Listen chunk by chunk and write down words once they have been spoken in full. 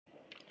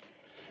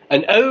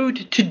An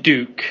Ode to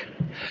Duke.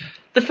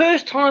 The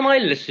first time I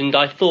listened,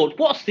 I thought,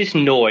 what's this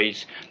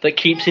noise that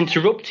keeps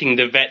interrupting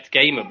the vet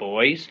gamer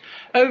boys?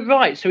 Oh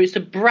right, so it's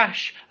a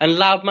brash and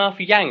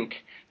loudmouth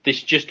yank.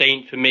 This just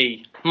ain't for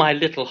me. My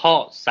little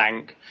heart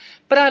sank.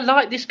 But I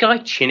like this guy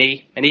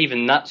Chinny, and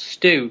even that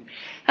Stu.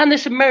 And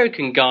this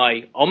American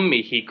guy, on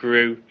me he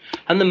grew.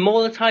 And the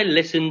more that I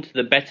listened,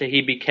 the better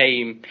he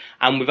became.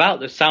 And without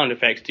the sound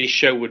effects, this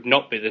show would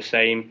not be the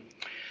same.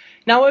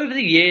 Now over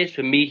the years,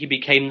 for me he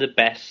became the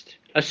best.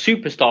 A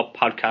superstar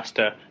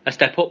podcaster, a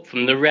step up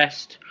from the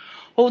rest.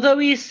 Although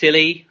he is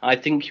silly, I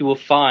think you will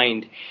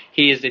find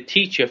he is a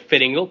teacher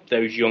filling up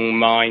those young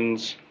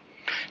minds.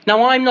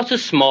 Now I'm not a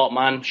smart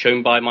man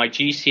shown by my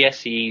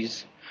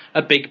GCSEs,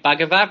 a big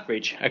bag of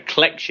average, a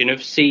collection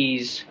of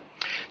C's.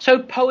 So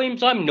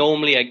poems I'm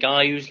normally a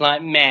guy who's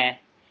like meh,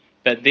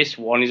 but this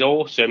one is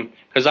awesome,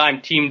 'cause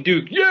I'm Team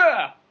Duke,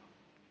 yeah!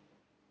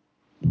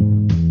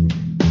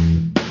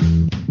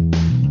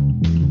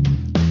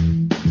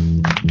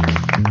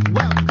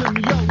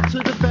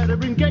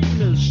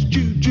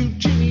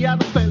 How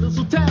the fellas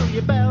will tell you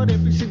about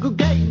every single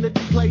game that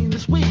you're playing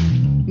this week.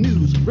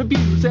 News,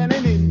 reviews, and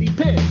an indie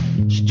pick.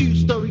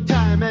 Stu's story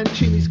time and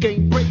Chinny's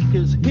game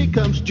breakers. Here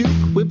comes Duke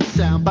with the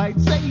soundbite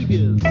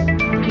saviors.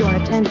 Your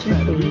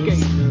attention,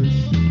 please. Gamers.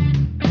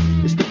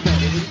 It's the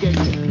Veteran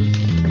Gamers.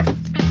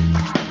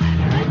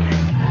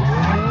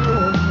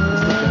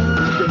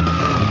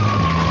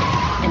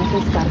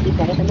 Anything's gotta be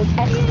better than this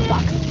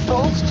Xbox,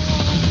 folks.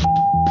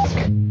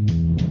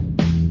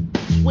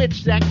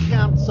 Switch that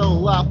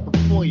console off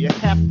before you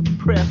have to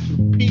press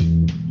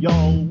repeat,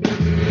 yo.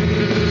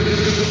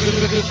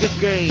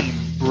 Game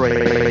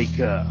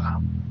Breaker.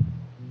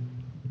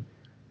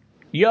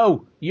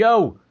 Yo,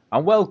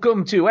 and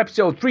welcome to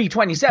episode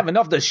 327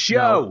 of the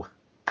show.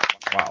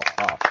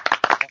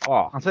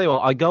 Wow. I'll tell you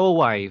what, I go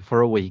away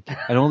for a week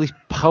and all this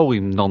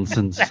poem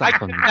nonsense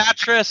happens.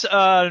 Mattress,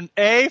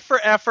 A for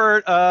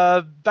effort,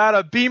 about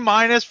a B-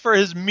 for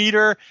his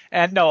meter,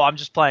 and no, I'm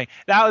just playing.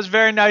 That was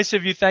very nice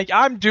of you, thank you.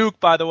 I'm Duke,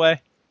 by the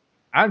way.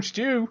 I'm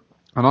Stu.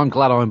 And I'm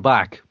glad I'm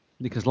back,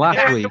 because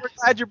last week... We're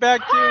glad you're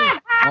back, too.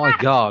 My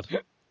God.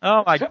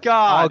 Oh, my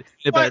God.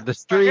 About the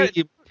stream,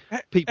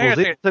 people's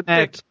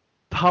internet,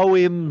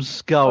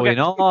 poems going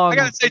on. I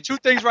got to say two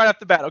things right off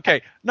the bat.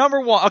 Okay, number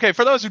one,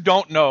 for those who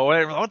don't know,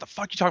 what the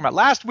fuck are you talking about?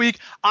 Last week,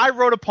 I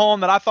wrote a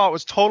poem that I thought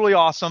was totally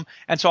awesome,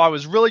 and so I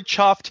was really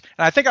chuffed,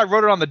 and I think I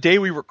wrote it on the day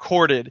we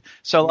recorded.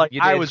 So,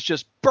 I was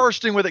just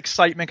bursting with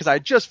excitement because I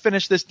had just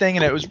finished this thing,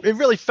 and it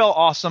really felt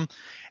awesome.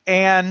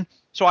 And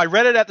so I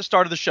read it at the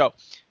start of the show.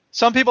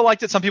 Some people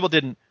liked it, some people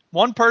didn't.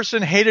 One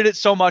person hated it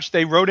so much,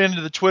 they wrote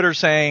into the Twitter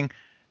saying,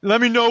 let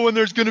me know when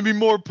there's going to be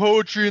more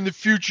poetry in the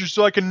future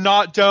so I can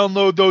not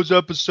download those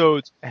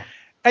episodes.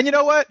 And you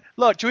know what?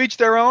 Look, to each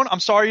their own. I'm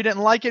sorry you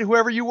didn't like it,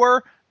 whoever you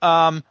were.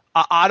 I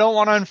don't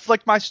want to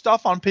inflict my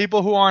stuff on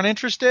people who aren't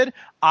interested.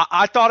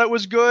 I thought it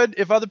was good.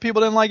 If other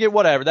people didn't like it,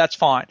 whatever. That's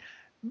fine.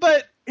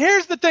 But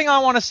here's the thing I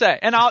want to say.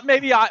 And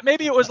maybe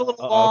it was a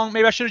little long.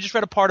 Maybe I should have just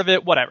read a part of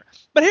it. Whatever.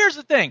 But here's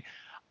the thing.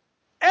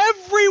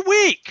 Every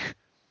week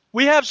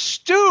we have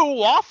Stu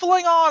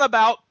waffling on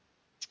about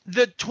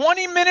the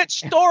 20-minute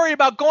story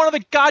about going to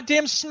the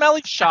goddamn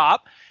smelly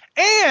shop,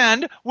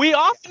 and we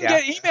often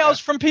get emails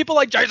from people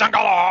like Jason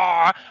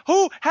Galar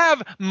who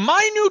have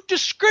minute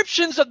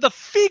descriptions of the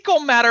fecal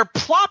matter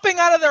plopping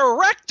out of their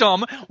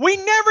rectum. We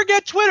never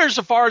get Twitter,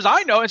 so far as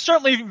I know, and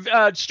certainly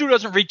Stu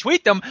doesn't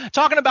retweet them,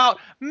 talking about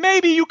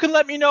maybe you can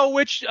let me know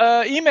which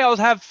emails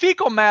have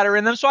fecal matter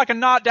in them so I can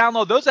not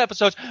download those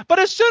episodes. But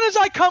as soon as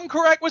I come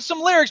correct with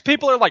some lyrics,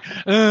 people are like,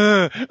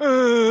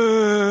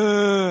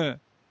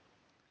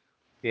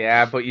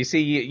 Yeah, but you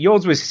see,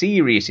 yours was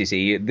serious, you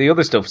see. The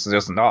other stuff's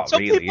just not so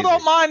really. So people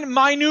don't mind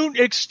minute,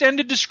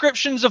 extended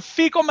descriptions of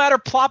fecal matter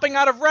plopping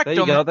out of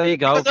rectum. There you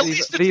go. Viva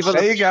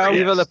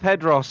La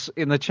Pedros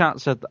in the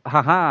chat said,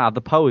 haha,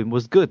 the poem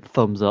was good,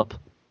 thumbs up.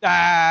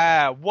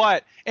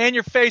 What? And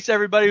your face,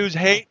 everybody who's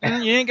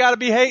hating. You ain't got to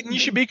be hating. You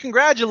should be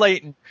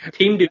congratulating.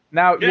 Team Duke.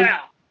 Now,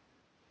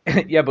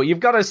 yeah, but you've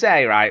got to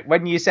say, right,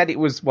 when you said it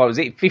was,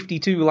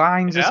 52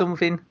 lines or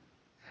something?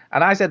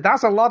 And I said,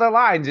 that's a lot of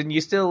lines, and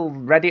you still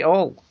read it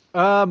all.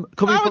 Coming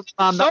from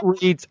a man that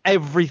reads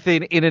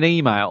everything in an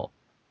email.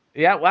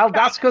 Yeah, well,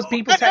 that's because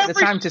people take the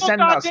time to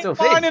send that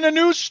stuff in a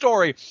news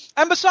story.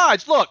 And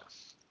besides, look,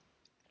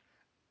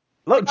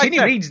 Ginny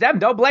reads them.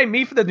 Don't blame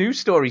me for the news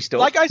story stuff.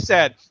 Like I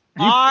said,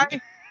 I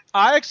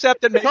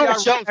accept that maybe the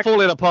show's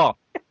falling apart.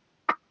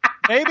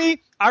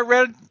 Maybe I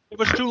read it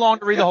was too long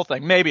to read the whole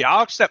thing. Maybe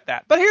I'll accept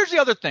that. But here's the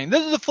other thing.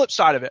 This is the flip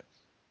side of it.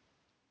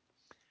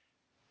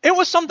 It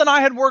was something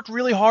I had worked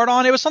really hard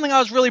on. It was something I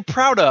was really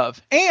proud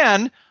of.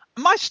 And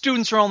my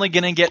students are only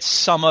going to get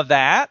some of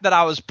that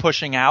I was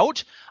pushing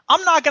out.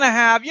 I'm not going to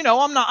have, I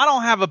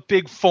don't have a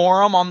big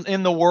forum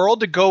in the world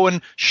to go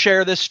and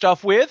share this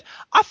stuff with.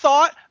 I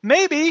thought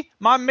maybe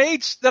my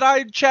mates that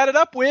I chatted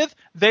up with,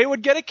 they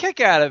would get a kick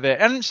out of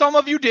it. And some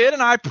of you did,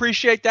 and I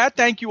appreciate that.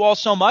 Thank you all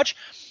so much.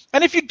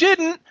 And if you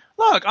didn't,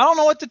 look, I don't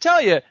know what to tell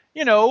you.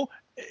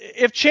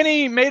 if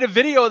Chinny made a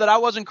video that I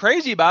wasn't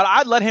crazy about,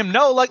 I'd let him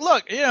know, like,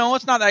 look,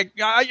 it's not like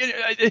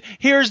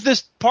here's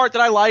this part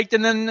that I liked,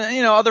 and then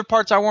other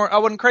parts I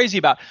wasn't crazy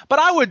about. But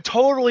I would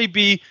totally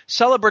be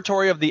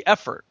celebratory of the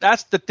effort.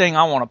 That's the thing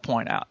I want to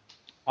point out.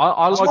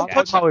 I like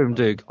the poem,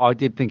 Duke. I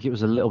did think it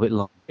was a little bit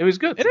long. It was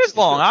good. It is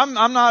long.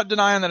 I'm not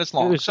denying that it's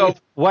long. It's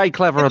way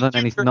cleverer than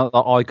anything that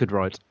I could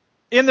write.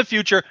 In the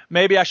future,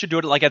 maybe I should do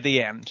it like at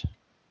the end.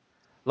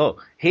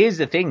 Look, here's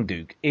the thing,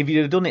 Duke. If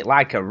you'd have done it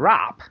like a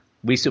rap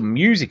with some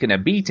music and a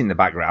beat in the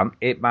background,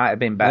 it might have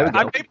been better.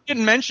 I maybe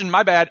didn't mention.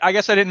 My bad. I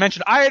guess I didn't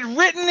mention. I had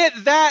written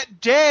it that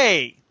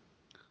day.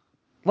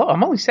 Look,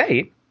 I'm only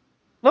saying.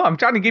 Look, I'm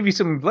trying to give you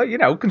some,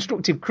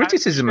 constructive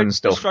criticism and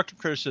stuff. Constructive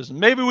criticism.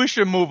 Maybe we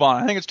should move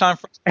on. I think it's time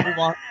for us to move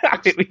on. I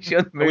think we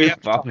should move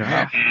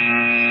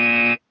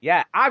on.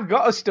 Yeah, I've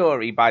got a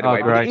story, by the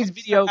way. Great. But it is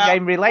video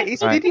game related.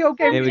 It's video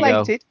game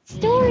related.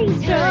 Story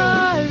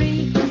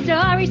time.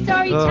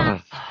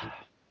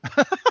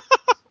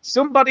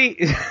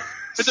 Somebody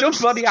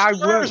I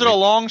work Or is it a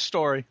long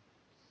story?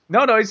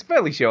 No, it's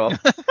fairly short.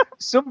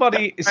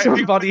 Somebody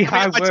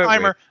I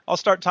work with. I'll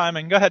start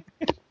timing. Go ahead.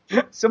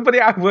 Somebody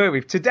I work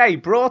with today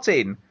brought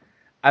in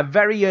a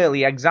very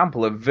early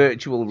example of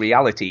virtual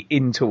reality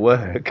into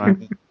work.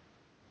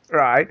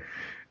 Right.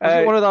 Was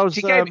it one of those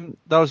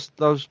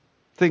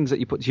things that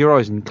you put to your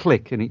eyes and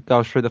click, and it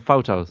goes through the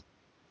photos?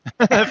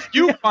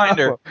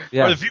 Viewfinder.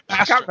 Yeah. Or the Viewmaster.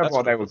 I can't remember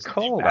what they were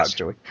called,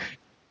 actually.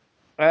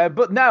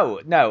 But no,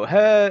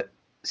 her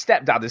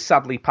stepdad has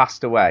sadly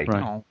passed away.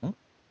 Right.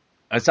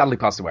 Sadly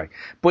passed away.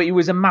 But he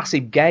was a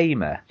massive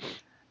gamer.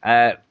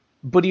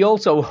 But he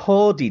also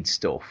hoarded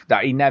stuff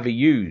that he never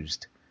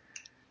used.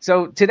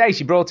 So today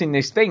she brought in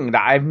this thing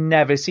that I've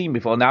never seen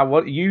before. Now,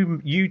 what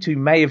you two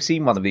may have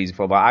seen one of these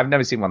before, but I've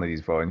never seen one of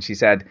these before. And she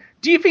said,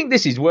 "Do you think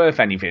this is worth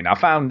anything? I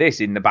found this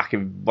in the back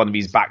of one of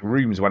his back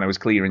rooms when I was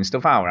clearing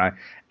stuff out, right?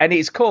 And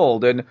it's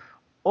called an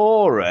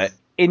Aura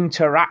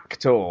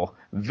Interactor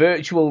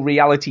virtual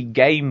reality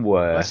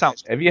gameware." That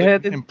sounds. Have you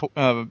heard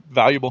of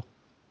valuable?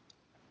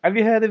 Have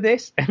you heard of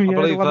this? Have you I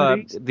heard of one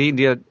of believe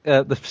these?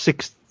 the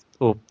sixth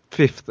or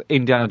fifth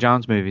Indiana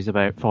Jones movie is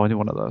about finding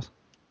one of those.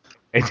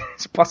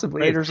 It's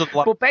possibly Raiders of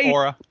but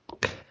Aura.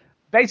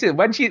 Basically,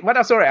 when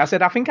I saw it, I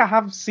said, I think I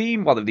have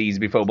seen one of these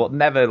before, but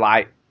never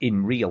like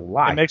in real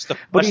life. It makes the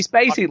but it's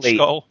basically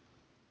skull.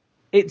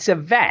 It's a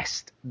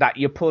vest that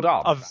you put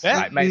on. A vest?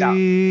 Like, made out.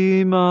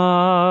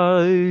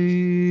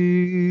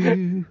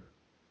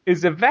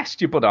 It's a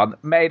vest you put on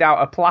made out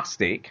of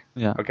plastic.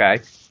 Yeah. Okay.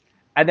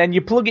 And then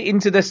you plug it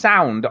into the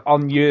sound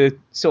on your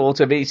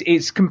sort of.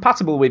 It's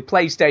compatible with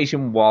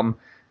PlayStation 1,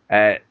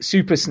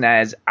 Super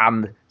SNES,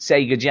 and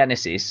Sega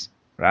Genesis.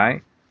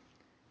 Right.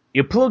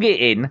 You plug it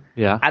in.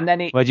 Yeah. And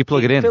then Where'd you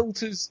plug it in?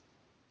 Filters.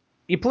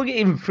 You plug it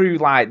in through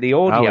like the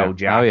audio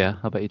jack. Oh yeah,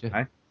 I bet you do.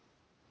 Right?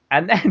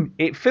 And then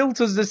it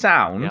filters the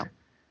sound. Yeah.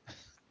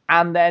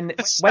 And then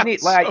when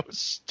it like, so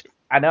stupid.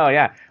 I know,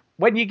 yeah.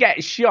 When you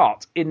get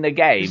shot in the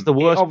game, It's the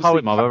worst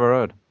poem I've ever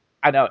heard.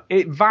 I know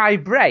it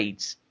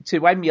vibrates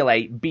to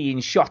emulate being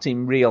shot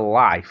in real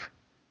life,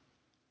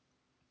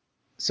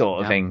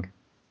 sort of thing.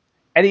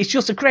 And it's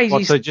just a crazy.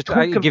 What, so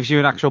it gives you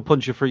an actual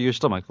puncher through your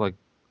stomach, like?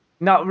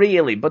 Not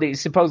really, but it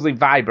supposedly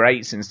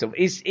vibrates and stuff.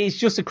 It's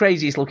just the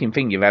craziest looking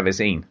thing you've ever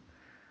seen.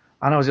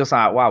 And I was just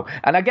like, wow.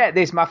 And I get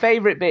this, my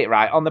favourite bit,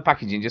 right, on the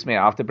packaging, just a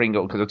minute, I have to bring it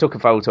up because I took a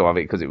photo of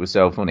it because it was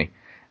so funny.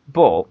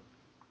 But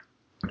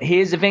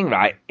here's the thing,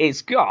 right,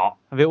 it's got...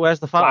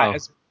 Where's the photo?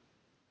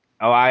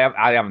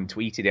 I haven't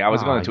tweeted it. I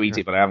was going to tweet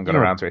it, but I haven't got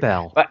around to it.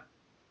 Bell. But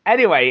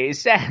anyway, it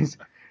says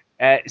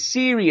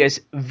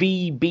Serious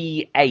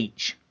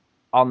VBH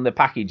on the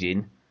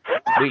packaging,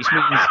 which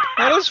means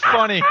That is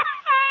funny.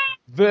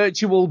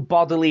 virtual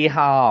bodily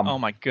harm. Oh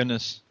my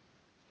goodness.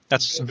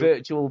 That's stupid.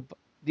 Virtual...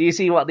 Do you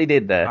see what they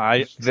did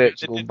there?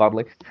 Virtual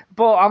bodily.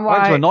 But I'm I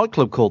went to a like...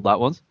 nightclub called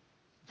that once.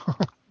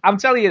 I'm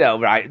telling you though,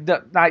 right,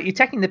 like you're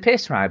taking the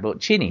piss, right,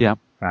 but Chinny, Yeah.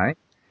 right?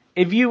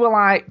 If you were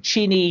like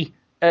Chinny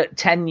at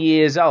 10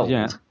 years old,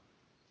 Yeah.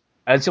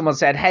 and someone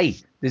said, hey,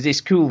 there's this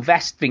cool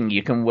vest thing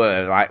you can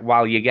wear like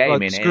while you're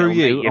gaming. Like, screw it'll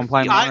you, make I'm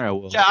playing Mario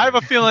World. I have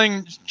a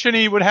feeling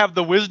Chinny would have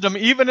the wisdom,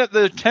 even at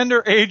the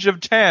tender age of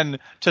 10,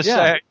 to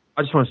say,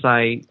 I just want to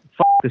say,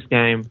 this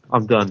game,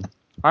 I'm done.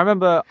 I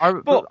remember,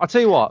 I'll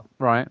tell you what,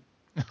 right?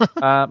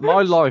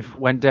 My life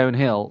went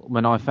downhill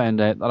when I found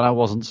out that I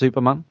wasn't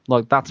Superman.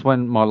 Like, that's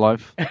when my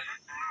life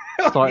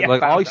started. Yeah, like,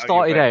 found I out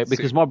started you weren't out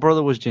because my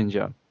brother was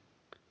ginger.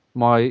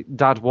 My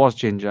dad was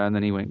ginger, and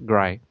then he went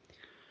grey.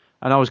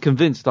 And I was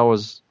convinced I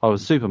was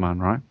Superman,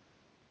 right?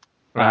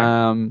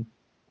 Right.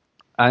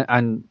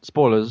 And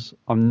spoilers,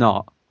 I'm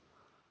not.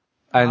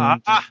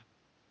 And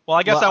well,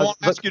 I guess I won't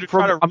ask you to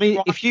try to. I mean,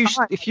 if you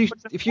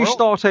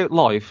start out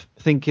life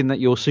thinking that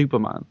you're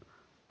Superman,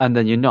 and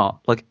then you're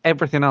not, like,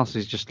 everything else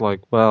is just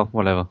like, well,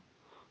 whatever,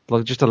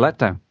 like, just a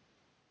letdown.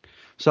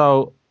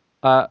 So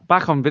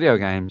back on video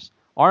games,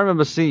 I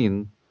remember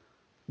seeing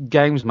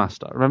Games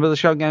Master. Remember the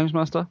show Games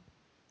Master?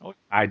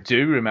 I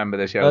do remember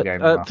the show Game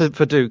Master.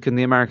 For Duke and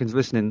the Americans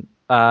listening,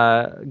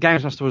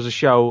 Games Master was a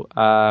show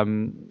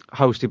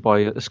hosted by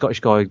a Scottish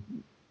guy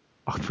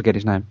I forget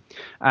his name,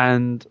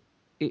 and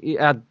it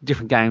had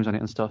different games on it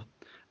and stuff.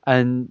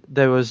 And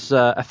there was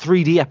a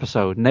 3D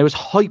episode, and they was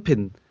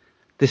hyping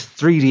this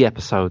 3D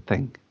episode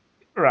thing,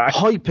 Right.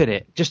 hyping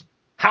it, just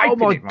Hyping oh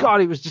my it, man.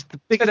 god, it was just the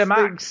biggest To the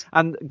thing. max.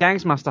 And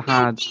Gangsmaster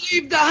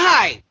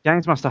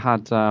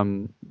had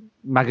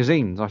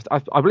magazines.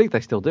 I believe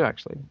they still do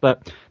actually,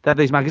 but they had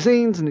these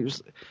magazines,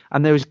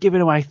 and they was giving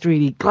away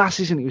 3D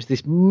glasses, and it was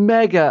this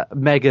mega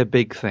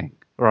big thing,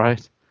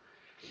 right?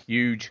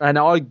 Huge. And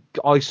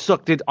I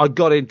sucked it. I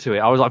got into it.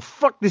 I was like,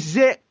 fuck, this is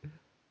it.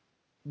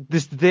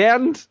 This is the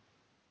end.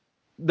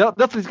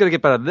 Nothing's going to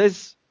get better than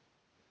this.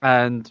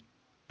 And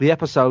the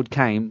episode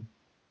came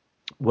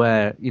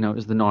where, it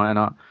was the night,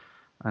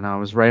 and I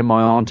was raiding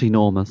my Auntie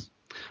Norma's.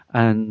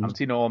 And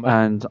Auntie Norma.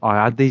 And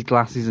I had these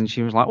glasses, and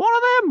she was like, what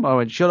are them? I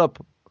went, shut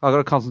up. I got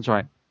to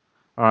concentrate.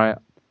 All right.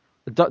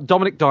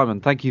 Dominic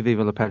Diamond. Thank you,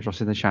 Viva La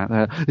Pedros in the chat.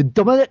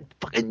 Dominic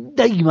fucking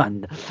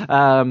Diamond.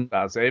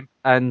 That's him.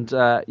 And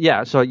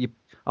so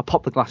I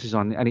popped the glasses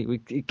on,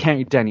 and it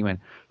counted down. He went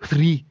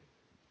 3,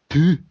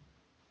 2,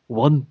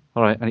 1.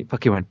 All right, and it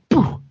fucking went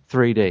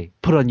 3D.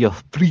 Put on your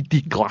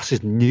 3D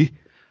glasses, new,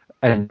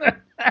 and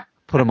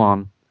put them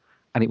on,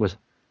 and it was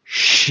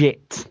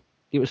shit.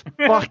 It was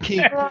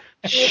fucking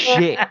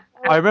shit.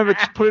 I remember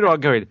just putting it on,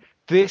 going,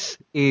 "This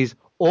is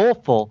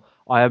awful.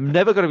 I am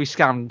never going to be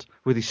scammed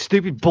with this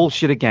stupid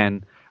bullshit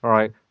again." All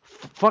right,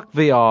 fuck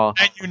VR.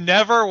 And you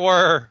never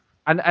were.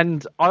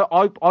 And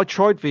I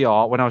tried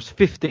VR when I was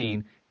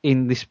 15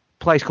 in this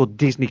place called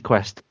Disney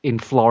Quest in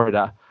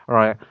Florida, all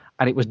right?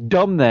 And it was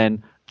dumb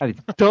then, and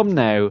it's dumb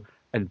now,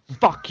 and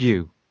fuck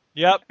you.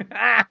 Yep.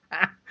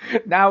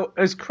 Now,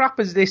 as crap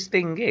as this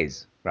thing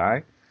is,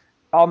 right?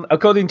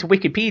 According to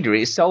Wikipedia,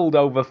 it sold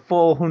over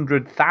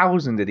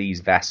 400,000 of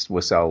these vests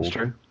were sold. That's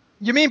true.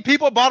 You mean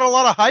people bought a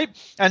lot of hype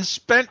and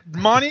spent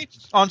money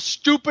on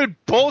stupid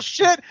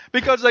bullshit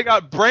because they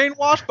got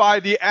brainwashed by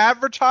the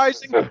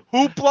advertising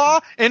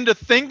hoopla into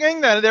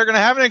thinking that they're going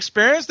to have an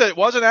experience that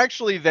wasn't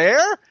actually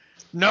there?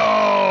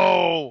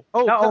 No.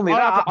 Oh, Not only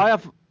that.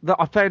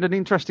 I found an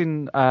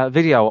interesting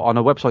video on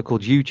a website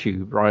called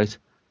YouTube, right?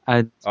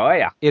 And Oh,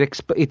 yeah.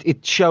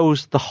 it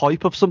shows the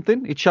hype of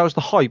something. It shows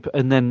the hype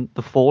and then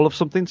the fall of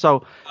something. So,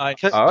 do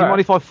you Alright.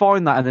 mind if I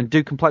find that and then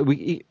do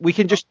complete? We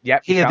can just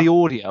Yep, you hear can. the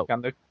audio,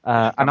 Can do.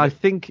 and I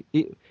think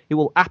it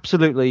will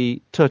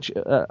absolutely touch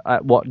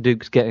at what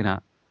Duke's getting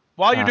at.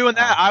 While you're doing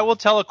that, I will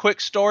tell a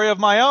quick story of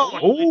my own.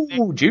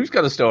 Oh, Jude's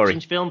got a story.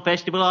 Film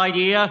festival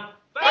idea.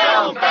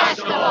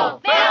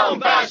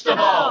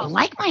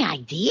 Like my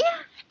idea?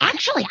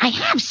 Actually, I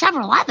have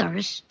several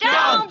others.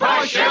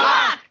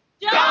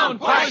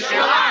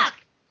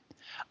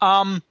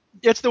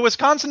 It's the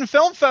Wisconsin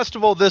Film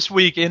Festival this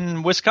week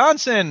in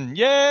Wisconsin.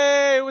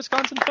 Yay,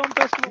 Wisconsin Film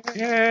Festival.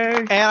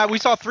 Yay. And we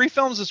saw 3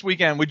 films this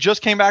weekend. We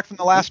just came back from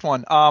the last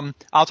one.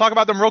 I'll talk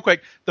about them real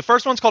quick. The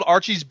first one's called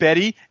Archie's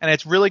Betty, and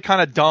it's really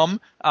kind of dumb.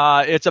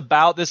 It's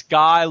about this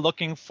guy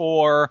looking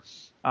for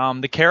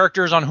the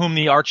characters on whom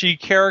the Archie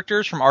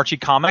characters from Archie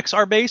Comics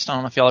are based. I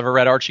don't know if y'all ever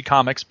read Archie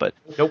Comics, but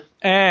Nope.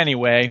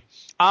 anyway.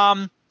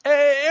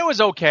 It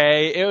was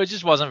okay. It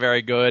just wasn't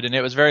very good, and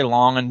it was very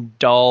long and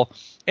dull.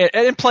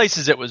 In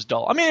places, it was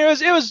dull. I mean,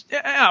 it was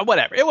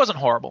whatever. It wasn't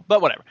horrible, but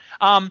whatever.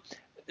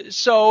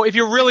 So if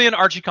you're really into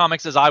Archie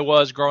Comics, as I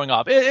was growing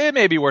up, it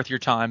may be worth your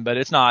time, but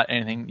it's not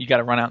anything you got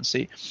to run out and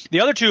see. The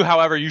other 2,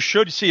 however, you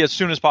should see as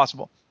soon as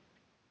possible.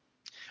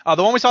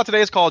 The one we saw today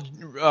is called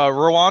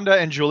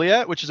Rwanda and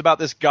Juliet, which is about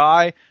this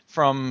guy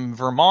from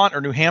Vermont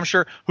or New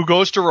Hampshire who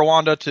goes to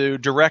Rwanda to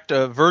direct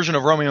a version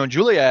of Romeo and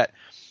Juliet.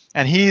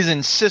 And he's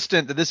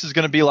insistent that this is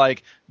going to be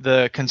like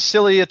the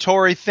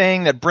conciliatory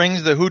thing that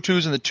brings the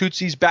Hutus and the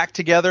Tutsis back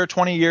together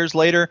 20 years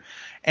later.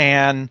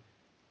 And,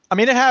 I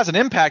mean, it has an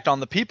impact on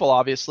the people,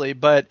 obviously,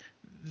 but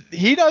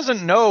he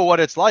doesn't know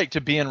what it's like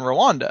to be in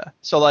Rwanda.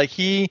 So, like,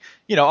 a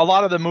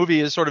lot of the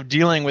movie is sort of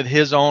dealing with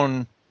his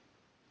own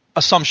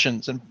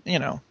assumptions and,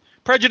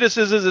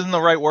 prejudices isn't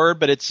the right word,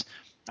 but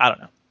I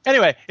don't know.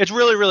 Anyway, it's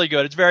really, really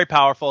good. It's very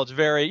powerful. It's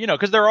very,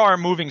 because there are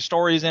moving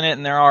stories in it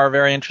and there are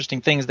very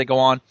interesting things that go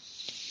on.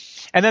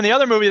 And then the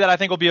other movie that I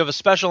think will be of a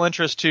special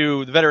interest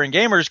to the veteran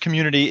gamers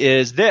community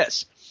is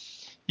this.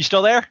 You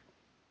still there?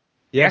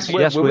 Yes,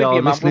 Yes, we're we with are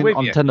you, man. listening We're with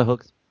on you.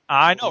 tenterhooks.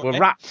 I know. We're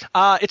right?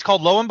 wrapped. It's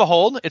called Lo and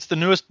Behold. It's the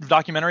newest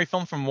documentary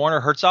film from Werner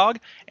Herzog,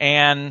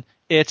 and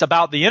it's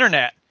about the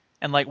internet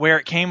and like where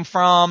it came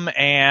from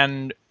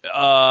and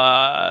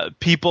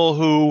people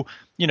who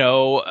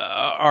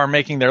are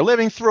making their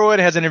living through it.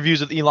 It has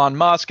interviews with Elon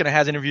Musk, and it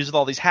has interviews with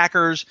all these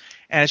hackers,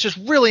 and it's just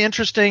really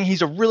interesting.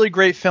 He's a really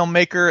great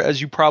filmmaker, as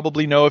you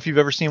probably know if you've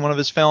ever seen one of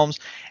his films,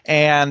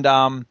 and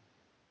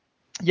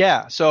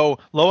so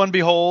Lo and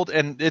Behold,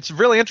 and it's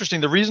really interesting.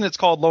 The reason it's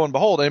called Lo and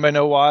Behold, anybody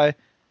know why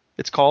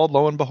it's called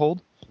Lo and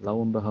Behold?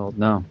 Lo and behold,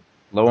 no.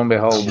 Lo and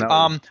behold,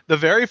 no. The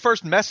very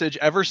first message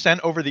ever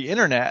sent over the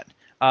internet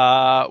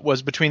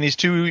was between these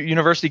 2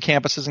 university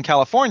campuses in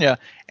California,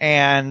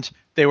 and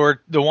the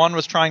one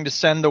was trying to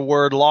send the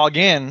word log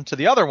in to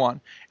the other one,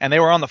 and they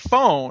were on the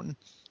phone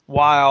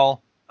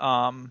while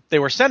they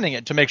were sending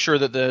it to make sure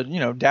that the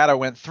data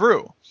went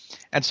through.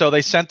 And so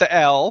they sent the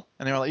L,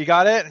 and they were like, "You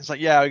got it?" And it's like,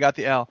 "Yeah, we got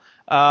the L."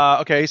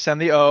 Okay,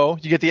 send the O.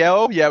 You get the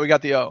O? Yeah, we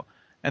got the O.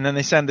 And then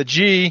they send the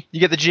G. You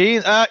get the G?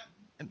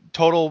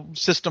 Total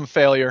system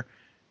failure.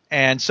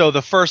 And so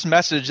the first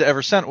message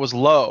ever sent was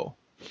low.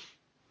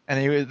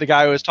 And the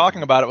guy who was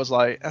talking about it was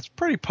like, "That's a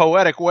pretty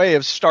poetic way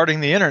of starting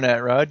the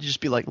internet, right? You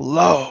just be like,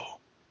 low,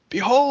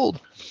 behold."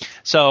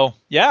 So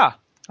yeah,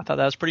 I thought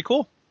that was pretty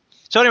cool.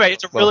 So anyway,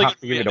 it's a really good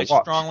video. I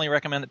strongly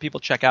recommend that people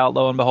check out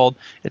Lo and Behold.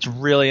 It's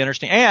really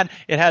interesting. And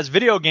it has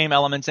video game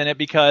elements in it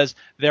because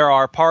there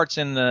are parts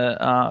in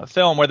the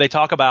film where they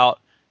talk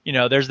about,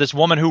 there's this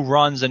woman who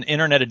runs an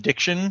internet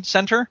addiction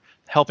center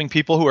helping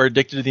people who are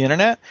addicted to the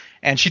internet.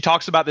 And she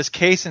talks about this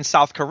case in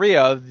South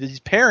Korea of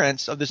these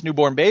parents of this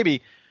newborn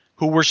baby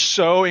who were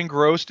so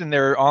engrossed in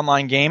their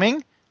online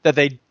gaming that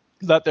they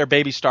let their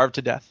baby starve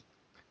to death.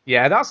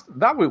 Yeah,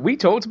 we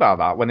talked about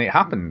that when it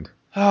happened.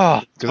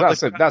 Oh, because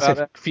that's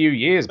a few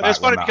years back. But it's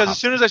funny because as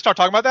soon as I start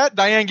talking about that,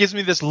 Diane gives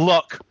me this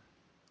look.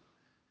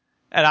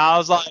 And I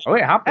was like, "Oh,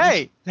 it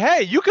happened.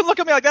 Hey, you can look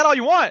at me like that all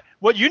you want.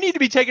 What you need to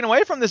be taken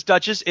away from this,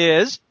 Duchess,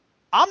 is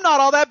I'm not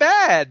all that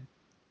bad."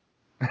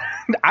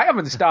 I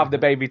haven't starved the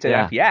baby to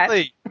death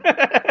yet.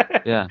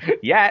 Yeah.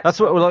 Yet. That's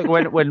what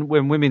like when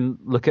women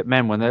look at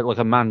men when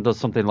a man does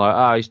something like,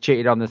 "Oh, he's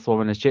cheated on this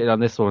woman, he's cheated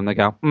on this woman," they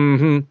go,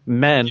 men.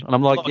 And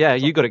I'm like, "Yeah,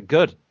 you got it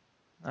good."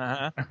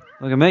 Uh-huh.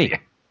 Look at me.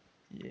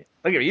 Yeah.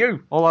 Look at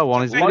you. All I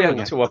want is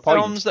loyal to a point.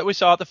 Films that we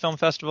saw at the film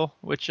festival,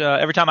 which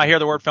every time I hear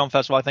the word film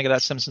festival, I think of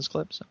that Simpsons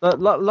clip. So.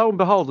 Lo and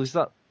Behold, was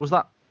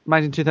that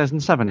made in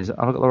 2007? Is it?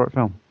 Have I got the right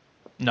film?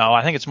 No,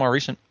 I think it's more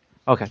recent.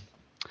 Okay.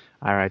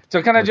 All right.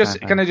 So can I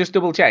just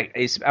double check?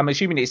 I'm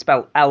assuming it's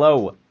spelled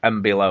L-O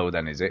and below.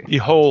 Then is it?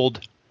 Behold.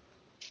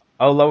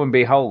 Oh, Lo and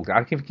Behold.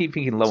 I keep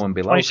thinking Lo and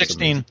Below.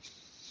 2016.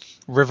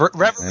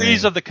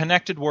 Reveries of the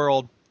Connected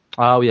World.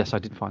 Oh yes, I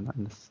did find that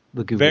in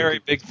the Google. Very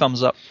big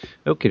thumbs up.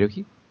 Okie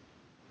dokie.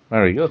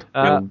 Very good.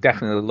 We'll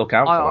definitely look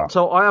out for that.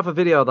 So I have a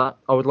video that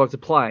I would like to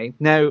play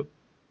now.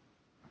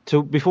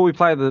 Before we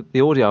play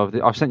the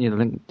audio, I've sent you the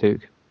link,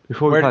 Duke.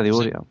 Before we play the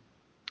audio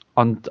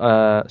on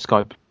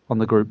Skype, on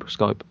the group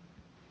Skype.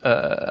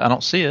 I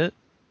don't see it.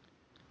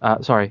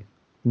 Sorry,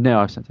 no,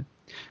 I've sent it.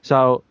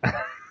 So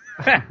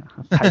I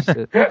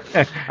pasted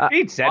it.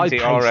 He'd sent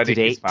it already.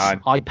 It's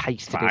fine. I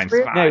pasted it.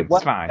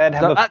 It's fine.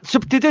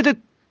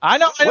 I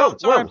know.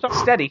 Sorry.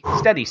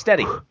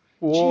 Steady.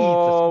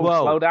 Whoa,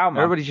 slow down,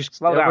 man. Everybody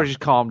just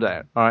calm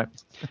down. All right.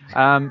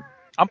 I'm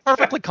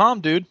perfectly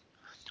calm, dude.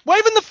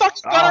 Waving the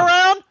fucking gun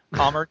around.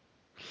 Calmer.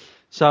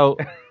 So,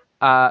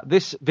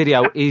 this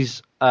video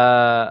is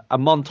a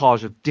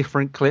montage of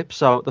different clips.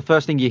 So the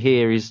first thing you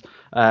hear is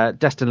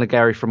Destin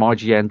Legary from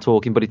IGN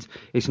talking, but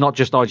it's not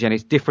just IGN.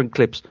 It's different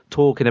clips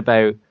talking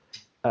about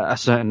a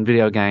certain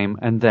video game,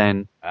 and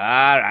then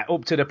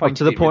up to the point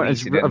of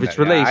its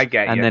release,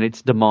 and then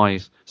its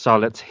demise. So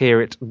let's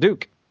hear it,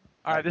 Duke.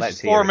 All right, this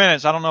is 4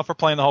 minutes. I don't know if we're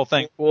playing the whole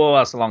thing. Whoa,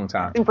 that's a long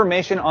time.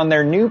 Information on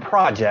their new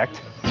project.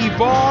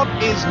 Evolve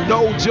is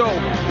no joke.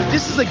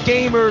 This is a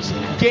gamer's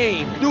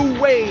game. New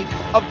wave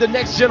of the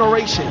next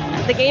generation.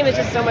 The game is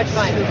just so much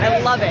fun. I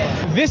love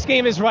it. This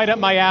game is right up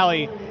my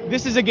alley.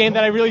 This is a game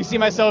that I really see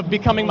myself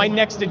becoming my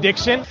next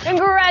addiction.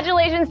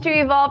 Congratulations to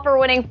Evolve for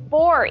winning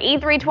 4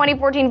 E3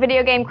 2014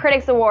 Video Game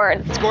Critics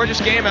Awards. It's a gorgeous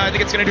game, and I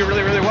think it's going to do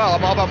really, really well.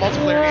 I'm all about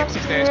multiplayer games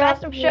these days.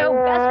 Best of Show,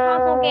 Best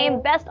Console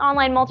Game, Best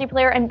Online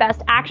Multiplayer, and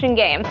Best Action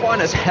Game.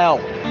 Fun as hell.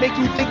 Make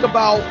you think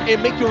about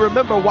and make you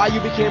remember why you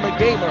became a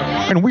gamer.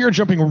 And we are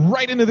jumping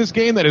right into this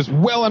game that is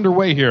well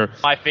underway here.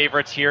 My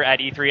favorites here at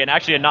E3, and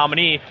actually a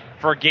nominee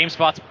for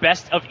GameSpot's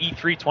Best of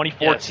E3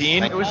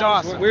 2014. Yes. It was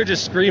awesome. We were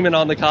just screaming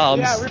on the comms.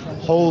 Yeah,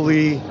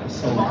 holy,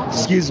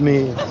 excuse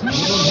me,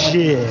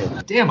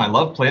 shit. Damn, I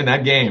love playing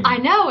that game. I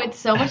know, it's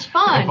so much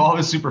fun. Evolve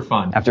is super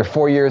fun. After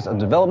 4 years of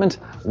development,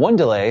 1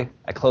 delay,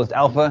 a closed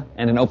alpha,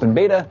 and an open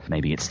beta,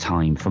 maybe it's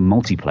time for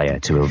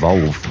multiplayer to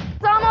evolve.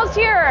 It's almost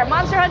here.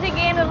 Monster Hunting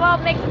game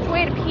Evolve makes its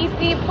way to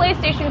PC,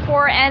 PlayStation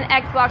 4, and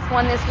Xbox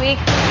One this week.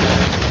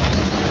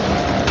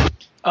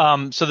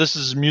 So this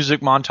is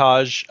music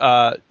montage.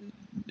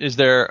 Is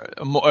there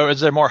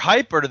more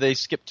hype, or do they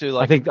skip to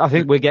like? I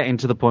think we're getting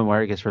to the point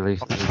where it gets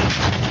released.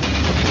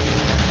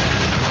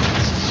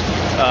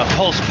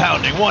 Pulse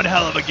pounding, one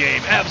hell of a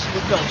game,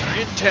 absolute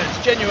military, intense,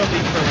 genuinely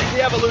thrilling,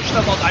 the evolution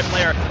of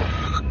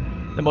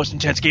multiplayer, the most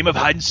intense game of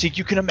hide and seek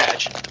you can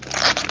imagine.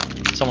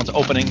 Someone's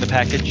opening the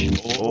package.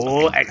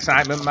 Oh,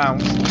 excitement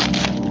mounts.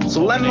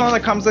 So let me know in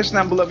the comment section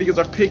down below if you guys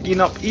are picking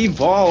up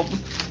Evolve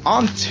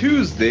on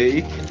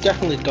Tuesday.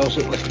 Definitely does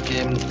look like a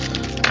game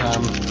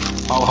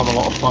I'll have a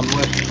lot of fun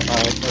with.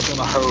 I don't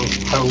know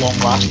how long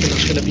lasting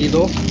it's going to be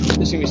though. It's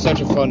going to be such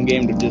a fun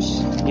game to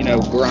just,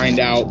 grind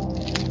out.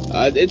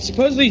 It's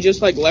supposedly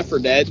just like Left 4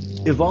 Dead.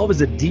 Evolve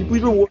is a deeply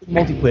rewarding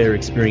multiplayer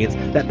experience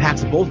that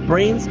packs both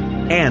brains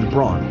and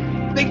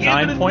brawn. They gave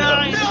it a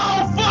 9. No,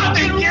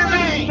 fucking give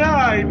me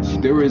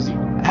 9. There is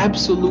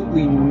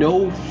absolutely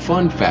no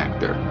fun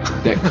factor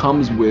that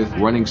comes with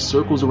running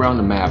circles around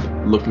the map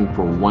looking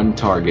for one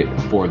target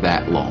for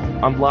that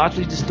long. I'm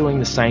largely just doing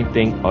the same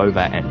thing over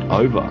and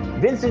over.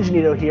 Vince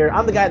Ingenito here.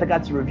 I'm the guy that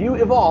got to review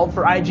Evolve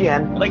for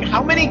IGN. Like,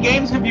 how many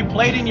games have you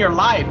played in your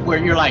life where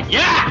you're like,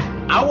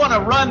 yeah, I want to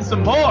run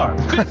some more?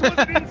 This was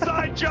an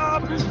inside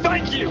job.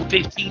 Thank you.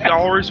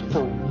 $15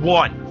 for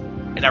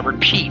one. And I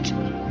repeat,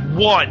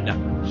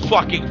 one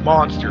fucking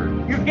monster.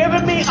 You're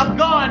giving me a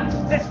gun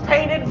that's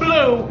painted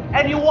blue,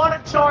 and you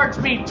want to charge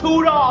me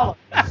 $2.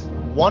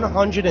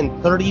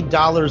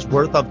 $130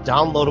 worth of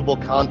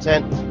downloadable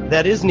content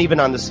that isn't even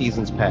on the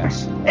Season's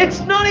Pass.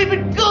 It's not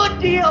even good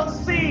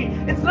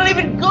DLC. It's not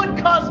even good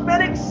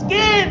cosmetic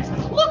skins.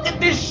 Look at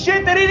this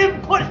shit. They didn't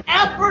even put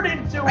effort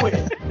into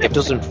it. It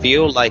doesn't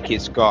feel like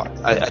it's got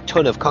a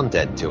ton of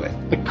content to it.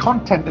 The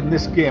content in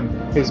this game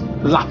is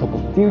laughable.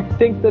 Do you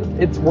think that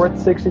it's worth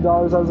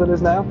 $60 as it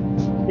is now?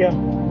 Yeah.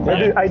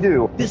 I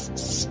do. This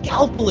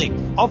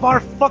scalping of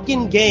our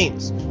fucking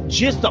games.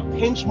 Just a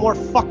pinch more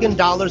fucking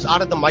dollars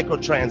out of the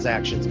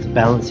microtransactions.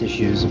 Balance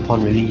issues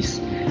upon release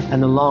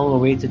and the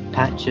long-awaited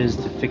patches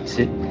to fix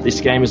it. This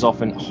game is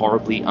often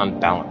horribly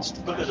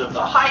unbalanced. Because of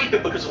the hype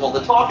and because of all the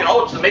talk and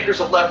it's the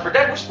makers of Left 4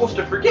 Dead, we're supposed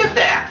to forgive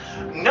that.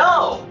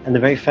 No! And the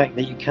very fact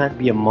that you can't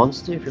be a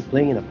monster if you're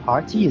playing in a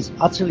party is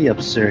utterly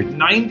absurd.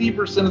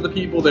 90% of the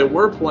people that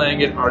were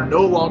playing it are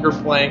no longer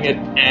playing it,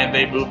 and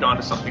they moved on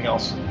to something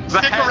else.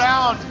 Stick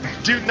around.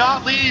 Do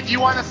not leave. You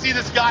want to see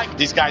this guy.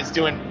 These guys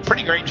doing a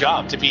pretty great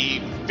job to be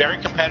very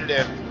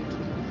competitive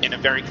in a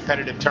very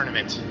competitive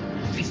tournament.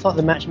 If you thought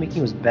the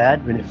matchmaking was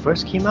bad when it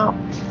first came out,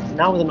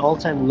 now with an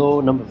all-time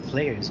low number of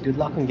players, good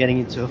luck on getting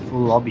into a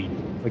full lobby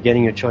or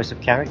getting your choice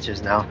of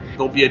characters now.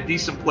 There'll be a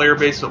decent player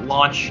base at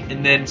launch,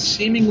 and then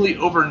seemingly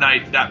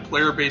overnight, that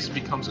player base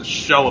becomes a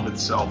shell of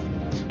itself.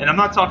 And I'm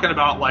not talking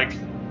about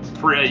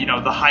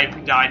the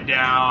hype died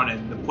down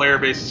and the player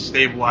base is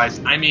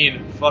stabilized. I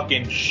mean,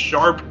 fucking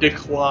sharp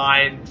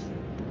decline,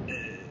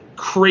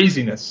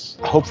 craziness.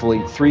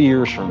 Hopefully 3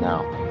 years from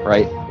now,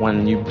 right,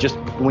 when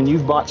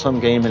you've bought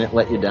some game and it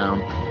let you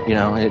down,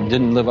 and it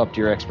didn't live up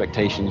to your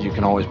expectations, you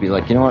can always be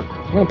like, you know what,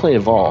 I'm going to play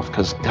Evolve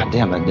because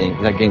goddamn,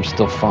 that game's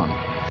still fun.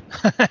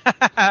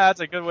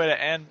 That's a good way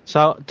to end.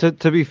 So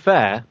to be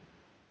fair,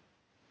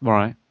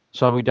 right,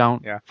 so we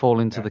don't fall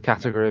into the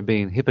category of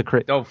being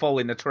hypocrite. Don't fall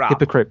in the trap.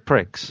 Hypocrite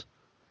pricks.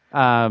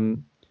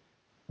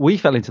 We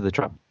fell into the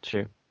trap,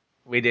 too.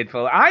 We did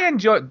fall. I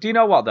enjoyed. Do you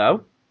know what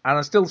though? And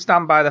I still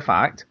stand by the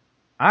fact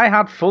I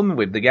had fun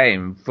with the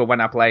game for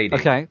when I played it.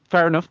 Okay,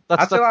 fair enough.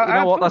 That's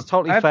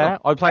totally fair.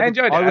 I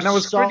enjoyed it, and I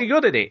was pretty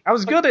good at it. I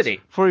was good at it.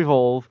 For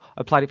Evolve,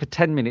 I played it for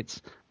 10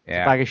 minutes. It's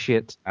a bag of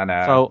shit. I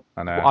know. So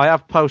I know. I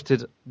have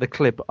posted the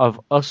clip of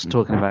us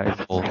talking about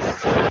Evolve.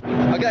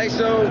 Okay,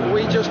 so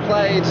we just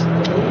played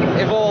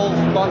Evolve,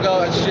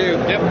 Bongo and Stu.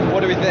 Yep.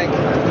 What do we think?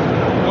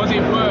 Was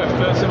it worth,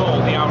 first of all,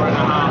 the hour and a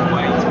half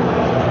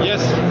wait?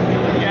 Yes.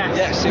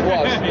 Yes, it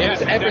was. It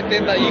was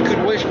everything that you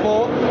could wish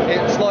for.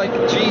 It's like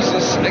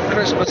Jesus and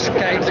Christmas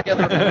came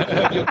together. And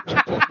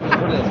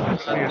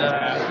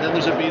then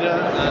there's a beta,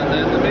 and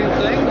then the main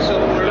thing. So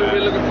we're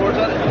really looking forward to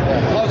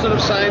that.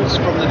 Positive signs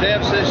from the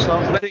dev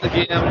session, the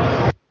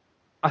game.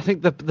 I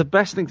think the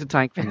best thing to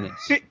take from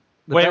this.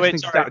 Wait,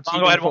 sorry.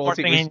 Bongo had one more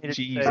thing he needed to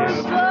say.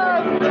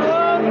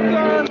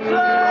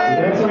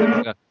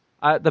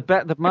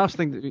 The most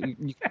thing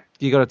that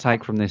you got to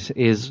take from this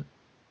is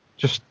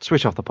just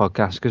switch off the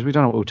podcast because we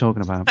don't know what we're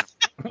talking about.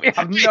 We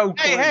have no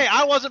clue. Hey,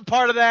 I wasn't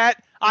part of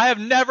that. I have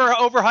never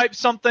overhyped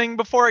something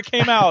before it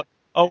came out.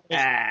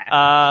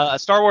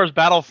 Star Wars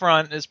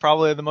Battlefront is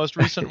probably the most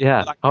recent one.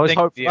 Yeah, I was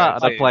hoping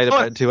that. I played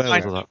about 2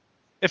 hours of that.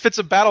 If it's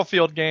a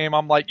Battlefield game,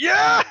 I'm like,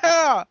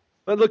 yeah!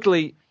 But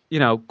luckily,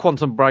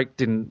 Quantum Break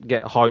didn't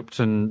get hyped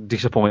and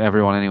disappoint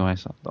everyone anyway,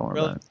 so don't worry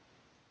about it.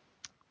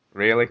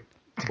 Really?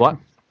 What?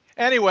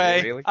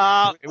 Anyway, really?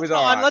 It was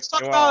all right. Let's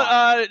talk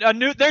about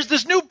there's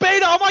this new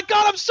beta. Oh my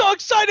god, I'm so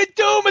excited,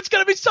 Doom! It's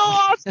gonna be so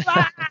awesome!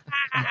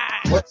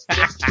 What's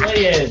this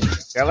playing?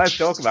 Yeah, let's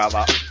talk about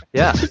that.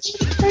 Yeah.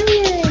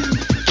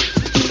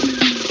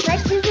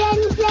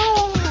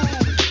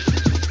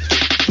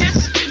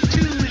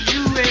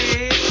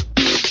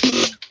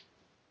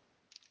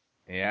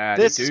 Yeah,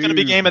 this is going to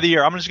be game of the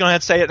year. I'm just going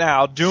to say it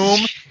now. Doom,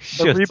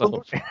 the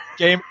reboot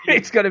game.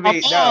 It's going to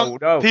be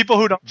no. People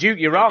who don't. Duke,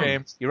 you're wrong.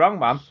 Games. You're wrong,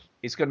 man.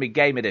 It's going to be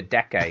game of the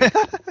decade.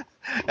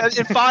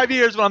 In 5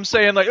 years, when I'm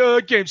saying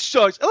that game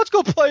sucks, let's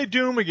go play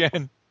Doom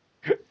again.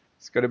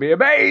 It's going to be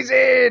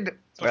amazing.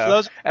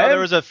 So there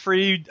was a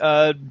free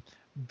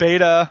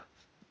beta,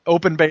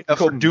 open beta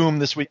for Doom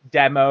this week.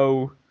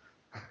 Demo.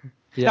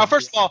 Yeah. Now,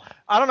 first of all,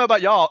 I don't know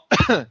about y'all.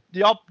 Do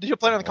you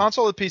play it on the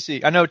console or the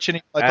PC? I know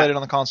Chinny played it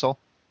on the console.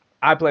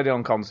 I played it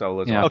on console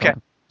as well. Okay.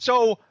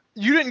 So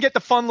you didn't get the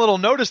fun little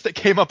notice that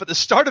came up at the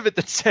start of it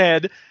that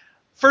said,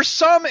 for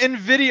some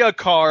NVIDIA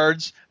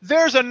cards,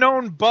 there's a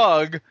known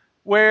bug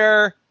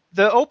where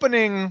the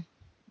opening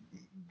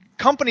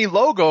company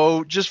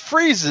logo just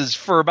freezes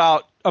for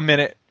about a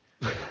minute.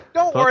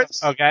 Don't worry.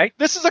 Okay.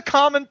 This is a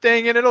common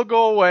thing, and it'll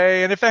go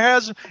away. And if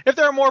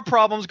there are more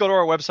problems, go to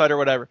our website or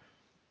whatever.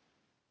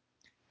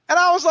 And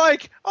I was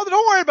like, oh,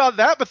 don't worry about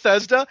that,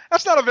 Bethesda.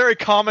 That's not a very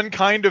common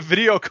kind of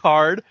video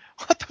card.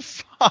 What the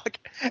fuck?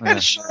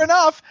 And sure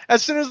enough,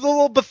 as soon as the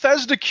little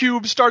Bethesda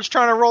cube starts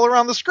trying to roll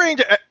around the screen,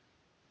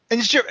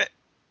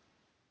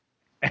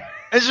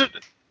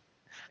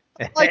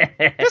 like,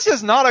 this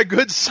is not a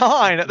good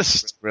sign at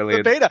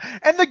the beta.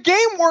 And the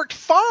game worked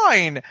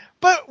fine.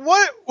 But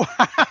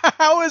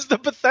how is the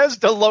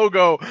Bethesda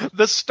logo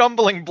the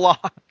stumbling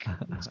block?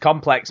 It's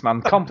complex,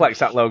 man. Complex,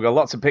 that logo.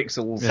 Lots of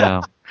pixels.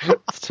 Yeah.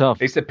 It's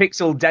tough. It's the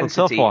pixel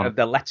density of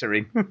the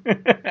lettering.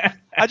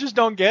 I just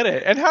don't get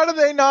it. And how do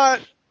they not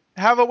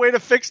have a way to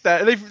fix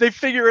that? They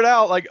figure it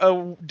out like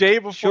a day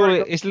before.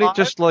 Surely, isn't it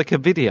just like a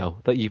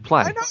video that you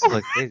play? I know.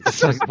 Like,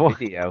 it's like a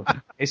video.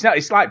 It's not.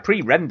 It's like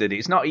pre-rendered.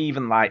 It's not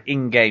even like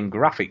in-game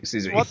graphics,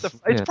 is it?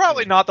 It's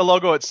probably not the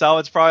logo itself.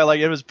 It's probably like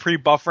it was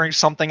pre-buffering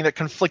something that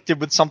conflicted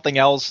with something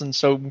else, and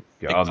so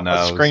God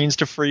knows. Screens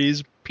to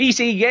freeze.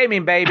 PC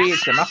gaming, baby.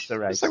 It's the master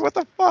race. It's like, what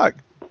the fuck?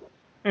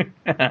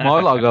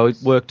 My logo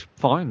worked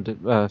fine.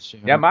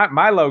 Yeah,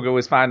 my logo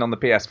was fine on the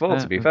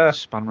PS4. To be fair,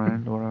 span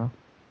around or whatever.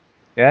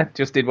 Yeah,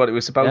 just did what it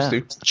was supposed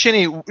to.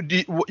 Chinny,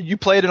 you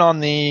played it on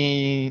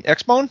the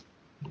Xbone?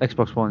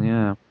 Xbox One,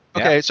 yeah.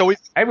 Okay, so we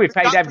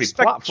paid every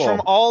platform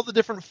from all the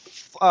different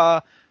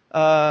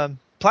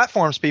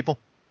platforms, people.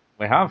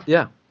 We have,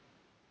 yeah,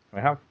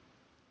 we have.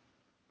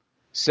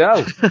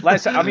 So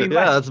let's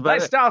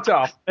start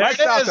off. Let's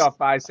start off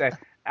by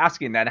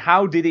asking then,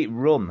 how did it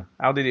run?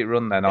 How did it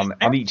run then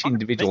on each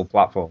individual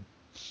platform?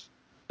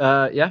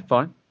 Yeah,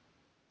 fine.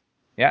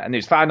 Yeah, and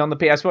it's fine on the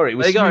PS4. It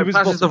was there you go. smooth It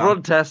passes the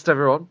run test,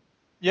 everyone.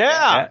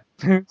 Yeah.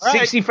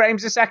 60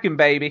 frames a second,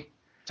 baby.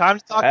 Time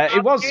to talk about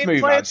it was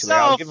smooth, actually.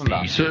 Itself. I'll give them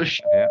that.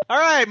 Yeah. All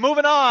right,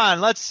 moving on.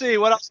 Let's see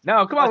what else.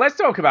 No, come on, let's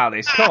talk about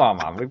this. Come on,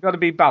 man. We've got to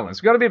be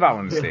balanced. We've got to be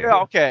balanced here.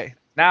 Yeah, okay.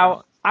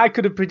 Now, I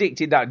could have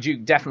predicted that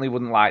Duke definitely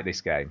wouldn't like this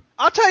game.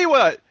 I'll tell you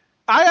what.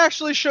 I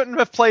actually shouldn't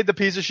have played the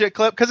piece of shit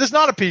clip because it's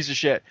not a piece of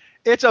shit.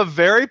 It's a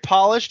very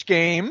polished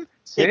game.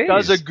 It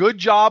does a good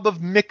job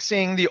of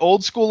mixing the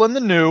old school and the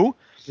new.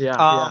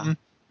 Yeah.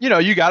 You know,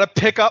 you got to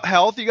pick up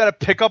health, you got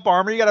to pick up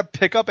armor, you got to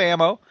pick up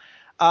ammo,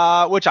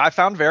 which I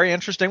found very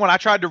interesting. When I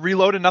tried to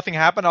reload and nothing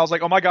happened, I was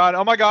like, oh my god,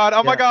 oh my god,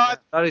 oh my god.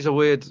 That is a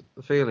weird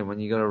feeling when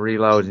you got to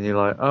reload and you're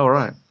like, oh,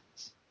 right.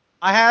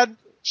 I had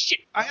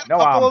a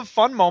couple of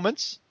fun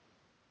moments,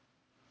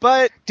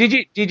 but did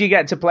you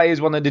get to play as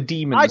one of the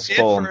demons? I did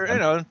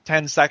for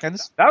 10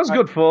 seconds. That was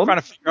good fun. Trying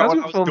to figure out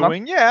what I was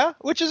doing, yeah,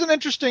 which is an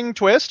interesting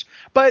twist.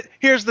 But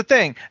here's the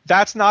thing: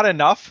 that's not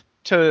enough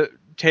to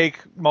take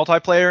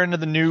multiplayer into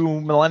the new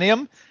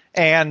millennium,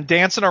 and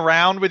dancing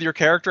around with your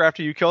character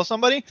after you kill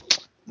somebody,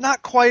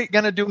 not quite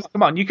gonna do it.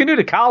 Come on, you can do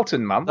the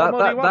Carlton, man.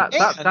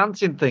 That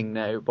dancing thing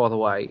now, by the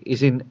way,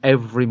 is in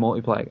every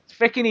multiplayer. It's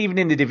freaking even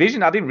in the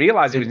Division. I didn't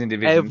realise it was in the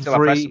Division until I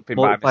pressed it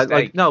by mistake.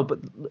 Like, no, but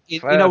you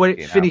know when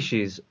it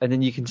finishes, and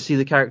then you can see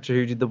the character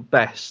who did the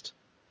best.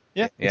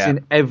 Yeah, it's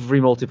in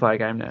every multiplayer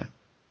game now.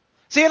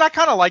 See, and I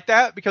kind of like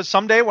that because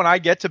someday when I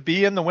get to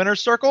be in the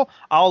winner's circle,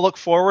 I'll look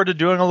forward to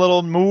doing a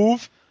little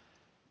move.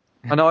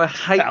 I know I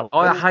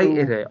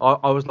hated it.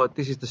 I was like,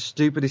 this is the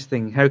stupidest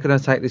thing. How can I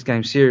take this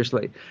game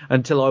seriously?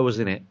 Until I was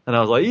in it, and I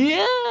was like,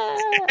 yeah.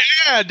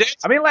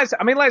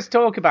 I mean, let's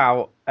talk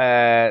about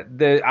I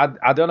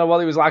don't know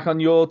what it was like on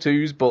your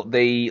twos, but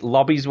the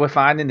lobbies were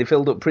fine and they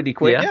filled up pretty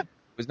quick. Yeah. There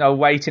was no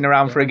waiting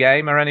around for a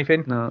game or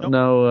anything.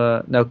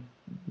 No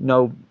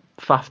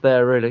faff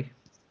there really.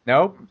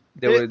 No.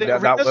 The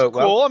arenas are cool.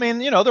 Well. I mean,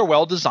 they're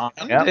well designed.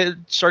 Yeah. They're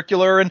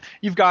circular, and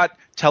you've got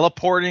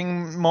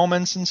teleporting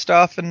moments and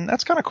stuff, and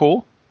that's kind of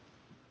cool.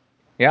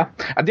 Yeah.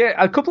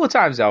 A couple of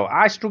times, though,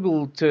 I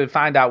struggled to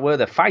find out where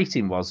the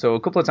fighting was. So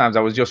a couple of times I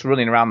was just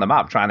running around the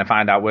map trying to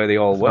find out where they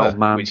all were,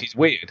 which is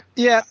weird.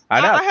 Yeah.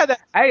 I know. I had that.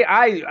 Hey,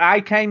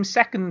 I came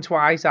second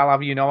twice, I'll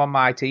have you know, on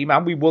my team,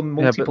 and we won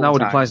multiple times. Yeah, but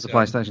nobody plays the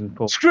PlayStation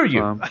 4. Screw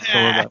you.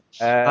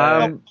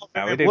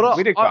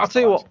 We did I'll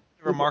tell you what.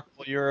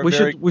 Remarkable.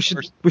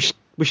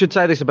 We should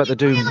say this about the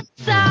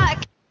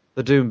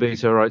Doom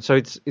beta, right? So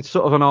it's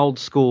sort of an old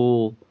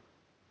school.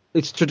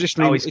 It's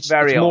traditionally it's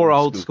more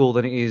old school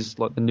than it is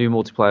like the new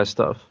multiplayer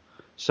stuff.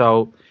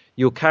 So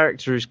your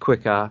character is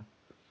quicker.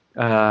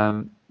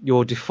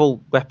 Your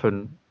default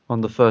weapon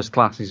on the first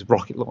class is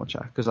rocket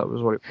launcher because that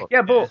was what it was.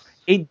 Yeah, but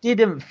it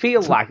didn't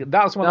feel like it.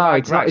 That's what. No,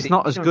 it's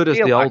not as good as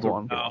the old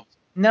one.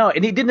 No,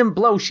 and it didn't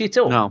blow shit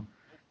up.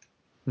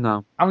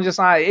 No. I'm just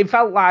like, it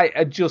felt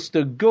like just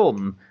a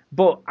gun,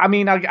 but I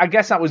mean, I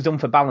guess that was done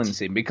for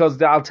balancing because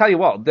I'll tell you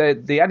what,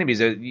 the enemies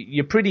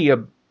you're pretty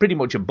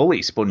much a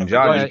bullet sponge,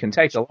 aren't you? You can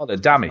take a lot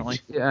of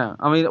damage. Yeah,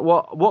 I mean,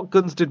 what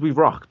guns did we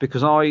rock?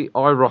 Because I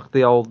rocked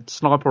the old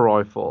sniper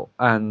rifle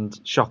and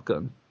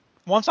shotgun.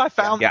 Once I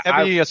found the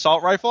heavy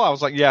assault rifle, I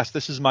was like, yes,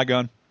 this is my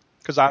gun.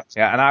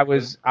 And I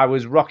was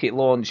rocket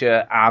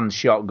launcher and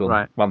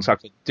shotgun once I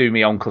could do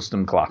my own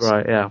custom class.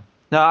 Right, yeah.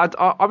 No,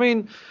 I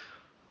mean,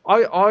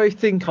 I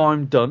think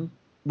I'm done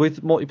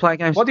with multiplayer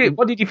games.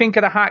 What did you think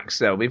of the hacks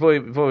though? Before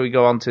we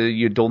go on to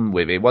you're done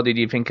with it, what did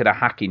you think of the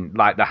hacking,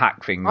 like the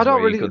hack things? I don't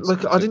where really you could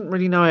look. I didn't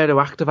really know how to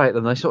activate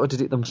them. They sort of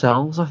did it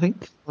themselves, I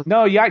think.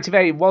 No, you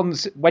activated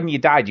once when you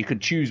died. You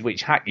could choose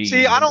which hack you.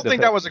 See, I don't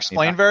think that was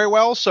explained very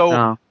well. So,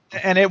 No.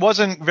 and it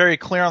wasn't very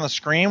clear on the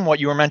screen what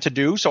you were meant to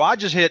do. So I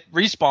just hit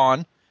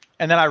respawn,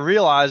 and then I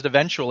realized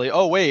eventually,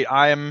 oh wait,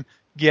 I am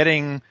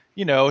getting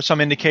some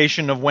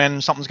indication of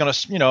when something's going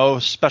to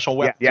special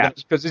weapon. Yeah,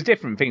 because there's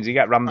different things. You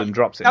get random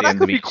drops at Now the that end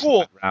could of be each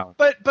cool, round.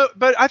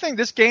 but I think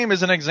this game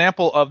is an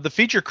example of the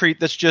feature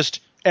creep that's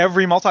just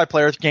every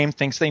multiplayer game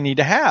thinks they need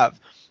to have,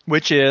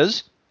 which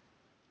is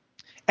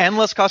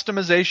endless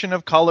customization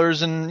of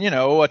colors and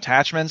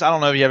attachments. I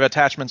don't know if you have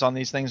attachments on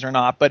these things or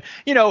not, but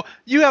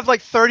you have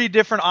like 30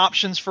 different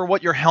options for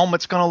what your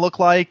helmet's going to look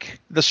like,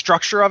 the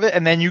structure of it,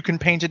 and then you can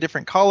paint it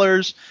different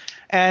colors.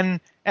 And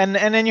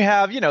then you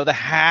have, the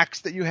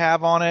hacks that you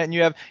have on it, and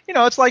you have,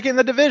 it's like in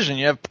the Division.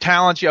 You have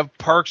talents, you have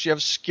perks, you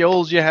have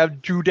skills, you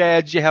have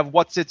doodads, you have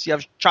whatsits, you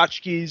have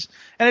tchotchkes,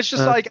 and it's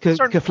just like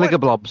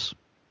Kafligablobs.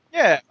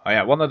 Yeah. Oh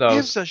yeah, one of those. Who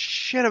gives a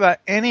shit about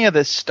any of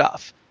this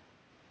stuff?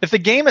 If the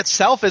game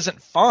itself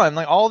isn't fun,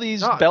 like all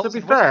these bells.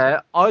 To be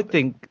fair, I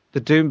think the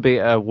Doom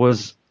beta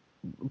was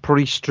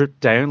pretty stripped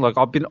down. Like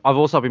I've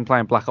also been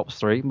playing Black Ops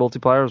 3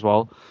 multiplayer as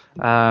well,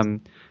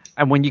 and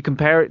when you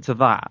compare it to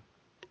that,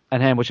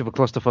 and how much of a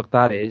clusterfuck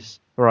that is,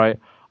 right?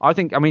 I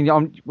think,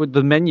 with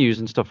the menus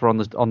and stuff are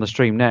on the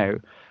stream now,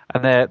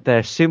 and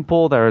they're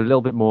simple. They're a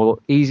little bit more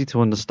easy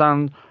to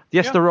understand.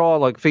 Yes, there are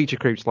like feature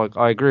creeps. Like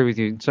I agree with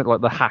you,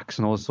 like the hacks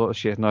and all this sort of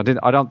shit. And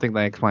I don't think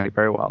they explain it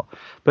very well.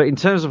 But in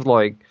terms of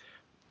like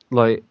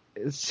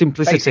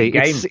simplicity,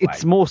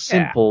 it's more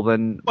simple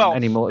than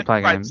any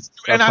multiplayer game.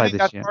 And I think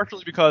that's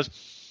partially because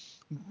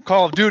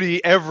Call of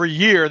Duty, every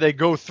year they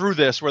go through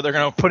this where they're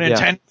going to put in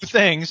 10 new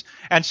things,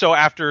 and so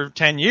after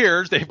 10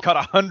 years they've got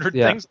 100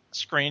 things on the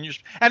screen.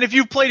 And if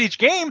you've played each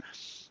game,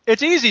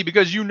 it's easy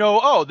because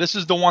this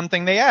is the one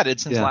thing they added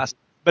since last.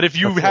 But if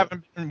you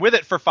haven't been with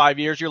it for 5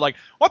 years, you're like,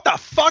 what the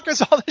fuck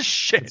is all this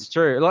shit? It's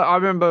true. Like I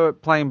remember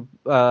playing,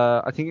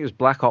 I think it was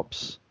Black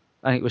Ops,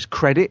 and it was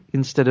credit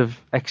instead of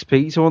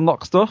XP to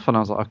unlock stuff, and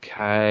I was like,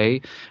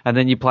 okay. And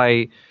then you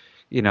play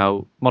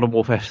Modern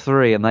Warfare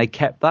 3, and they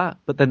kept that,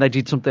 but then they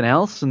did something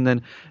else, and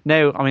then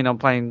now, I'm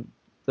playing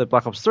the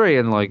Black Ops 3,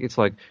 and it's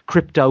like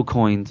crypto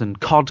coins and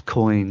COD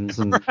coins,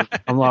 and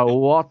I'm like,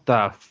 what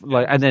the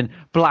and then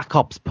Black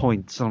Ops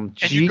points, and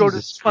you go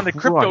to find the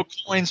crypto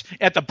coins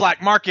at the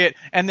black market,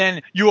 and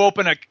then you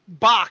open a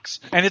box,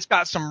 and it's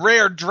got some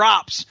rare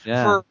drops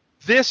for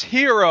this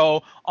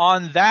hero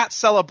on that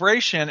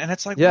celebration, and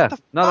it's like, what the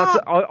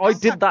fuck? I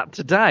did that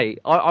today.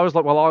 I was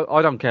like, well,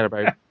 I don't care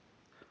about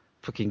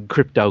fucking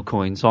crypto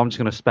coins, so I'm just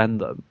going to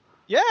spend them.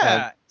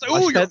 Yeah. You're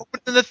opening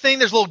the thing,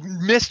 there's a little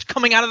mist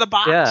coming out of the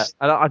box. Yeah,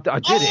 and I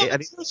did it.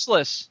 And it's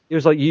useless. It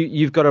was like,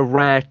 you've got a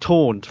rare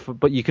taunt,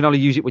 but you can only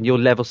use it when you're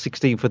level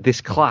 16 for this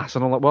class.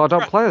 And I'm like, well, I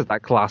don't play as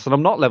that class, and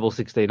I'm not level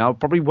 16. I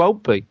probably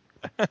won't be.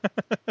 But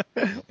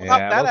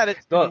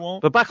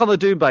back on the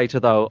Doom beta,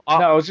 though.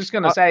 I was just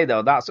going to say,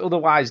 though, that's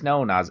otherwise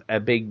known as a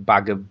big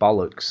bag of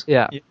bollocks.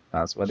 Yeah.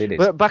 That's what it is.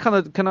 But back on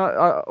the,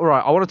 I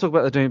want to talk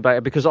about the Doom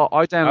beta because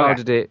I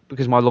downloaded it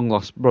because my long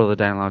lost brother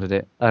downloaded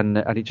it and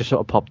it just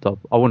sort of popped up.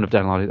 I wouldn't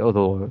have downloaded it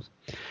otherwise.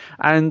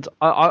 And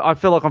I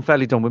feel like I'm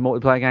fairly done with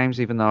multiplayer games,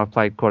 even though I've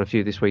played quite a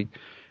few this week.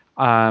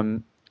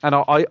 And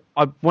I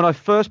when I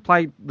first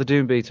played the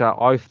Doom beta,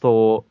 I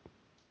thought,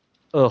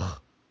 I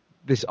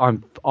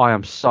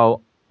am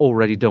so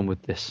already done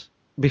with this.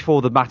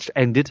 Before the match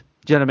ended,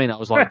 do you know what I mean? I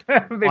was like,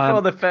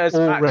 before the first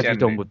match already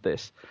ended. done with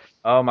this.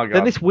 Oh my god!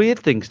 Then this weird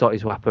thing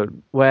started to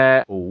happen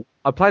where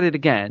I played it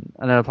again,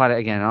 and then I played it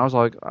again, and I was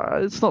like,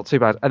 it's not too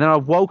bad. And then I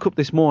woke up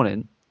this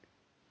morning,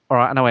 all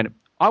right, and I went,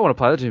 I want to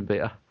play the Doom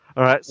beta.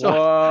 All right,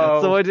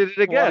 so I did it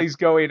again. What is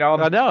going on?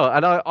 I know,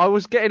 and I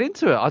was getting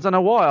into it. I don't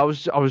know why. I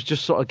was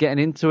just sort of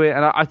getting into it,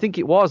 and I think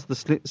it was the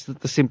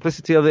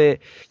simplicity of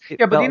it.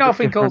 Yeah, but I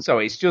think also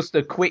it's just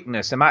the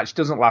quickness. The match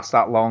doesn't last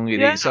that long.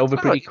 It's over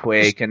pretty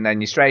quick, and then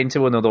you're straight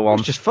into another one.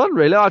 It's just fun,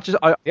 really.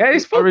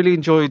 It's fun. I really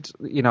enjoyed,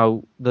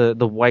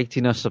 the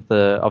weightiness of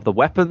the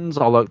weapons.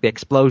 I like the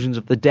explosions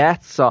of the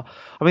deaths. So,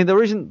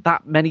 there isn't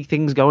that many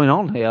things going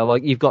on here.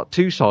 Like, you've got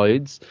two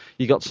sides.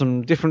 You've got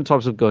some different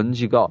types of guns.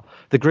 You've got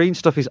the green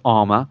stuff is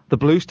armor. The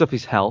blue stuff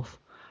is health.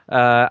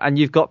 And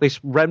you've got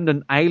this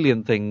remnant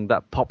alien thing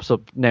that pops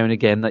up now and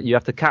again that you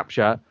have to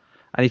capture.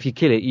 And if you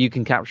kill it, you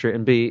can capture it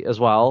and beat it as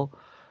well.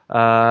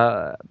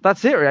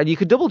 That's it, and you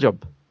can double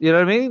jump. You know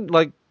what I mean?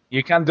 Like,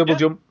 you can double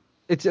jump.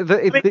 I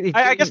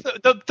guess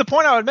the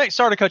point I would make,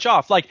 sorry to cut you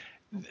off, like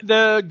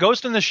the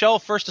Ghost in the Shell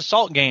First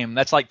Assault game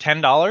that's like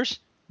 $10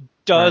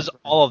 does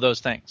all of those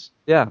things.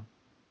 Yeah.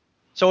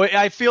 So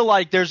I feel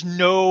like there's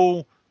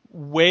no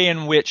way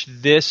in which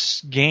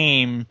this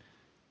game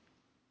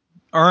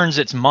earns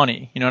its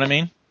money. You know what I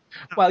mean?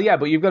 Well, yeah,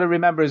 but you've got to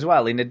remember as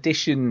well, in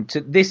addition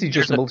to this is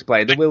just a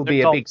multiplayer, there will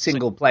be a big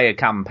single-player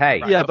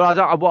campaign. Yeah, but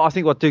I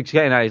think what Duke's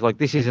getting at is, like,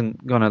 we're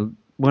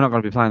not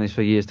going to be playing this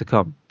for years to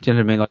come. Do you know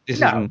what I mean? Like, this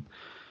isn't...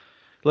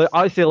 Like,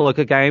 I feel like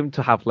a game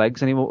to have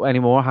legs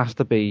anymore has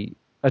to be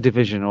a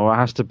Division or it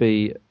has to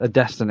be a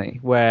Destiny,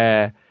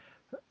 where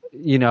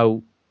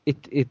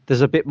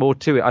there's a bit more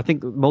to it. I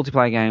think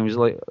multiplayer games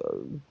like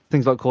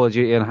things like Call of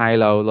Duty and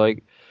Halo,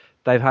 like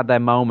they've had their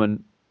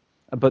moment,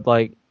 but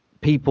like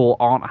people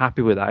aren't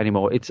happy with that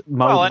anymore. It's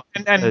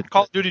and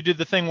Call of Duty did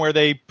the thing where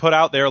they put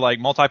out their like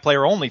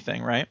multiplayer only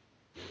thing, right?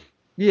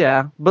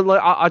 Yeah, but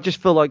like I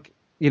just feel like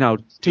team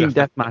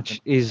deathmatch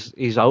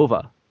is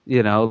over.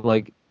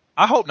 Like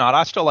I hope not.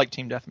 I still like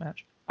team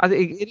deathmatch. I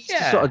think it is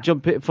to sort of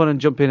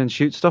jump in and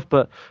shoot stuff,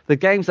 but the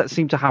games that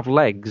seem to have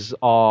legs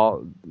are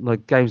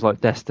like games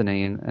like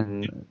Destiny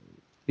and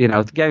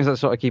the games that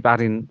sort of keep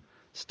adding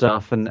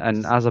stuff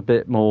and as a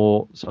bit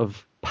more sort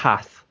of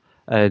path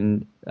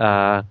and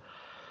more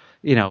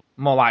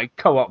like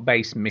co-op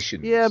based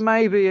missions. Yeah,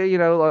 maybe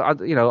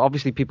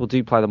obviously people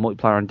do play the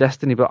multiplayer on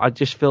Destiny, but I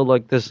just feel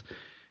like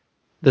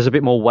there's a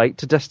bit more weight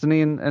to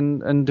Destiny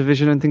and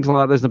Division and things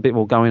like that. There's a bit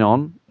more going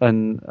on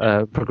and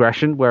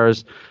progression,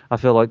 whereas I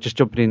feel like just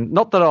jumping in.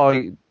 Not that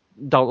I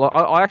don't like.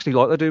 I actually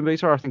like the Doom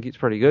beta. I think it's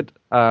pretty good.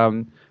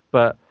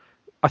 But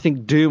I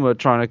think Doom are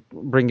trying to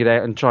bring it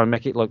out and try and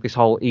make it like this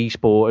whole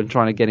esport and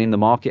trying to get in the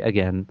market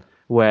again.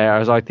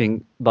 Whereas I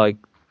think like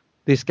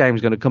this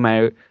game's going to come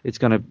out, it's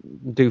going to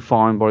do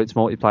fine, but it's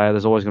multiplayer.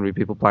 There's always going to be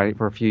people playing it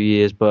for a few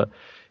years, but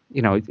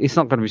it's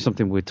not going to be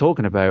something we're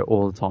talking about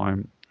all the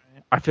time.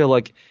 I feel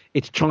like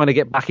it's trying to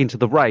get back into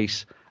the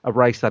race, a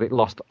race that it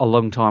lost a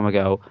long time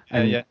ago,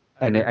 and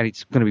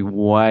it's going to be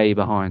way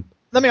behind.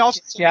 Let me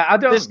also say,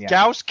 this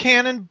Gauss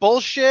cannon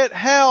bullshit.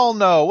 Hell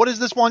no! What is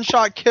this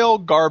one-shot kill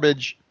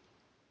garbage?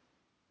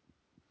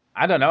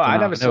 I don't know. I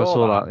never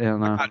saw that. Yeah,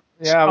 no.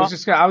 Yeah,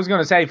 I was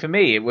going to say for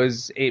me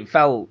it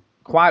felt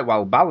quite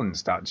well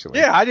balanced actually.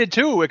 Yeah, I did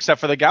too,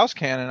 except for the Gauss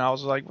cannon. I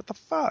was like, what the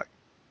fuck?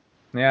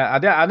 Yeah,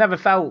 I never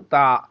felt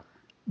that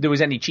there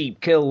was any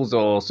cheap kills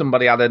or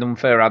somebody had an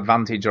unfair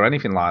advantage or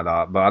anything like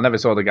that, but I never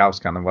saw the Gauss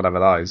cannon, whatever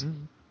that is.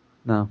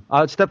 No.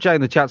 Step J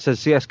in the chat says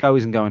CSGO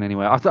isn't going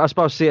anywhere. I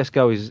suppose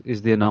CSGO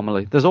is the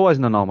anomaly. There's always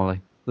an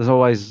anomaly. There's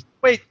always...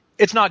 Wait,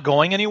 it's not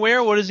going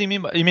anywhere? What does he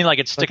mean? You mean like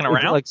it's sticking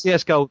around? Like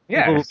CSGO...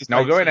 Yeah, it's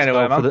not going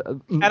anywhere,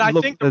 man. And I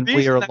think the reason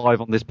we are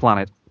alive on this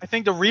planet. I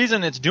think the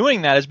reason it's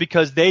doing that is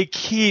because they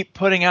keep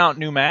putting out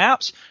new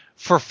maps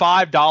for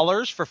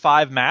 $5 for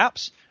 5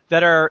 maps.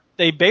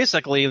 They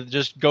basically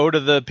just go to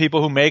the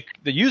people who make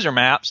the user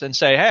maps and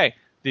say, hey,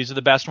 these are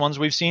the best ones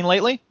we've seen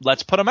lately.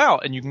 Let's put them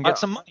out, and you can get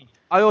some money.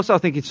 I also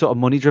think it's sort of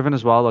money driven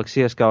as well. Like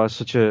CS:GO is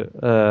such a,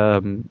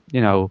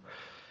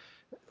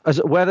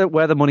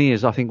 where the money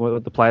is, I think where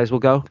the players will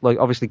go. Like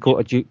obviously, Call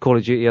of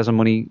Duty has a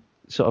money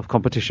sort of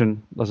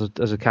competition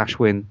as a cash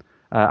win.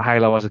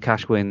 Halo has a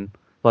cash win.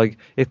 Like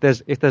if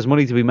there's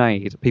money to be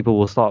made, people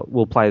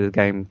will play the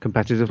game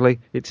competitively.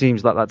 It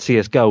seems like that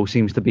CS:GO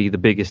seems to be the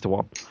biggest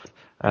one.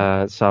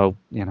 So,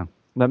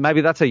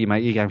 maybe that's how you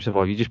make your game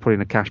survive. You just put in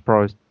a cash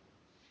prize.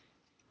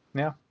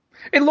 Yeah.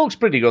 It looks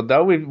pretty good,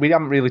 though. We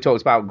haven't really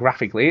talked about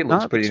graphically. It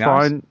looks pretty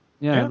nice. Fine.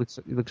 Yeah, it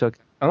looks okay.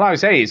 And like I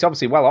say, it's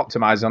obviously well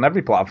optimized on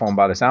every platform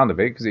by the sound of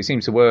it, because it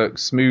seems to work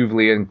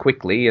smoothly and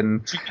quickly.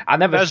 And I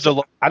was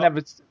going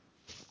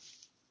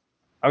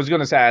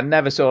to say, I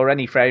never saw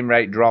any frame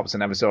rate drops. I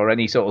never saw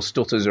any sort of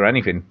stutters or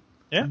anything.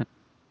 Yeah.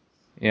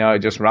 It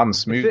just ran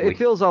smoothly. It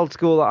feels old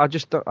school. I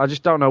just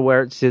don't know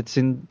where it sits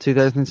in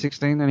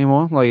 2016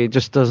 anymore. Like it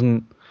just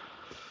doesn't.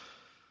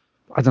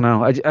 I don't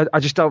know. I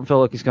just don't feel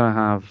like it's going to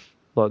have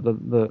like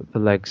the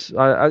legs.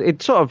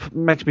 It sort of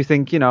makes me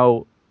think.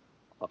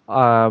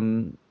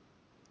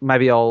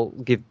 Maybe I'll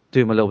give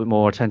Doom a little bit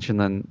more attention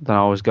than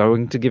I was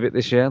going to give it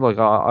this year. Like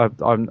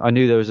I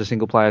knew there was a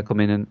single player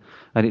coming in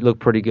and it looked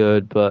pretty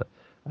good, but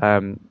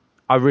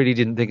I really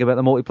didn't think about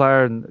the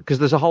multiplayer, and because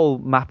there's a whole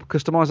map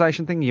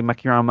customization thing, you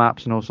make your own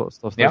maps and all sorts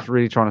of stuff. That's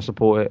really trying to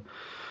support it.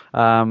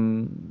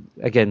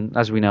 Again,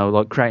 as we know,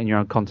 like creating your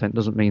own content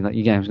doesn't mean that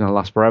your game's going to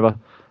last forever.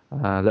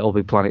 Little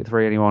Big Planet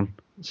 3, anyone?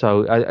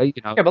 So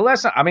yeah, but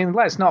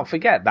let's not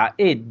forget that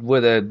id were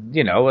the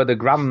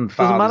grandfathers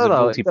doesn't matter, of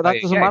though. multiplayer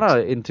That doesn't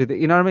games. matter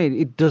you know what I mean?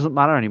 It doesn't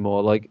matter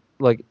anymore. Like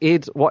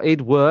what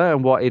id were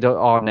and what id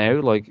are now.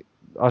 Like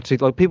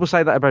people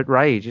say that about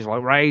Rage. It's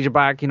like Rage are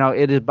back.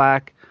 Id is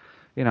back.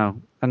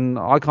 And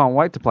I can't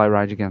wait to play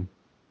Rage again.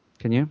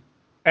 Can you?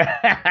 Do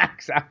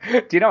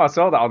you know I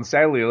saw that on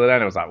sale the other day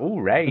and I was like,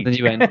 ooh, Rage. And then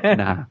you went,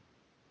 nah.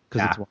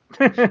 Because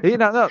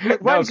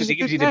because it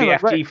gives you the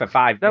BFG for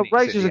 $5 minutes.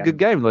 Rage is a good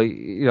game. Like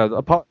it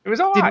was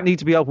all right. Didn't need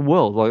to be open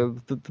world. Like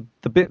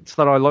the bits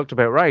that I liked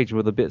about Rage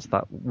were the bits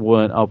that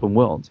weren't open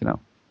worlds.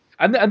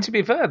 And to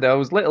be fair,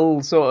 those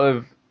little sort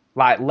of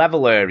like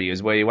level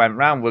areas where you went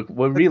round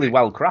were really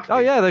well crafted. Oh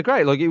yeah, they're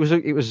great. Like it was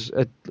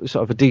a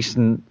sort of a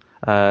decent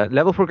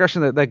level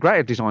progression. They're great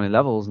at designing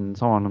levels and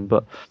so on.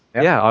 But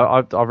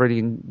I really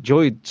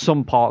enjoyed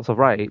some parts of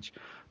Rage.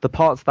 The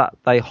parts that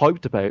they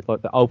hyped about,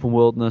 like the open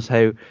worldness,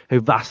 how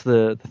vast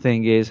the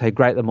thing is, how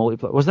great the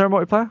multiplayer. Was there a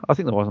multiplayer? I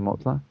think there was a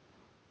multiplayer.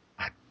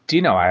 Do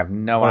you know? I have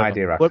no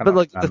idea. But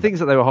like the things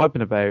that they were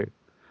hyping about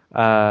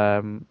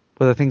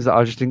were the things that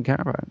I just didn't care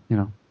about.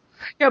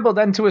 Yeah, but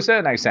then to a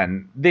certain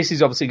extent, this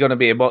is obviously going to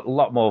be a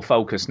lot more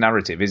focused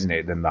narrative, isn't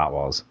it, than that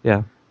was?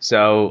 Yeah.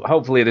 So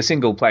hopefully the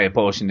single player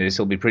portion of this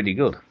will be pretty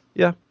good.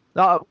 Yeah.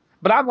 But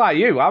I'm like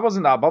you. I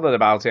wasn't that bothered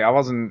about it. I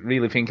wasn't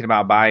really thinking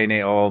about buying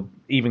it or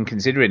even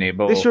considering it.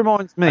 But This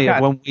reminds me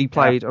of when we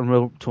played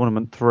Unreal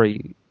Tournament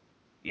 3.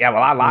 Yeah,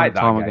 well, I like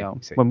that time game.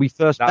 ago. When we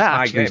first That's met,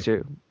 my actually, game.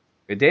 Stu.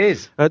 It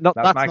is. That's my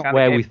not kind of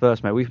where game. we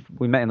first met.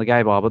 We met in the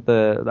gay bar,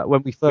 but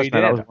when we first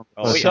met, that was one of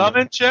the first Some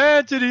times.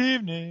 enchanted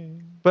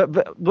evening.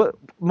 But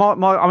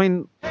I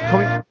mean,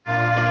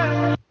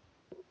 I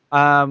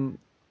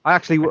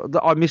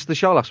missed the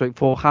show last week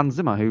for Hans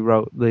Zimmer, who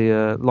wrote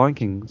the Lion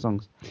King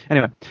songs.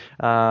 Anyway,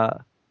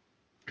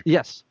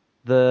 yes,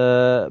 what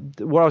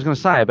I was going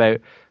to say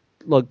about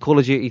like Call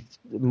of Duty,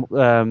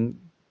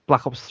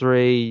 Black Ops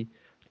 3,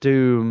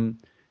 Doom,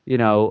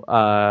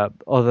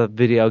 other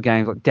video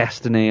games like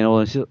Destiny and all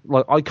this.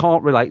 Like, I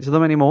can't relate to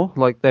them anymore.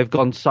 Like, they've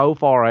gone so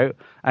far out,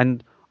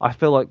 and I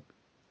feel like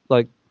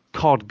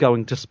COD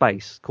going to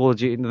space,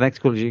 the next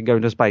Call of Duty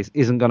going to space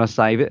isn't going to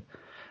save it.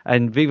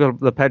 And Viva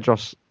La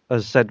Pedros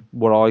has said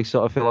what I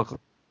sort of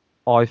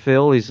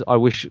feel is I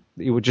wish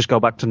it would just go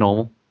back to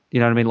normal.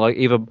 You know what I mean? Like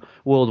either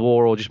World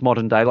War or just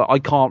modern day. Like, I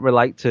can't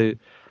relate to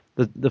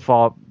the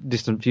far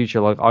distant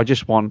future. Like, I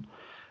just want,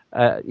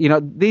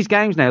 these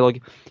games now,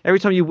 like every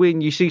time you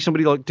win, you see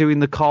somebody like doing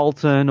the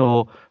Carlton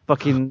or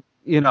fucking,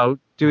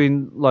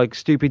 doing like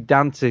stupid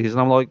dances. And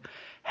I'm like,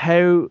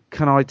 how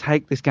can I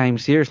take this game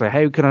seriously?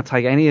 How can I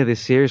take any of this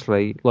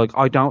seriously? Like,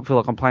 I don't feel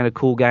like I'm playing a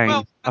cool game.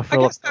 Well, I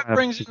guess that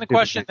brings in the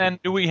question then,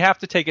 do we have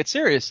to take it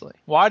seriously?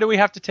 Why do we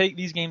have to take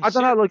these games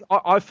seriously? I don't know, like,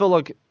 I feel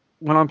like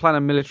when I'm playing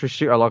a military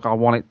shooter, like, I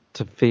want it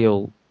to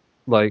feel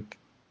like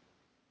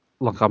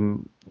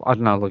I'm, I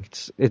don't know, like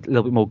it's a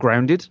little bit more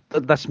grounded.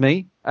 That's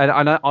me. And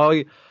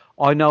I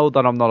know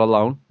that I'm not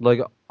alone. Like,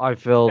 I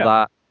feel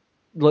that,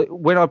 like,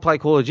 when I play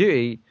Call of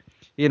Duty,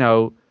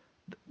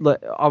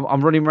 like I'm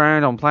running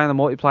around, I'm playing the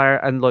multiplayer,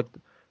 and like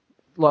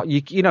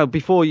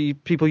before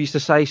people used to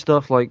say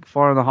stuff like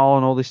fire in the hole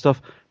and all this stuff.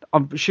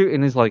 I'm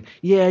shooting is like,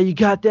 yeah, you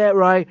got that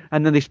right,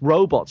 and then this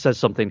robot says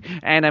something,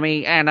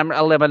 enemy and I'm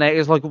eliminated.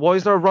 It's like, why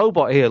is there a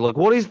robot here? Like,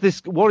 what is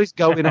this? What is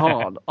going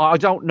on? I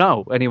don't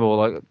know anymore.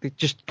 Like, they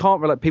just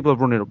can't relate. People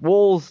have running up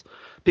walls.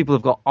 People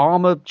have got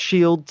armor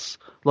shields.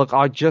 Like,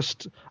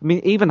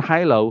 even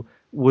Halo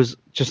was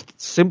just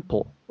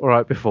simple, all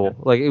right, before.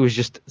 Like, it was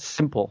just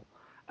simple.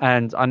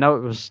 And I know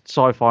it was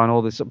sci-fi and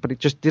all this, but it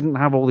just didn't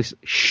have all this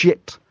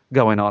shit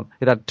going on.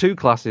 It had 2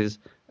 classes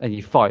and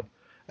you fight.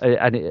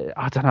 And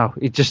I don't know,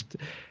 it just...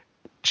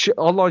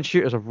 Online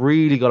shooters have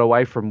really got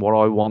away from what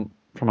I want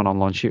from an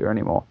online shooter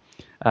anymore.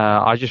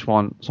 I just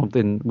want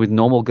something with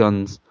normal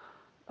guns,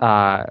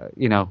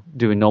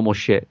 doing normal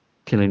shit,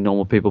 killing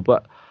normal people.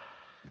 But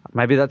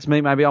maybe that's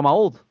me, maybe I'm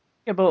old.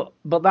 Yeah, but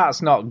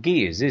that's not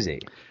Gears, is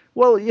it?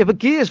 Well, yeah, but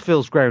Gears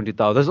feels grounded,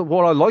 though. That's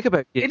what I like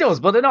about Gears. It does,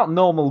 but they're not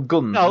normal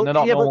guns. No, they're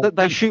not normal... but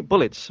they shoot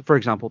bullets, for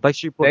example. They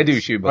shoot bullets. They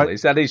do shoot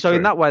bullets, right? That is so true.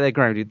 In that way, they're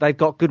grounded. They've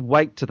got good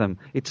weight to them.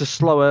 It's a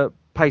slower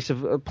pace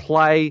of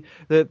play.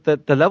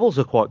 The levels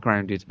are quite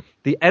grounded.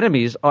 The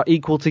enemies are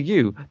equal to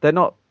you. They're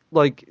not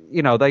like,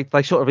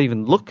 they sort of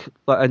even look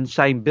and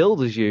same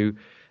build as you.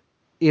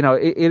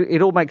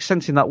 It all makes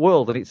sense in that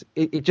world, and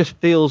it just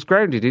feels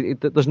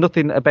grounded. There's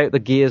nothing about the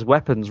Gears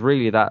weapons,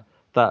 really, that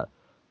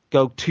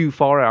go too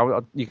far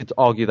out. You could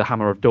argue the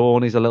Hammer of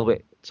Dawn is a little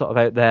bit sort of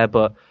out there,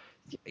 but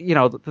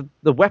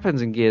the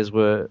weapons in Gears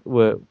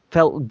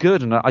felt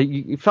good, and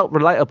you felt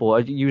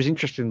relatable. You was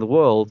interested in the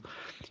world.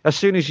 As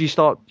soon as you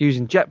start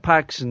using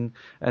jetpacks and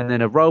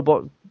then a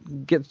robot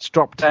gets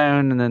dropped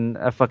down, and then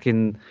a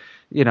fucking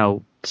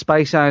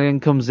space alien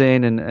comes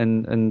in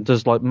and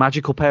does like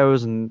magical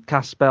powers and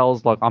cast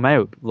spells, like, I'm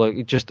out.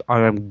 Like,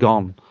 I am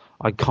gone.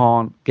 I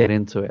can't get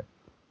into it.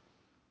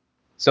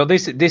 So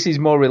this is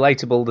more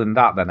relatable than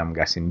that, then, I'm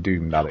guessing,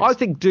 Doom, that is. I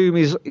think Doom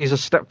is a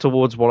step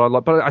towards what I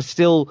like, but I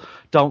still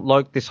don't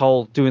like this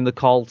whole doing the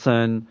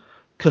Carlton,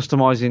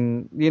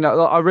 customizing.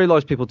 I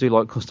realise people do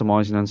like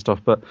customizing and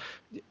stuff, but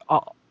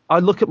I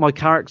look at my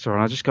character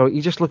and I just go, he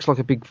just looks like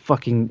a big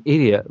fucking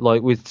idiot,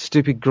 like, with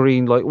stupid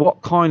green. Like,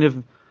 what kind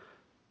of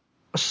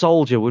a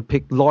soldier would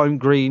pick lime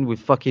green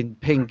with fucking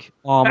pink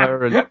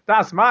armor? And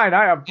that's mine.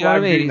 I have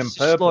lime green and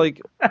purple.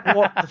 Like,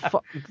 what the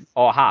fuck?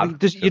 Or have.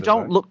 You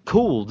don't look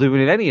cool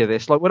doing any of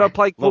this. Like, when I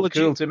play Call of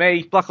Duty, to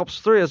me. Black Ops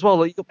 3 as well,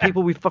 like, you got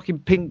people with fucking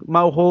pink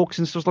mohawks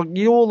and stuff. Like,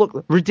 you all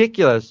look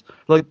ridiculous.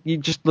 Like, you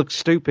just look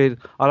stupid.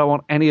 I don't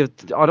want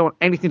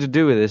anything to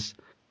do with this.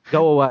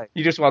 Go away.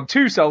 You just want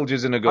 2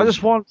 soldiers and a gun. I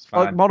just want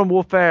like Modern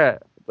Warfare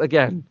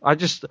again. I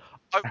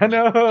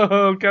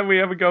know. Can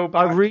we ever go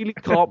back? I really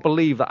can't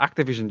believe that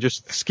Activision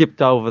just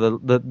skipped over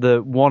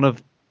the one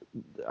of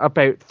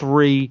about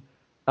 3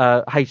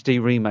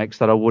 HD remakes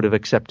that I would have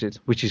accepted,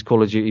 which is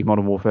Call of Duty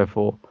Modern Warfare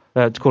 4.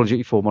 Call of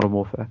Duty 4 Modern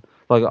Warfare.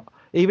 Like,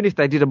 even if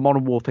they did a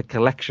Modern Warfare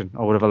collection,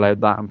 I would have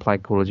allowed that and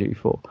played Call of Duty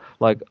 4.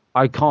 Like,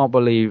 I can't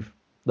believe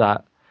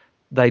that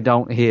they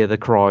don't hear the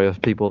cry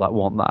of people that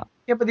want that.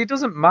 Yeah, but it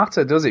doesn't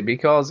matter, does it?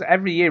 Because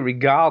every year,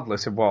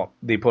 regardless of what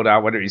they put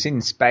out, whether it's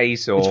in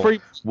space or It's free.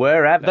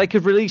 wherever, They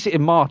could release it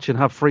in March and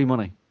have free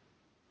money.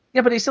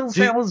 yeah, but it still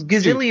sells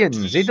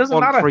gazillions. It doesn't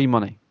Want matter. free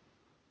money.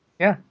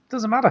 Yeah,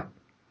 doesn't matter.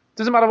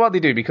 Doesn't matter what they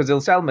do because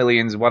they'll sell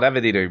millions,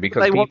 whatever they do,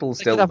 because people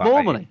still have buy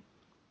more it. money.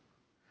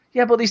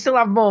 Yeah, but they still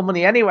have more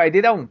money anyway.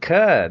 They don't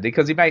care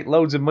because they make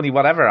loads of money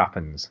whatever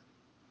happens.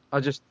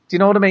 Do you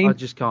know what I mean? I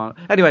just can't.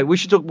 Anyway, we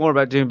should talk more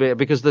about Doom Beta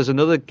because there's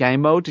another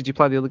game mode. Did you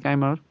play the other game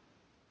mode?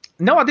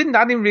 No, I didn't.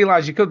 I didn't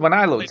realise you could. When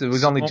I looked, there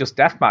was only just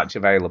Deathmatch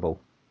available.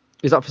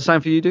 Is that the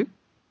same for you, Dude?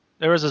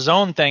 There was a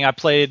zone thing I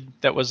played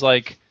that was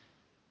like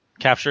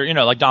capture,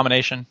 like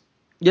domination.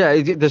 Yeah,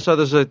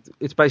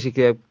 it's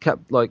basically a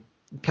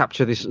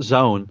capture this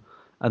zone,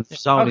 and the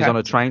zone is on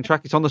a train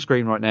track. It's on the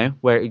screen right now,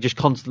 where it just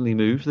constantly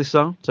moves, this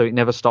zone, so it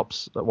never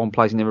stops at one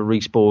place, it never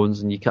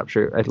respawns, and you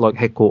capture it at like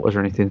headquarters or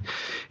anything.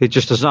 It's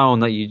just a zone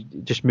that you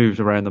just moves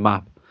around the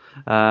map,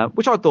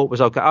 which I thought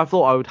was okay. I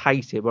thought I would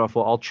hate it, but I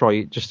thought I'll try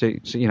it just to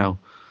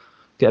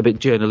get a bit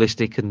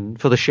journalistic and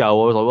for the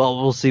show. I was like,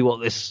 well, we'll see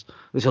what this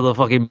other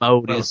fucking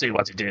mode is. We'll see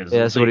what it is.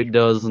 Yeah, see what it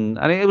does, and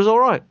it was all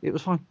right. It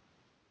was fine.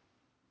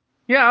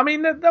 Yeah, I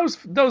mean,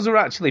 those are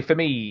actually, for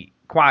me,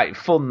 quite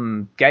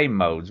fun game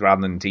modes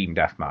rather than team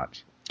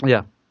deathmatch.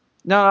 Yeah.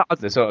 No,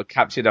 the sort of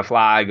capture the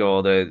flag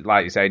or the,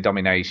 like you say,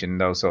 domination,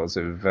 those sorts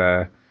of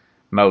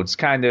modes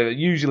kind of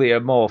usually are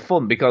more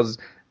fun because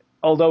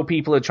although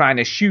people are trying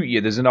to shoot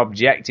you, there's an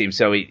objective,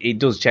 so it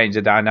does change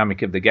the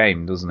dynamic of the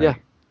game, doesn't it?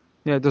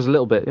 Yeah, it does a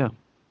little bit, yeah.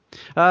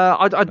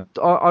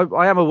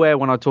 I am aware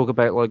when I talk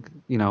about,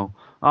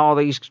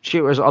 these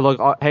shooters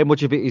are how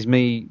much of it is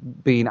me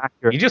being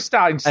accurate. You're just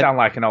starting to sound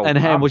like an old man.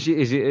 And how much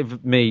is it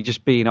of me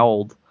just being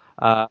old?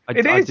 I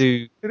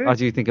do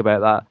think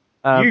about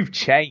that. You've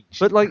changed.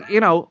 But,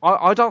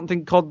 I don't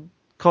think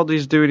COD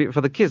is doing it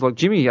for the kids. Like,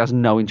 Jimmy has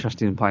no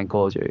interest in playing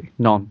Call of Duty.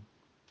 None.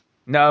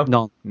 No.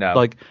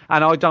 And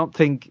I don't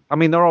think... I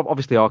mean, there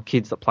obviously are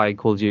kids that play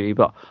Call of Duty,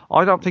 but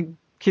I don't think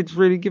kids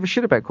really give a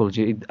shit about Call of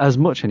Duty as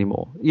much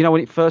anymore.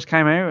 When it first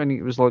came out and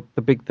it was, like,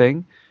 the big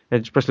thing,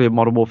 especially in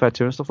Modern Warfare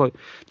 2 and stuff, like,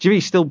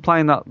 Jimmy's still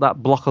playing that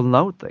block and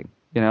load thing.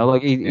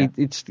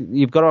 It's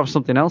you've got to have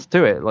something else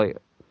to it. Like,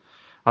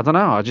 I don't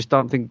know. I just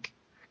don't think...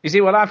 You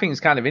see, what I think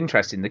is kind of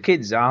interesting, the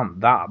kids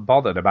aren't that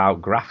bothered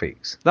about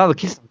graphics. No, the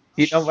kids...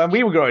 when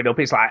we were growing up,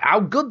 it's like, how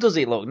good does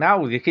it look?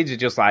 Now the kids are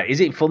just like, is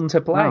it fun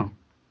to play? No,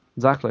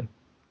 exactly.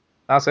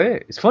 That's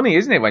it. It's funny,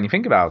 isn't it, when you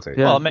think about it?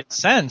 Yeah. Well, it makes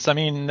sense. I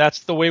mean,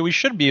 that's the way we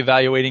should be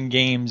evaluating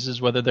games, is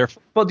whether they're...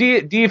 But do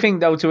you think,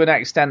 though, to an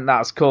extent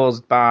that's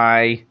caused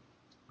by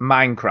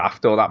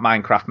Minecraft or that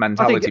Minecraft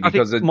mentality? I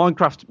think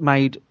Minecraft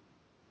made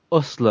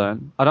us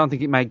learn. I don't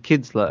think it made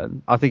kids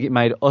learn. I think it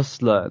made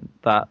us learn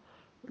that,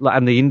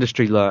 and the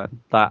industry learn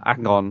that,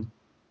 hang on,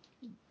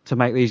 to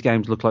make these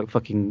games look like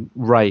fucking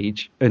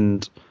Rage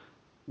and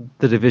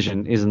The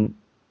Division isn't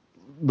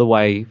the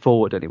way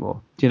forward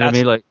anymore. Do you know what I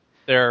mean? Like,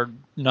 their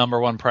number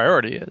one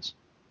priority is.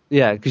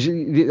 Yeah, because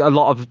a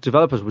lot of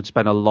developers would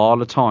spend a lot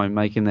of time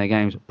making their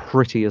games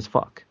pretty as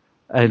fuck.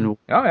 And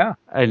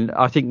and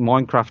I think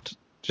Minecraft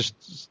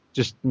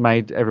just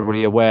made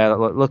everybody aware that,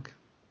 like, look,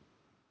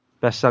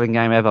 best selling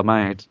game ever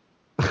made,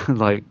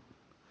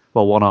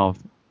 one of,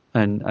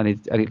 and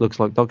it looks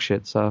like dog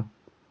shit. So,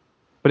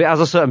 but it has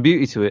a certain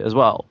beauty to it as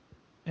well.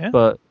 Yeah.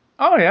 But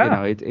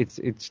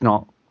it's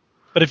not.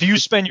 But if you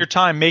spend your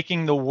time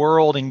making the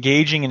world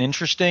engaging and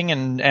interesting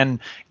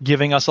and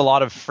giving us a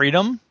lot of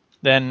freedom,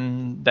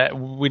 then that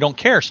we don't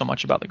care so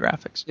much about the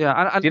graphics. Yeah,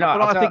 and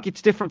I think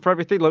it's different for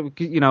everything. Like,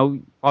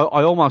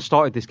 I almost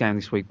started this game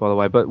this week, by the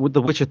way, but with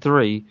The Witcher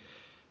 3,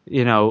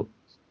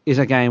 is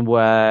a game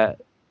where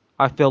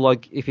I feel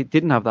like if it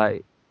didn't have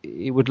that,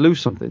 it would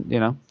lose something,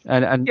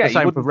 And the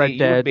same for Red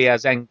Dead. You would be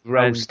as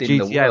engrossed in GTA,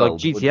 the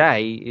world. Like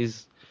GTA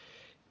is.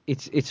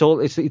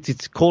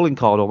 It's calling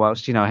card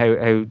almost,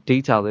 how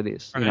detailed it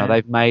is.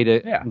 Right.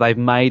 They've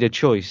made a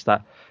choice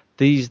that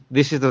this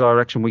is the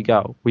direction we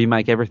go. We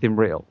make everything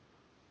real.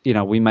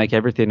 We make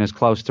everything as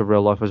close to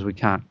real life as we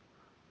can.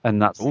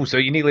 And that's... Oh, so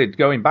you nearly,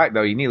 going back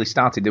though, you nearly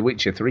started The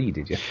Witcher 3,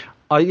 did you?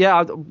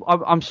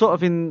 I'm sort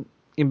of in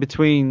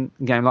between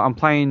game. Like, I'm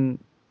playing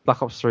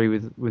Black Ops 3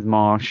 with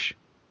Marsh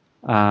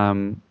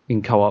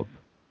in co-op,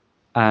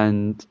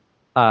 and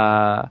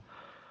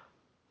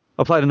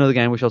I played another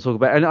game which I'll talk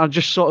about, and I'm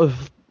just sort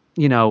of,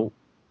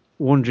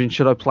 wondering,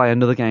 should I play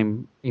another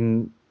game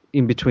in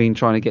between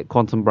trying to get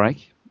Quantum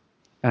Break?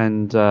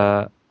 And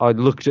I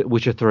looked at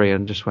Witcher 3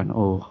 and just went,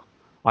 oh,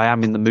 I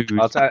am in the mood.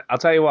 I'll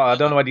tell you what, I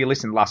don't know whether you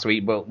listened last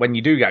week, but when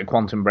you do get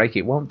Quantum Break,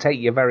 it won't take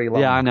you very long.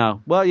 Yeah, I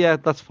know. Well, yeah,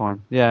 that's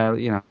fine. Yeah,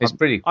 it's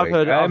pretty quick.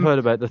 I've heard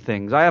about the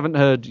things. I haven't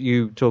heard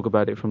you talk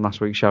about it from last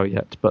week's show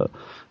yet, but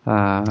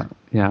I've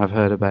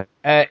heard about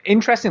it.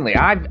 Interestingly,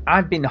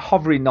 I've been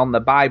hovering on the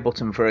buy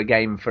button for a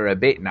game for a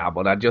bit now,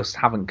 but I just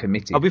haven't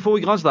committed. Oh, before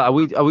we go on to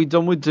that, are we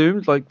done with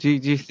Doom? Like, do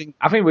you think?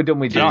 I think we're done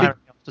with Doom. Do you have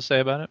anything else to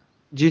say about it?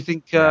 Do you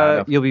think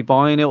you'll be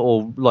buying it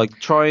or like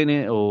trying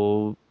it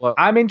or? What?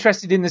 I'm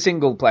interested in the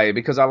single player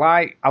because I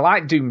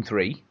like Doom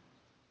 3.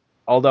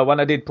 Although when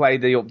I did play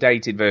the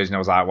updated version, I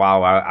was like,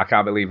 wow, I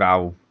can't believe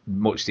how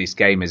much this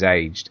game has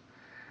aged.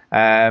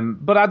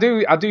 But I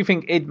do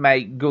think it'd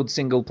make good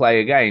single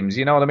player games.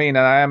 You know what I mean?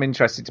 And I am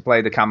interested to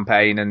play the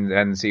campaign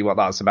and see what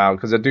that's about,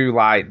 because I do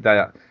like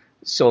that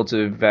sort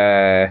of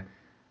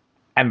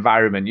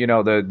environment. You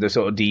know, the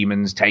sort of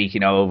demons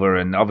taking over,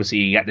 and obviously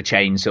you get the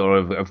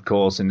chainsaw of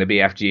course, and the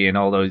BFG and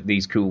all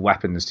these cool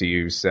weapons to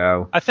use.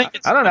 So I think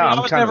I don't know. I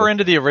was never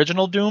into the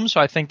original Doom,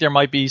 so I think there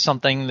might be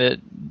something that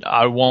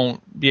I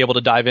won't be able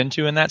to dive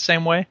into in that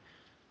same way.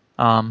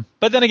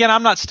 But then again,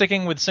 I'm not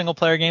sticking with single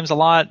player games a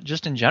lot,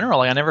 just in general.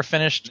 Like, I never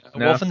finished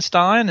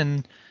Wolfenstein,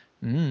 and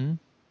it's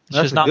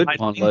That's just a not good my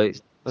one. thing. Like,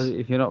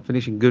 if you're not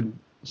finishing good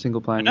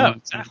single player No,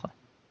 games. exactly.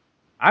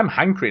 I'm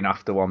hankering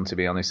after one, to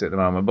be honest, at the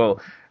moment. But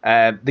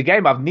the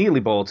game I've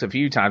nearly bought a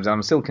few times, and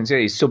I'm still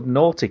considering, is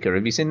Subnautica.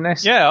 Have you seen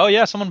this? Yeah, oh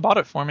yeah, someone bought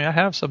it for me. I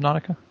have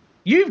Subnautica.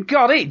 You've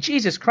got it!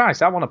 Jesus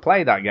Christ, I want to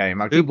play that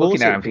game. I keep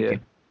looking at it and thinking,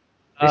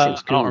 this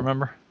is cool. I don't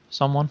remember.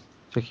 Someone.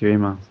 Check your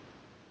email.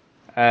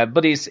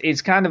 But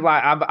it's kind of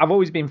like, I've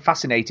always been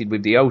fascinated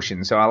with the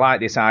ocean, so I like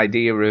this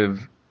idea of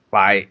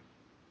like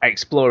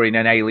exploring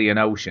an alien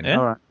ocean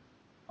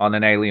on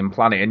an alien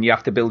planet, and you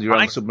have to build your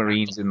own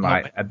submarines and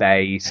like a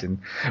base. And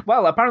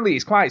well, apparently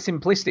it's quite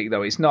simplistic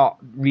though. It's not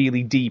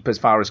really deep as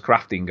far as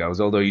crafting goes,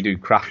 although you do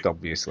craft,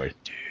 obviously.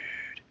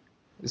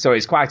 So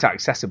it's quite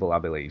accessible, I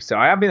believe. So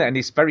I have been, and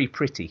it's very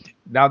pretty.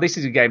 Now this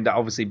is a game that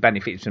obviously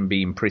benefits from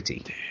being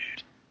pretty.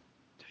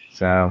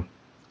 So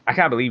I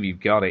can't believe you've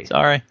got it.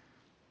 Sorry.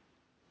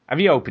 Have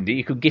you opened it?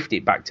 You could gift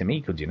it back to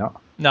me, could you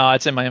not? No,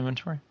 it's in my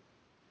inventory.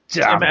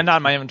 Not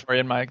in my inventory,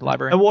 in my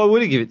library. And why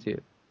would he give it to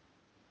you?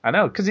 I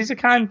know, because he's a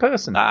kind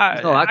person. He's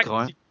not that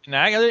kind.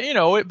 You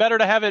know, it better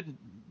to have it,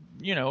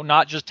 you know,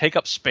 not just take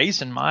up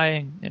space in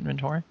my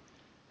inventory.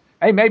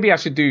 Hey, maybe I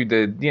should do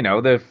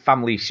the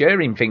family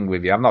sharing thing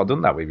with you. I've not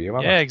done that with you,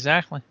 have I? Yeah,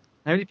 exactly.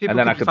 How many people and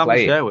then I could could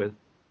play share it. with?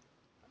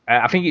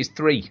 I think it's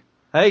 3.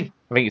 Hey,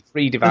 I think it's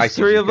 3 devices.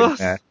 There's 3 of us.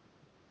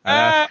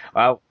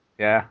 Well,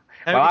 yeah.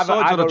 How many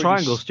sides on a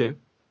triangle, Stu?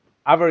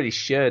 I've already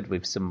shared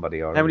with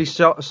somebody already. How many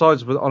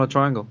sides on a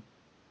triangle?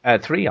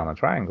 3 on a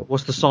triangle.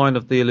 What's the sign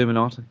of the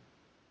Illuminati?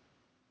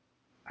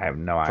 I have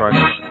no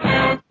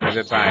idea. There's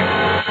a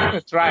triangle.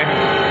 A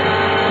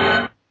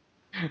triangle.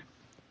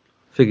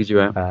 Figured you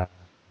out.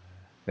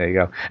 There you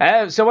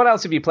go. So what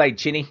else have you played,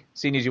 Chinny,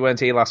 seeing as you weren't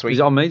here last week? Is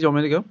it on me? Do you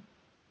want me to go?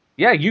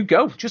 Yeah, you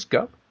go. Just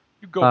go.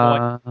 You go,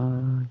 boy.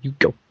 You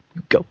go.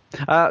 You go.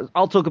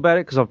 I'll talk about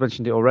it because I've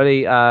mentioned it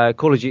already.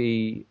 Call of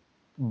Duty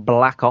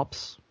Black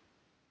Ops.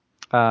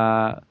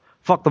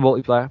 Fuck the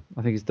multiplayer.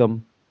 I think it's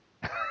dumb.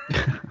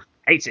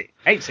 Hates it.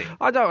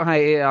 I don't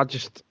hate it. I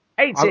just...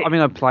 Hates it. I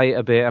mean, I play it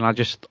a bit, and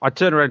I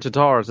turned around to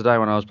Tara today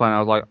when I was playing. I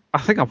was like, I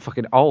think I'm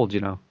fucking old, you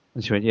know.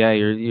 And she went, yeah,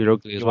 you're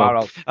ugly as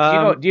well.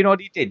 Do you know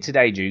what he did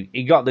today, Drew?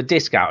 He got the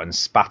disc out and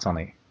spat on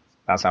it.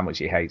 That's how much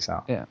he hates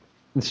that. Yeah,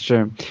 it's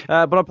true.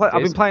 But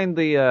I've been playing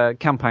the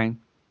campaign.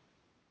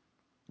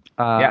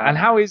 Yeah, and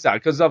how is that?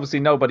 Because obviously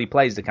nobody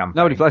plays the campaign.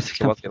 Nobody plays the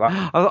campaign.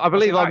 Like? I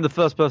believe I'm the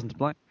first person to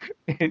play.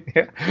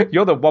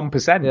 You're the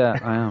 1%. Yeah,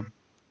 I am.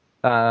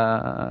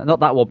 Not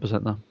that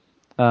 1%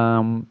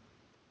 though.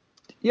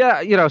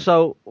 Yeah, you know,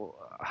 so...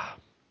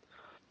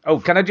 Oh,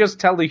 can I just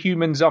tell the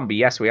human zombie,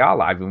 yes, we are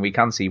live and we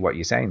can see what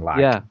you're saying live.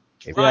 Yeah.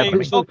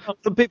 Right.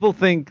 Some people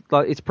think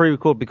like it's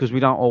pre-recorded because we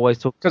don't always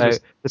talk about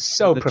it's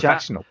so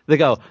professional. Chat. They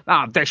go,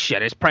 this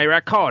shit is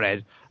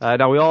pre-recorded.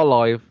 No, we are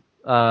live.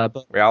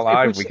 But we are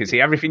live. We can see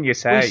everything you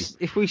say.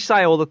 If we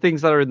say all the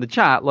things that are in the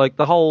chat, like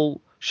the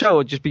whole show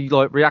would just be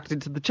like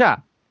reacting to the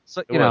chat.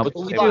 So, you know, but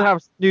we do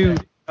have new...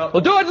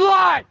 We'll do it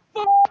live!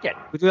 Fuck it!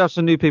 We do have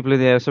some new people in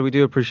there, so we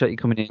do appreciate you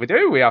coming in. We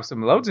do. We have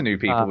loads of new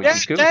people, which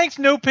is cool. Thanks,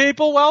 new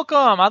people.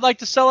 Welcome. I'd like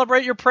to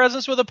celebrate your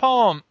presence with a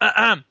poem.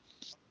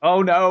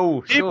 Oh,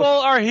 no. People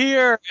are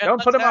here.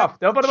 Don't put them off.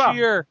 Don't put them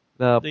off.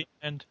 No. The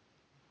end.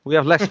 We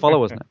have less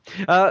followers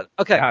now.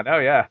 Okay. I know,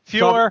 yeah.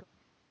 Fewer.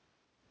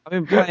 I've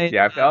been playing...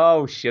 Yeah.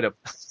 Oh, shut up.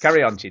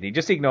 Carry on, Ginny.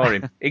 Just ignore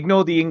him.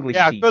 Ignore the English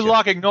teacher. Good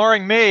luck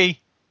ignoring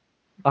me.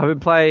 I've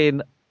been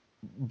playing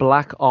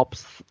Black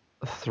Ops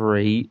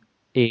 3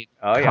 in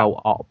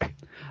co-op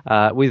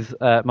with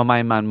my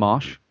main man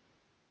Marsh.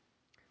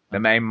 The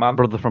main man?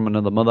 Brother from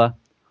another mother.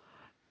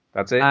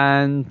 That's it.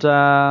 And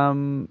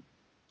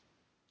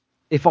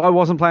if I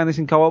wasn't playing this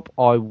in co-op,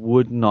 I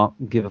would not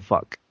give a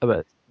fuck about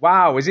it.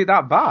 Wow, is it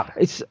that bad?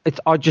 It's.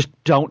 I just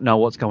don't know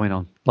what's going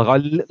on.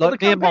 Like me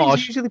and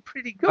Marsh usually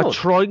pretty good. are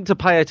trying to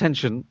pay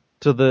attention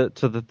to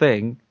the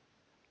thing,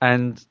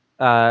 and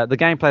the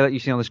gameplay that you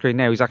see on the screen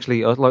now is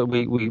actually like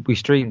we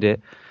streamed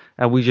it,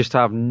 and we just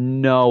have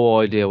no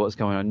idea what's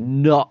going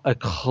on. Not a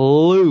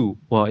clue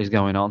what is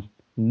going on.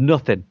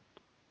 Nothing.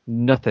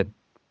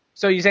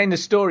 So you're saying the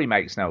story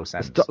makes no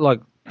sense?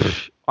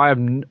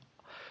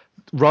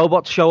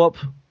 Robots show up.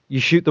 You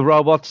shoot the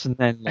robots, and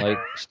then like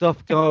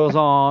stuff goes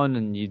on,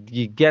 and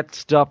you get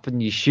stuff,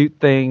 and you shoot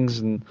things,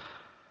 and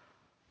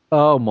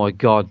oh my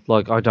god,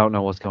 like I don't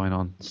know what's going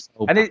on.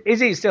 And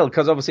is it still?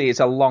 Because obviously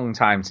it's a long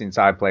time since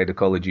I played a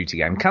Call of Duty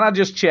game. Can I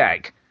just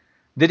check?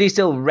 Did he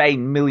still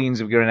rain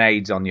millions of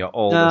grenades on you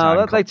all the time?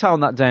 No, they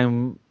toned that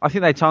down. I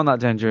think they toned that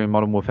down during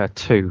Modern Warfare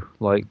 2.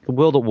 Like,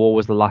 World at War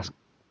was the last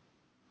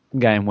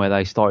game where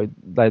they started.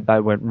 They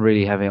went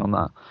really heavy on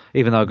that,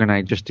 even though a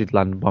grenade just did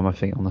land by my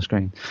feet on the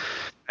screen.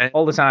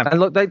 All the time. And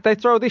look, they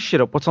throw this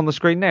shit up. What's on the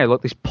screen now?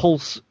 Look, this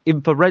pulse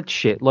infrared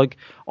shit. Like,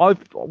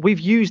 we've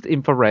used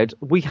infrared.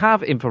 We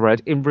have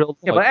infrared in real life.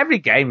 Yeah, but every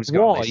game's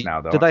got Why this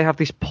now, though. do they have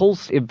this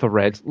pulse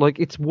infrared? Like,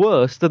 it's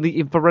worse than the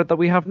infrared that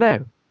we have now.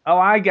 Oh,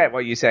 I get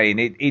what you're saying.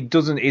 It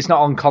doesn't. It's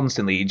not on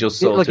constantly. It just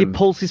sort of it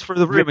pulses through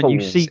the room, and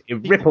you see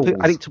it ripples,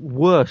 and it's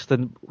worse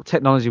than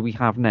technology we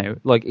have now.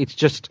 Like, it's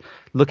just,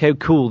 look how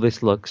cool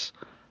this looks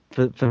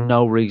for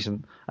no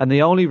reason. And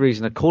the only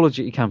reason a Call of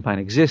Duty campaign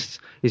exists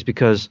is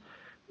because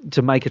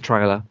to make a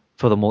trailer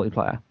for the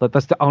multiplayer. Like,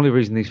 that's the only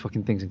reason these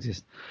fucking things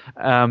exist.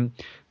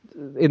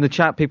 In the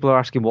chat, people are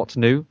asking what's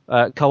new.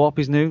 Co-op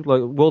is new.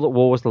 Like, World at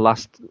War was the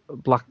last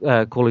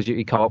Call of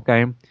Duty co-op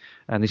game.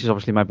 And this is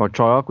obviously made by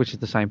Treyarch, which is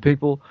the same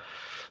people.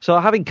 So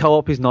having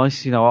co-op is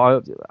nice. You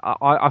know,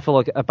 I feel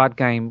like a bad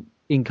game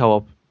in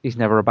co-op is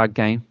never a bad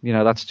game. You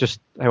know, that's just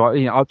how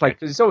I play.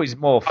 Because it's always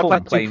more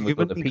fun playing with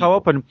other in people.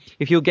 co-op, and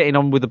if you're getting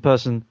on with the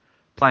person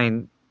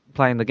playing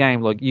the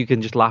game, like, you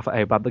can just laugh at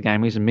how bad the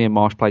game is. And me and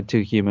Marsh played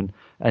 2 Human,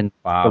 and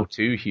wow,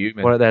 2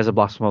 Human. Well, there's a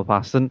blast from the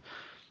past, and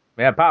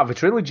yeah, part of a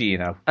trilogy, you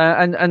know.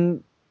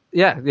 And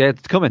yeah,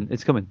 it's coming.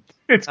 It's coming.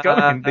 It's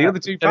coming. The other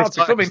 2 parts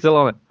are coming. Still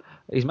on it.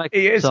 He's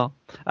making it. So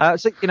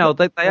you know,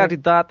 they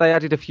added that. They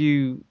added a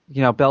few,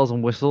 you know, bells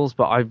and whistles.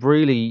 But I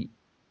really,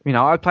 you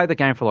know, I played the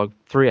game for like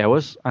 3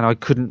 hours, and I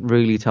couldn't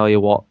really tell you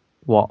what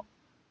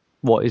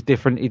is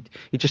different.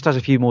 It just has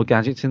a few more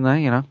gadgets in there.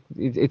 You know,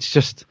 it's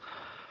just,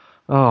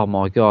 oh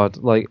my god,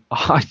 like,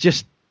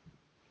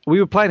 we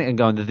were playing it and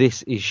going,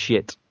 this is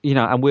shit. You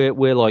know, and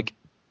we're like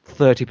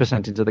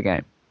 30% into the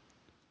game.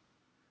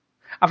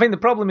 I think the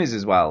problem is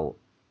as well.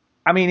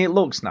 I mean, it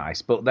looks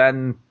nice, but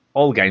then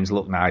all games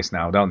look nice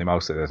now, don't they?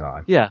 Most of the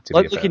time. Yeah,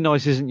 like, looking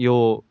nice isn't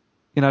your,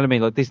 you know what I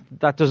mean? Like,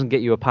 that doesn't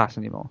get you a pass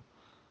anymore.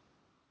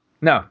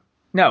 No,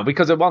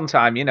 because at one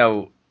time, you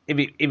know, if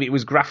it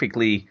was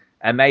graphically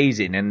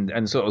amazing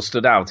and sort of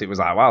stood out, it was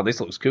like, wow, this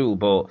looks cool.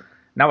 But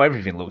now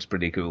everything looks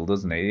pretty cool,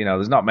 doesn't it? You know,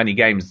 there's not many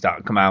games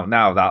that come out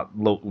now that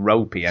look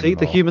ropey anymore.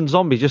 See, the human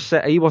zombie just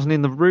said he wasn't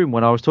in the room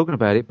when I was talking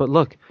about it, but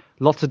look,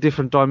 lots of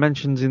different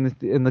dimensions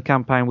in the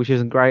campaign, which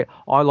isn't great.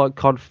 I like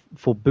COD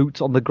for boots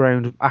on the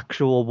ground,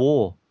 actual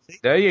war.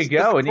 There you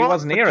go, and he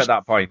wasn't here at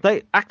that point.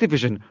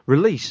 Activision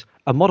release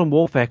a Modern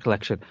Warfare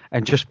collection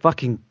and just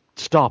fucking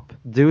stop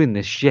doing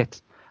this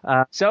shit.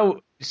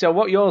 So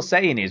what you're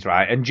saying is,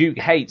 right, and Duke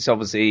hates,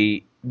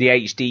 obviously, the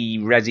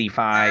HD Resi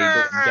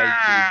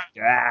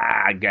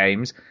 5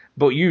 games,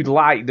 but you'd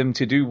like them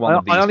to do one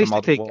of these. I honestly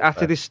think Warfare.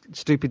 After this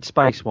stupid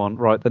space one,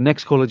 right, the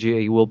next Call of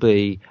Duty will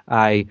be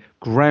a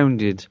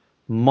grounded,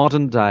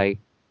 modern-day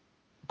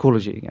Call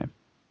of Duty game.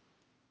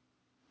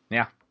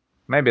 Yeah.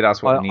 Maybe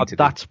that's what we need to do.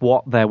 That's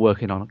what they're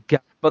working on.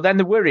 But then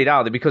they're worried,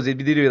 are they? Because if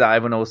they do that,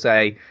 everyone will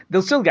say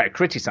they'll still get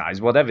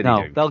criticised, whatever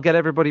they do. They'll get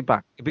everybody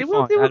back. They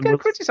will get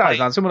criticised,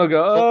 and someone will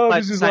go, "Oh,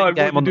 this is like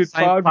what we did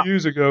 5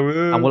 years ago."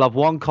 And we'll have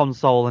one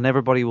console, and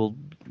everybody will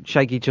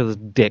shake each other's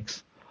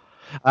dicks.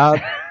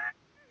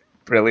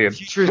 Brilliant.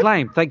 Future is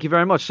lame. Thank you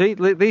very much. See,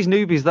 these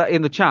newbies that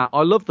in the chat,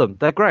 I love them.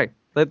 They're great.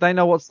 They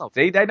know what's up.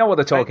 See, they know what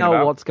they're talking about. They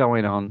know what's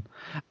going on.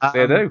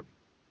 They do.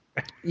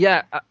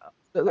 Yeah.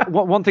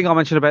 One thing I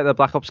mentioned about the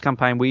Black Ops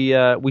campaign, we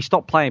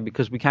stopped playing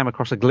because we came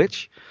across a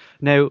glitch.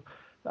 Now,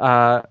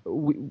 the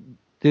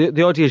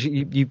idea is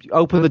you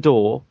open the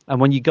door, and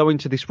when you go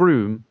into this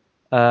room,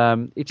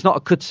 it's not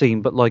a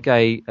cutscene, but like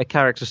a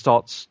character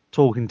starts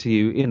talking to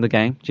you in the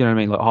game. Do you know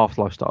what I mean? Like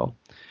Half-Life style.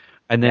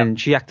 And then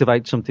she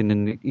activates something,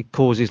 and it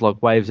causes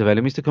like waves of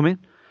enemies to come in.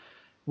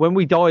 When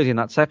we died in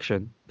that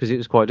section, because it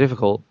was quite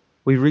difficult,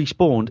 we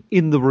respawned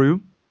in the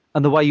room,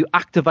 and the way you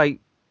activate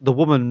the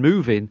woman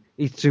moving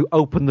is to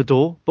open the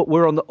door, but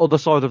we're on the other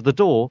side of the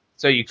door.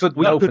 So you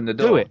couldn't open the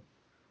door. Do it.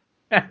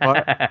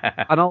 Right?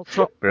 And I'll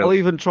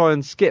even try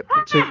and skip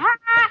to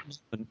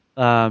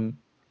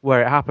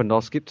where it happened.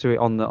 I'll skip to it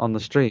on the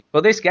stream.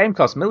 But this game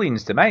costs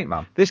millions to make,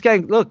 man. This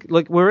game, look,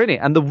 we're in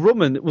it, and the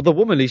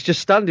woman is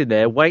just standing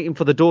there waiting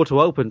for the door to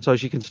open so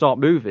she can start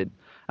moving.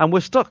 And we're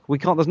stuck. We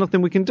can't. There's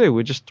nothing we can do.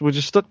 We're just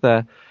stuck there.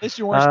 At least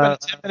you weren't spending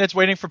 10 minutes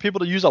waiting for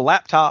people to use a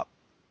laptop.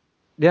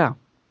 Yeah,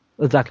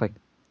 exactly.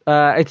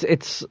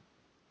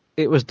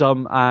 It was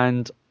dumb,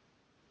 and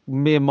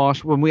me and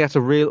Marsh, when we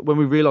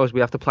realised we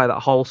have to play that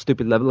whole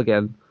stupid level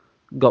again,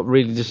 got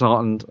really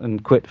disheartened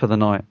and quit for the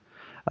night.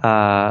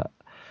 I'm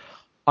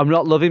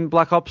not loving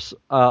Black Ops.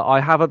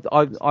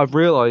 I've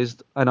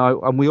realised,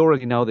 and we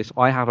already know this.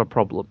 I have a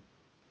problem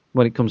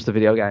when it comes to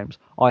video games.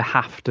 I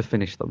have to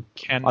finish them.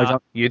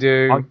 You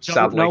do. I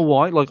don't know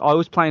why. Like, I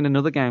was playing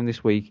another game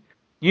this week.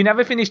 You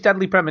never finished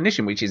Deadly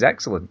Premonition, which is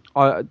excellent.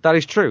 That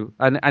is true,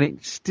 and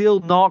it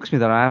still knocks me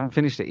that I haven't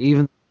finished it.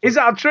 Even is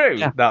that true?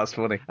 Yeah. That's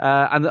funny.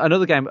 And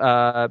another game,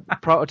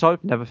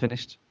 Prototype, never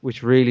finished,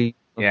 which really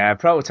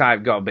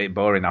Prototype got a bit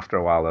boring after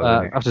a while, though.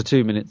 Didn't it? After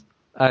 2 minutes.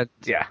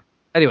 Yeah.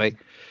 Anyway,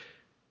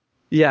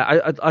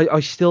 Yeah, I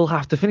still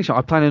have to finish it.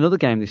 I'm playing another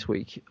game this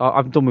week.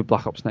 I'm done with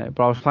Black Ops now,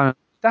 but I was playing.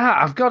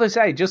 I've got to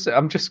say,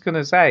 I'm just going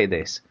to say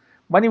this.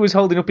 When he was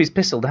holding up his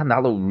pistol, that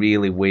looked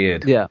really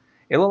weird. Yeah.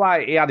 It looked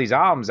like he had his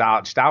arms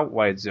arched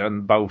outwards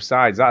on both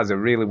sides. That is a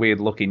really weird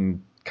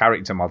looking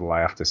character model, I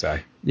have to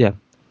say. Yeah,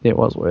 it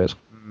was weird.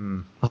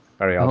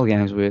 Very The odd. whole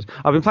game's weird.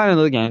 I've been playing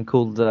another game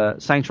called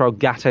Saints Row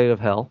Gat Out of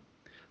Hell.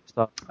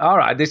 All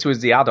right, this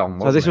was the add-on,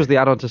 wasn't So this it? was the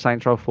add-on to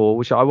Saints Row 4,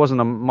 which I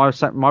wasn't.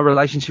 My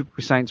relationship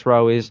with Saints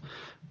Row is,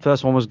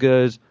 first one was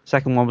good,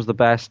 second one was the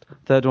best,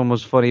 third one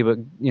was funny, but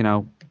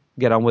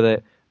get on with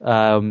it.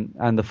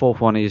 And the fourth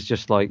one is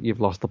just like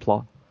you've lost the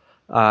plot.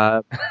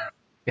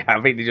 Yeah,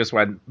 I think they just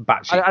went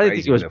batshit I didn't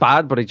think it was with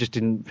bad, but it just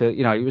didn't feel.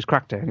 It was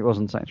Crackdown. It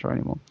wasn't Saints Row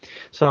anymore.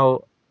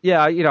 So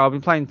yeah, I've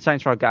been playing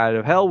Saints Row Gat Out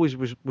of Hell, which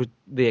was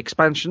the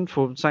expansion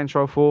for Saints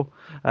Row 4,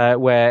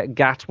 where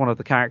Gat, one of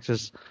the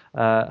characters,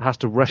 has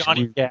to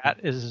rescue. Johnny Gat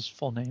is his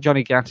full name.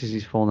 Johnny Gat is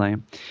his full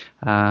name.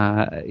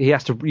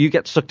 You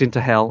get sucked into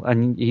hell,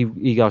 and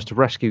he goes to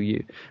rescue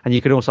you. And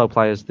you can also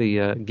play as the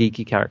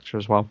geeky character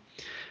as well.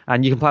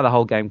 And you can play the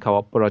whole game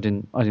co-op, but I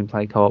didn't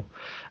play co-op.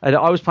 And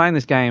I was playing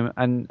this game,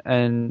 and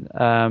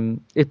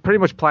it pretty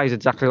much plays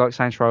exactly like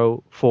Saints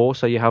Row 4.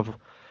 So you have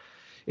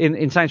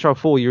in Saints Row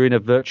 4, you're in a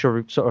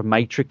virtual sort of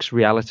Matrix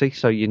reality,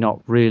 so you're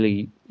not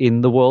really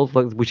in the world,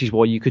 which is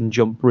why you can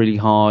jump really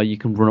high, you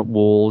can run up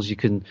walls, you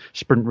can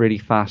sprint really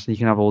fast, and you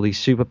can have all these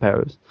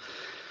superpowers.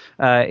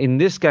 In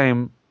this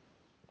game,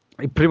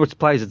 it pretty much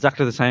plays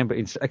exactly the same, but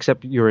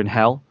except you're in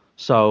hell.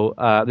 So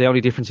the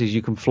only difference is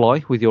you can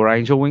fly with your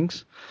angel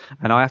wings.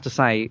 And I have to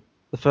say,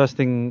 the first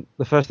thing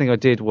I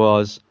did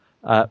was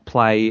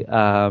play.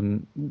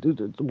 When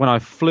I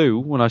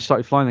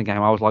started flying the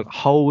game, I was like,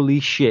 "Holy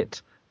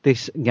shit!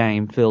 This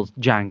game feels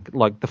jank.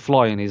 Like the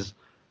flying is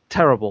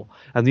terrible."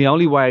 And the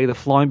only way the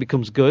flying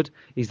becomes good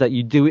is that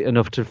you do it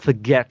enough to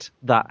forget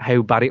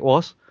how bad it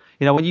was.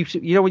 When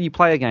you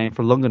play a game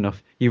for long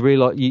enough, you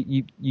realize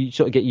you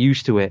sort of get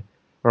used to it,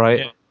 right?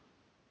 Yeah.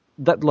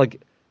 That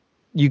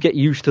you get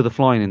used to the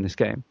flying in this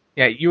game.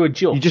 Yeah, you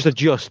adjust. You just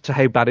adjust to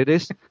how bad it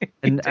is,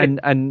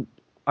 and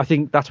I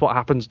think that's what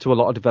happens to a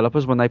lot of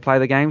developers when they play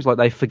the games. Like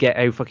they forget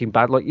how fucking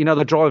bad.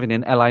 They're driving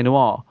in LA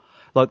Noire.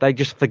 Like they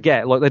just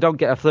forget. Like they don't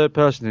get a third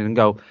person in and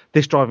go,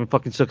 "This driving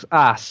fucking sucks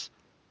ass.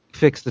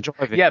 Fix the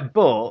driving." Yeah,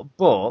 but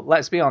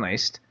let's be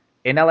honest.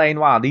 In LA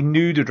Noire, they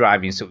knew the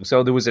driving sucked,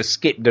 so there was a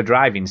skip the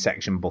driving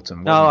section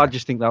button. No, I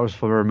just think that was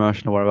for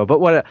immersion or whatever.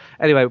 But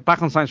anyway,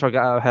 back on Saints Row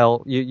Gat Out of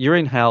Hell, you're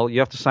in hell. You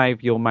have to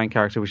save your main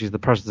character, which is the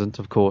president,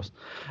 of course.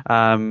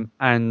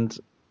 And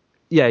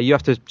yeah, you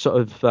have to sort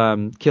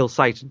of kill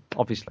Satan,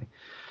 obviously.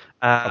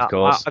 Of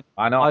course,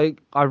 I know.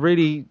 I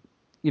really,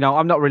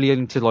 I'm not really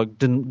into like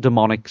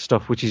demonic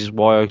stuff, which is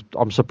why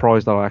I'm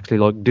surprised that I actually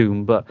like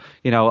Doom. But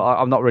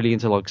I'm not really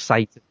into like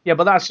Satan. Yeah,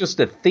 but that's just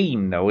a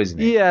theme, though, isn't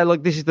it? Yeah,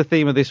 like this is the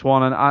theme of this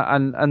one,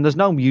 and there's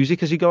no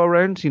music as you go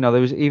around. There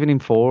was even in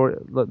 4,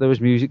 there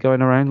was music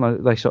going around.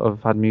 Like they sort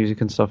of had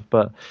music and stuff.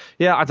 But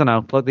yeah, I don't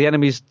know. Like the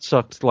enemies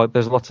sucked. Like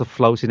there's lots of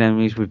floating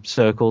enemies with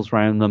circles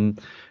around them.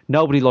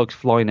 Nobody likes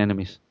flying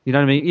enemies. You know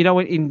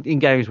what I mean? In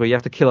games where you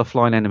have to kill a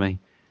flying enemy,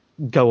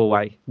 go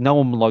away. No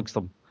one likes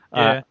them.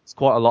 Yeah. It's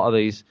quite a lot of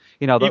these.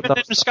 Even in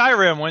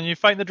Skyrim, when you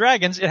fight the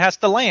dragons, it has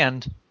to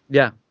land.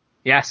 Yeah.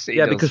 Yes, it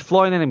does. Because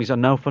flying enemies are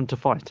no fun to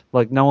fight.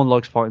 Like, no one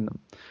likes fighting them.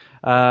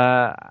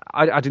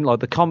 I didn't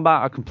like the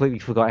combat. I completely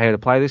forgot how to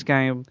play this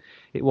game.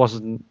 It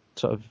wasn't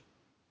sort of,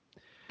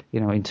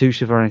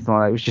 intuitive or anything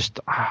like that. It was just,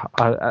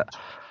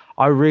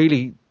 I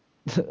really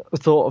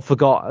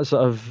forgot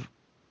sort of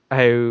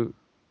how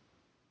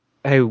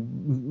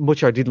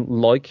much I didn't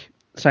like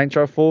Saints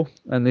Row 4,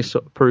 and this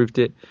sort of proved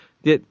it.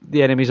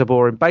 The enemies are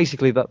boring.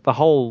 Basically, the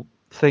whole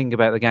thing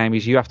about the game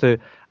is you have to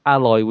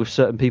ally with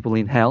certain people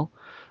in hell,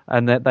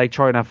 and that they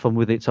try and have fun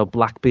with it. So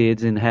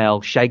Blackbeard's in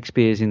hell,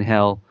 Shakespeare's in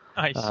hell.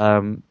 Nice.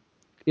 And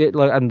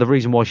the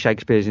reason why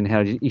Shakespeare's in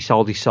hell is he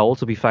sold his soul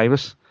to be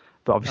famous,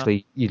 but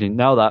obviously you didn't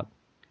know that.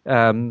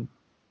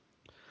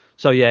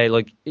 So yeah,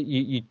 like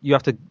you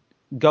have to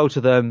go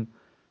to them,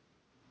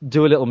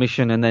 do a little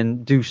mission, and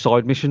then do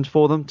side missions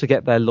for them to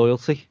get their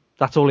loyalty.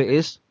 That's all it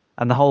is,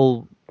 and the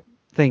whole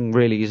thing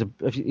really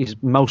is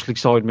mostly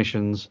side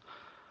missions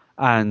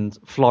and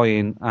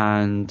flying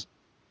and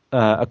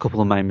a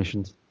couple of main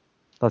missions.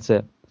 That's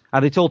it.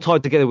 And it's all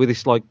tied together with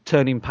this like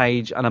turning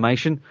page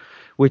animation,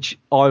 which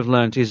I've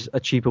learned is a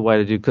cheaper way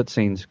to do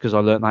cutscenes, because I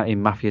learned that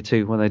in Mafia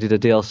 2 when they did a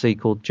DLC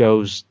called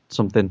Joe's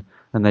something,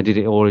 and they did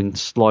it all in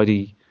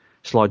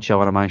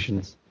slideshow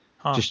animations.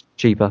 Just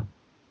cheaper.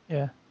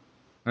 Yeah.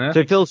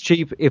 So it feels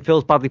cheap. It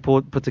feels badly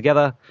put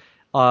together.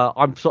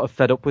 I'm sort of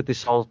fed up with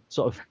this whole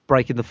sort of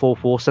breaking the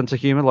fourth wall sense of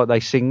humor, like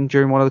they sing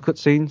during one of the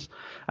cutscenes.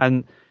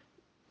 And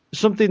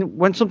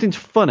when something's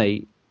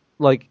funny,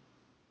 like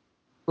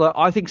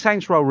I think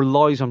Saints Row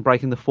relies on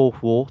breaking the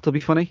fourth wall to be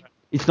funny.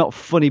 It's not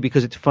funny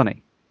because it's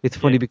funny. It's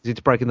funny because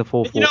it's breaking the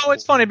fourth wall.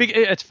 It's funny.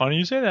 It's funny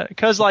you say that,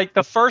 because like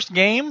the first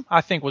game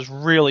I think was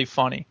really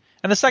funny,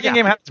 and the second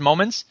game had its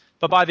moments.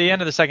 But by the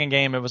end of the second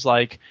game, it was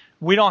like,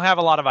 we don't have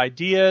a lot of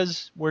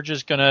ideas. We're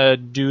just going to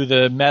do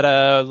the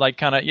meta, like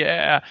kind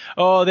of,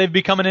 oh, they've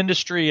become an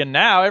industry and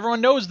now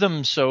everyone knows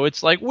them. So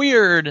it's like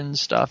weird and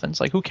stuff. And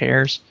it's like, who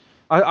cares?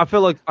 I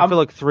feel like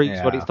 3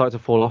 is when it started to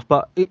fall off.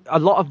 But a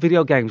lot of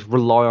video games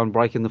rely on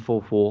breaking the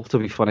fourth wall to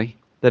be funny.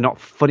 They're not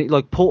funny.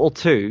 Like Portal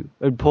 2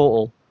 and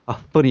Portal are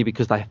funny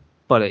because they're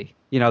funny.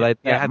 You know, they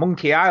have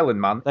Monkey Island,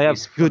 man. They have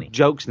good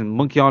jokes in them.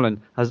 Monkey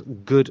Island has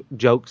good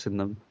jokes in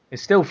them.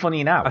 It's still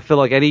funny now. I feel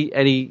like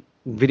any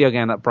video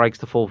game that breaks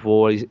the fourth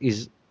wall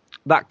is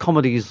that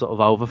comedy is sort of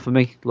over for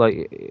me.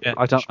 Like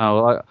I don't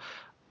know.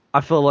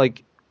 I feel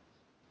like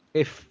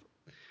if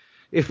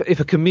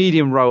a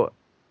comedian wrote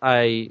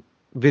a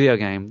video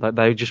game, that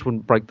they just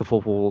wouldn't break the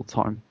fourth wall all the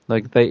time.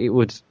 Like it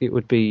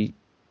would be.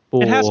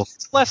 It has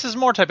to, less is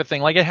more type of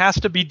thing. Like it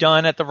has to be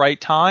done at the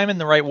right time in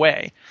the right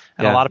way,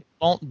 and a lot of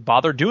people don't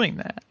bother doing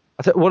that.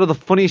 I think one of the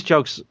funniest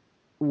jokes,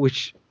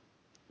 which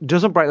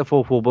doesn't break the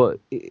fourth wall, but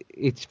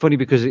it's funny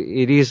because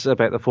it is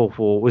about the fourth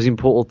wall, was in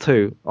Portal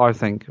 2, I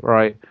think,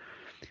 right?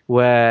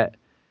 Where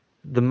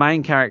the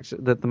main character,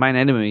 the main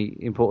enemy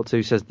in Portal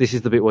 2 says, "This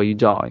is the bit where you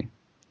die."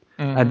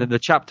 Mm-hmm. And then the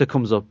chapter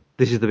comes up,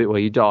 "This is the bit where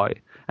you die."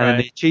 And then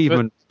the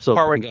achievement sort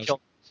of goes,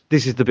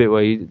 "This is the bit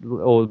where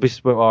you, or this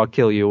is where I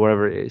kill you," or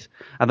whatever it is.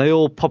 And they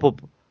all pop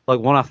up like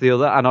one after the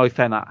other, and I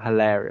found that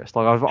hilarious.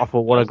 Like I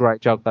thought, what a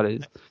great joke that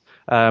is.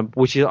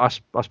 Which is, I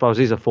suppose,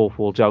 is a fourth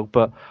wall joke,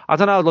 but I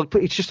don't know. Like,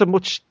 it's just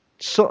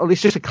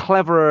it's just a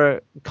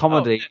cleverer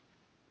comedy,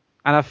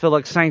 and I feel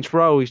like Saints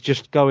Row is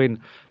just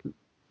going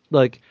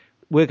like,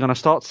 we're going to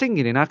start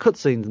singing in our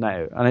cutscenes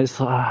now, and it's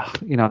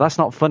that's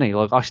not funny.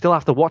 Like, I still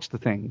have to watch the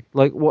thing.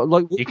 Like, what?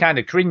 Like you're kind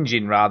of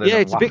cringing rather. Yeah,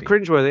 than it's laughing. a bit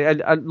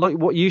cringeworthy, and like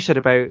what you said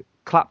about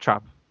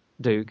Claptrap,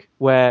 Duke,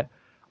 where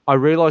I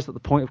realised that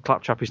the point of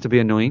Claptrap is to be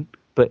annoying,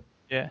 but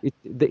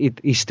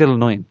he's still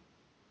annoying.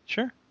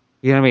 Sure.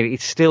 You know what I mean?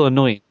 It's still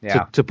annoying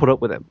to put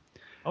up with him.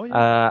 Oh,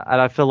 yeah.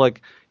 And I feel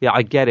like,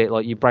 I get it.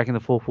 Like, you're breaking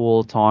the fourth wall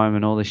all the time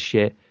and all this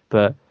shit.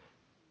 But,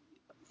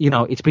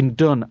 it's been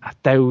done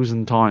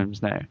 1,000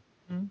 times now.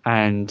 Mm.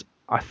 And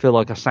I feel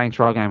like a Saints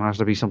Row game has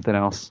to be something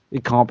else.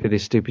 It can't be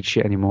this stupid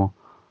shit anymore.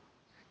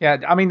 Yeah,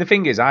 I mean, the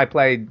thing is, I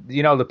played,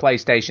 the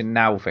PlayStation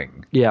Now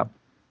thing. Yeah.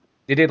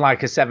 They did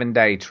like a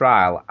 7-day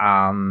trial,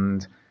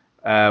 and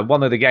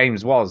one of the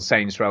games was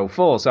Saints Row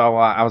 4. So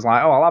I was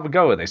like, I'll have a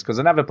go at this, because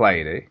I never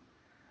played it.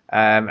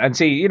 And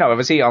see, if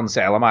I see it on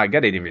sale, I might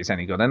get it if it's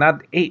any good.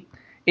 And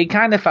it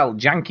kind of felt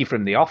janky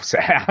from the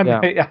offset.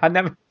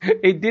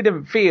 It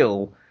didn't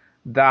feel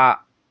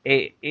that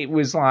it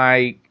was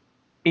like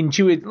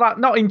intuitive, like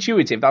not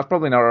intuitive. That's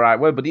probably not the right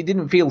word, but it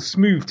didn't feel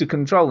smooth to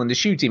control, and the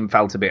shooting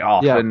felt a bit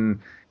off,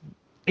 and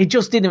it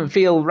just didn't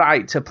feel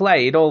right to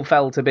play. It all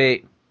felt a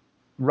bit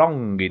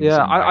wrong.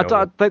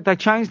 They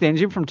changed the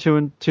engine from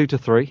 2 to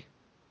 3.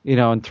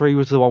 And 3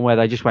 was the one where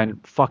they just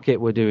went, fuck it,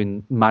 we're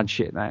doing mad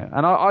shit now.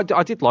 And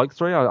I did like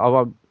 3. I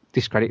won't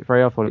discredit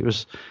 3. I thought it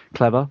was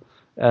clever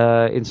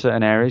in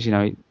certain areas.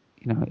 It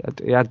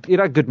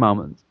had good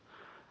moments.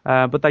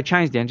 But they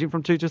changed the engine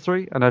from 2 to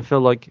 3, and I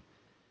feel like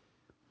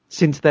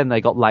since then they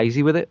got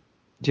lazy with it.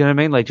 Do you know what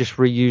I mean? They just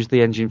reused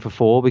the engine for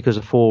 4 because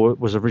 4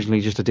 was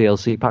originally just a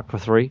DLC pack for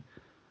 3,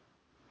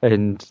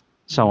 and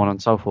so on and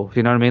so forth.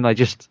 You know what I mean? They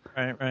just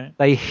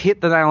they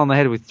hit the nail on the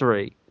head with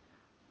 3.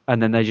 And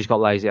then they just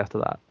got lazy after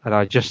that. And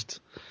I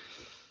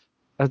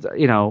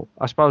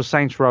suppose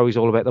Saints Row is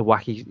all about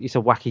it's a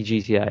wacky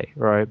GTA,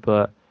 right?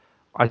 But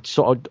I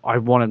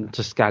want them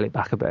to scale it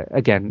back a bit.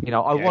 Again,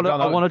 I want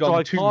to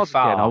drive cars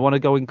again. I want to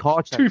go in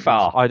car chases. Too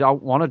far. I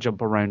don't want to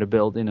jump around a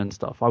building and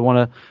stuff. I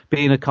want to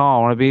be in a car.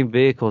 I want to be in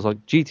vehicles.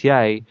 Like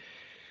GTA,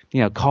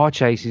 car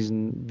chases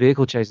and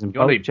vehicle chases and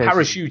boat chases.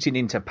 Parachuting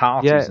into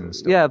parties and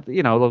stuff.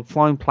 Yeah, like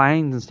flying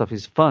planes and stuff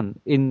is fun.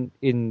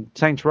 In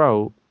Saints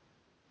Row,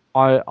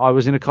 I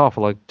was in a car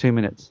for like 2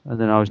 minutes, and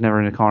then I was never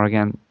in a car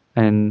again.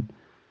 And,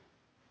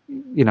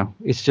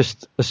 it's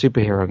just a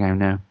superhero game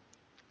now.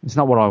 It's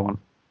not what I want.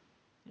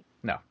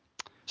 No.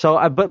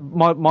 So, but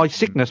my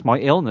sickness, my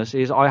illness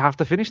is I have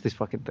to finish this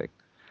fucking thing.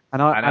 And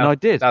I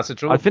did. That's the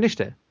truth. I finished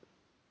it.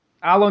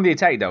 How long did it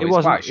take, though? It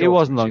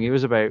wasn't long. It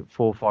was about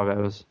 4 or 5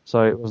 hours.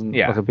 So it wasn't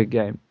like a big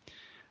game.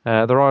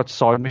 There are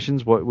side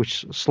missions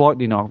which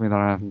slightly knock me that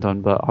I haven't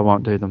done, but I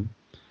won't do them.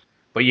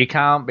 But you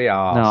can't be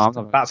arsed. No, I'm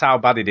not. That's how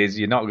bad it is.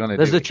 You're not going to do it.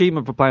 There's an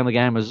achievement for playing the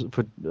game as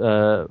for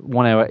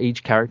 1 hour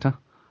each character.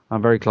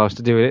 I'm very close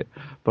to doing it,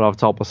 but I've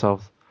told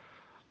myself,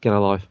 get a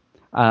life.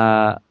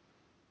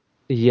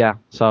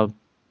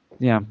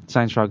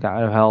 Saints Row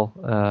Gatto Hell.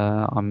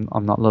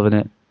 I'm not loving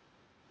it.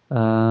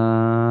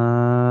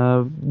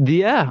 I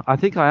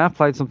think I have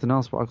played something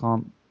else, but I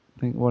can't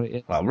think what it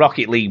is. Well,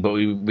 Rocket League, but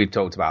we've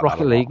talked about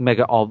Rocket League,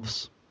 Mega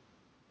Ovs.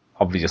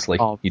 Obviously,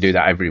 you do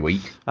that every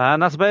week.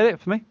 And that's about it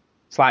for me.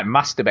 It's like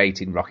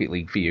masturbating Rocket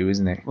League for you,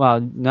 isn't it?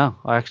 Well, no,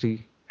 I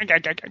actually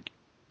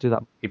do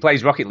that. He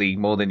plays Rocket League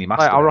more than he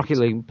masturbates. I Rocket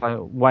League play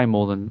way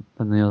more than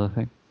the other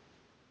thing.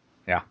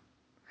 Yeah.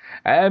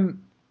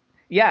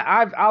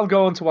 I'll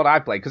go on to what I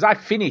played, because I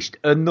finished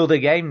another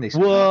game this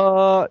week.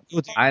 What?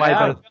 You're doing way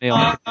better than me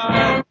on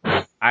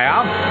it. I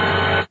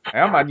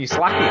am, man. You're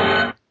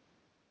slacking.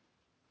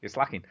 You're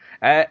slacking.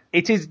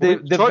 It is the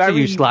Tried very to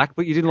use Slack,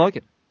 but you didn't like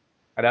it.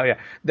 I know, yeah.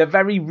 The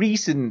very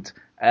recent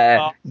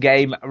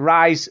game,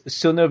 Rise,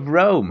 Son of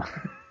Rome.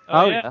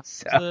 Oh yeah,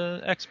 it's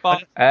the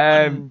Xbox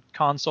One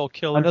console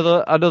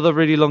killer. Another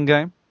really long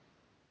game.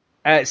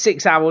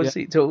 6 hours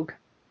it took,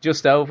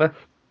 just over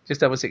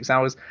 6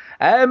 hours.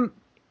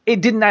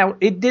 It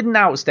didn't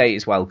outstay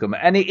its welcome,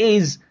 and it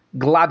is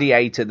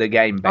Gladiator the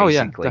game basically. Oh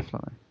yeah,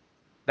 definitely.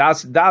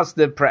 That's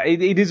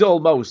it is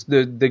almost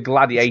the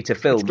Gladiator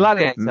film. It's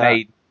Gladiator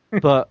made,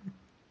 but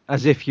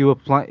as if you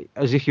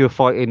were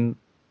fighting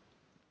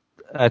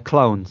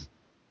clones.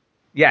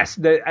 Yes,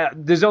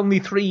 there's only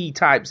 3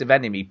 types of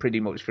enemy pretty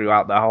much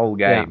throughout the whole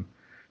game. Yeah.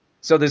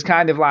 So there's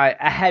kind of like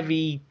a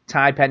heavy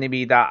type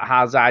enemy that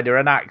has either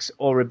an axe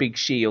or a big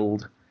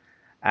shield.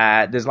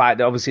 There's like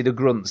obviously the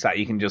grunts that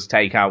you can just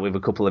take out with a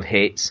couple of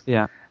hits.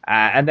 Yeah.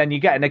 And then you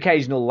get an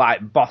occasional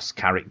like boss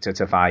character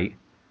to fight.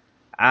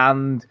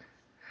 And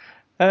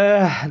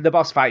the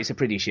boss fights are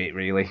pretty shit,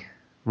 really.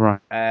 Right.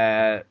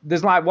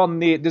 There's like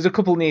there's a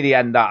couple near the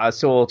end that are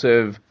sort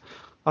of.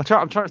 I'm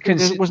trying to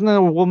think, wasn't there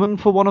a woman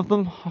for one of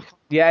them?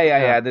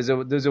 Yeah. There's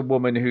a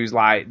woman who's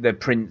like the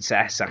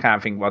princess. I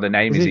can't think what her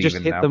name is. You just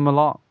hit them a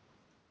lot.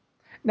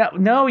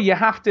 No, you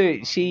have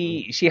to.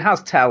 She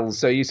has tells,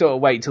 so you sort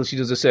of wait till she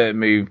does a certain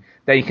move.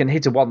 Then you can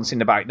hit her once in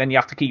the back. Then you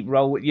have to keep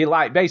roll. You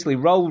like basically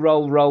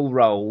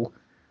roll.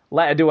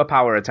 Let her do her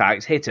power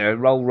attacks. Hit her,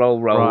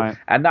 roll, right.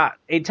 And that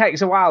it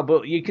takes a while.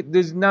 But you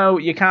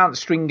can't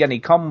string any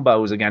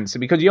combos against her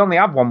because you only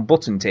have one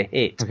button to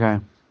hit. Okay.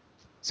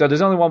 So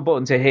there's only one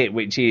button to hit,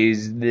 which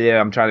is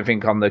I'm trying to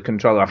think on the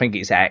controller. I think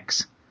it's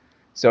X.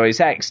 So it's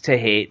X to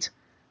hit,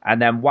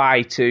 and then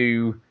Y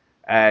to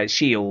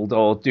shield,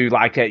 or do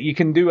you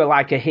can do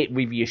a hit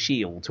with your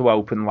shield to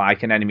open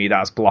like an enemy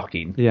that's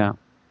blocking. Yeah.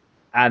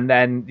 And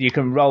then you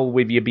can roll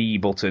with your B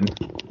button,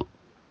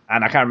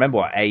 and I can't remember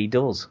what A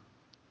does.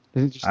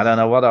 I don't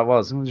know what that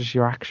was. Isn't it just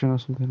your action or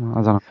something?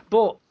 I don't know.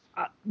 But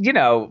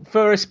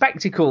for a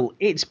spectacle,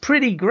 it's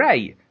pretty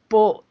great.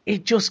 But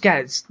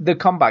the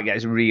combat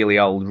gets really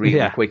old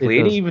really quickly,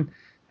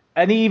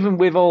 and even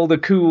with all the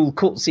cool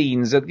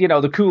cutscenes,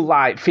 the cool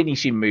like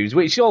finishing moves,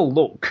 which all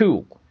look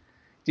cool.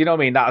 Do you know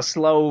what I mean? That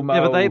slow mo.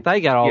 Yeah, but they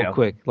get old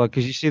quick,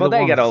 because you see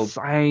the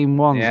same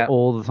ones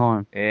all the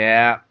time.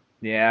 Yeah.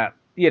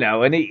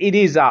 And it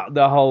is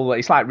the whole.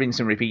 It's like rinse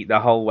and repeat the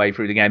whole way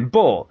through the game,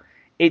 but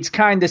it's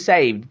kind of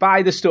saved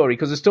by the story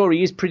because the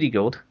story is pretty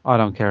good. I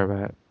don't care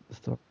about the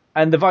story.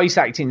 And the voice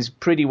acting's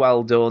pretty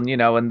well done,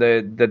 and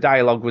the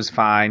dialogue was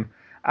fine.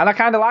 And I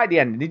kind of like the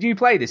ending. Did you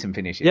play this and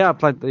finish it? Yeah, I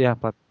played.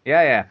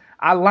 Yeah.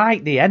 I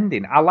like the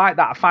ending. I like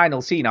that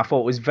final scene. I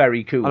thought was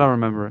very cool. I don't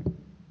remember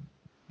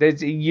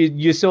it.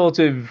 You sort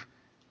of,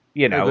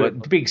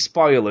 big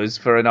spoilers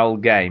for an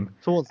old game.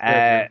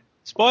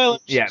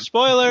 Spoilers. Yeah.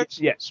 Spoilers.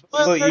 Yeah.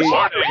 Spoilers.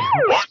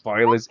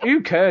 Spoilers.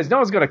 Who cares? No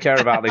one's going to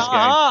care about this game.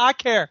 I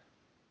care.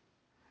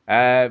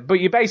 But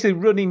you basically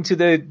run into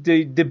the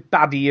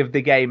baddie of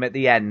the game at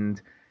the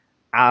end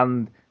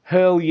and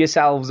hurl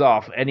yourselves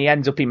off, and he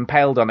ends up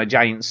impaled on a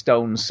giant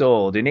stone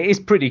sword, and it is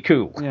pretty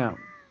cool. Yeah.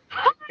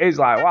 It's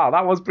like, wow,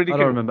 that was pretty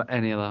cool. I don't remember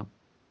any of that.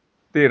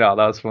 Do you know?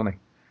 That was funny.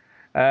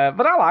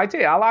 But I liked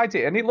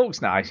it, and it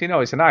looks nice.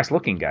 It's a nice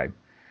looking game.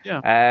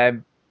 Yeah.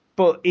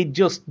 But it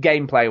just,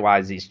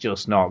 gameplay-wise, it's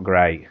just not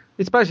great.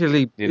 It's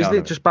basically, isn't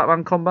it just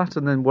Batman combat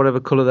and then whatever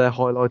colour they're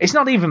highlighted? It's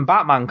not even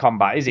Batman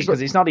combat, is it? Because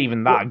it's not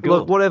even that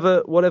good.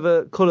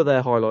 Whatever colour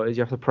they're highlighted,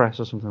 you have to press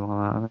or something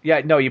like that.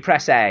 Yeah, no, you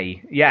press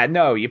A. Yeah,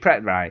 no, you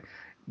press, right.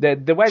 The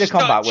way the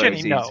combat works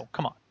is... No,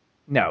 come on.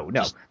 No.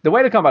 The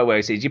way the combat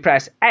works is you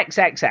press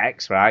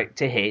XXX, right,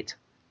 to hit,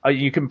 or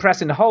you can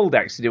press and hold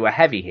X to do a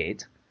heavy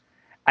hit,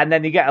 and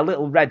then you get a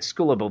little red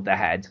skull above the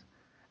head,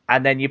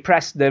 and then you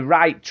press the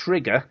right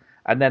trigger,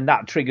 and then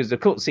that triggers the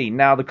cutscene.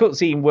 Now, the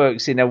cutscene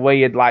works in a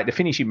weird, like, the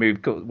finishing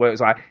move works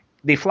like,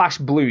 they flash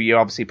blue, you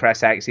obviously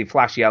press X, they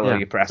flash yellow,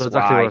 you press Y.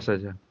 Exactly what I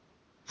said, yeah.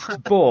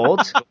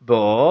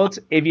 But,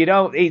 if you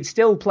don't, it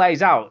still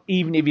plays out,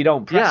 even if you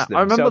don't press them. Yeah,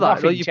 I remember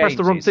that. Like, you press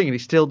the wrong thing and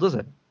it still does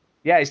it.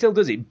 Yeah, it still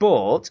does it,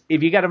 but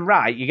if you get them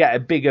right, you get a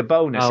bigger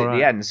bonus at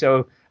the end.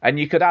 So, and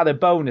you could add a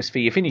bonus for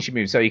your finishing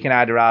move, so you can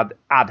either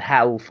add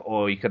health,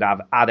 or you could add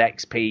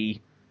XP,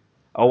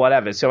 or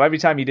whatever. So every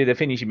time you did a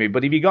finishing move,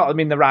 but if you got them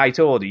in the right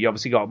order, you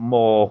obviously got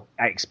more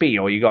XP,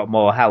 or you got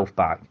more health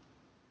back.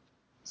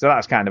 So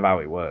that's kind of how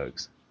it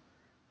works.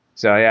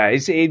 So yeah,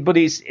 that's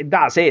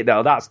it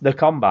though. That's the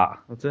combat.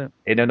 That's it.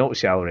 In a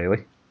nutshell,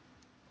 really.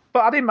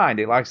 But I didn't mind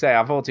it. Like I say,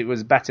 I thought it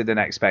was better than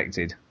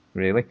expected,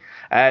 really.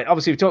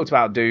 Obviously, we've talked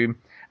about Doom.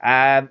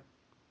 I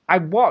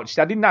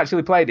didn't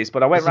actually play this,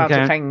 but I went round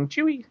to Feng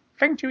Chui.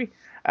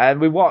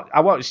 And I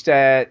watched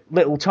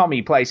little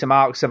Tommy play some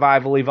Ark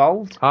Survival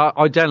Evolved.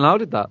 I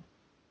downloaded that.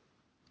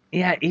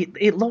 Yeah,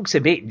 it looks a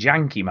bit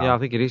janky, man. Yeah, I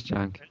think it is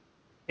janky.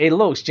 It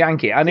looks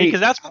janky. Because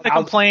that's been the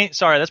complaint.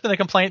 Sorry, that's been the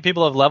complaint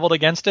people have leveled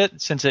against it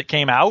since it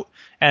came out.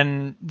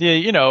 And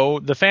the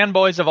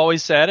fanboys have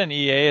always said, and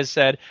EA has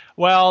said,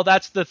 well,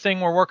 that's the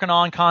thing we're working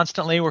on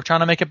constantly. We're trying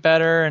to make it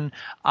better. And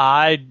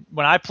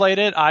when I played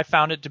it, I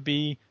found it to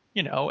be,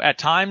 at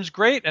times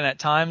great and at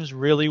times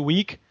really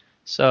weak.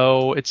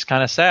 So it's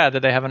kind of sad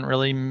that they haven't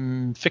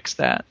really fixed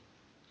that.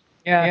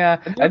 Yeah.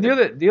 And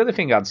the other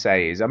thing I'd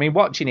say is, I mean,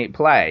 watching it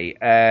play,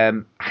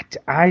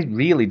 I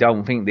really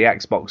don't think the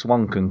Xbox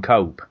One can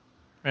cope.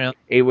 Really?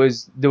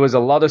 There was a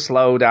lot of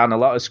slowdown, a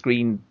lot of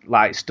screen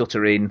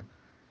stuttering.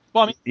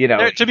 Well, I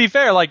mean, to be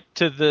fair,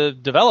 to the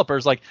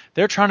developers,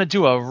 they're trying to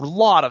do a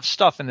lot of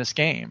stuff in this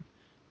game.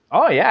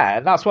 Oh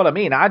yeah, that's what I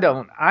mean. I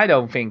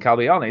don't think, I'll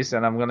be honest,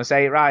 and I'm going to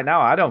say it right now,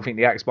 I don't think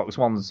the Xbox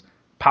One's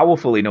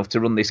powerful enough to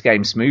run this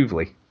game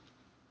smoothly.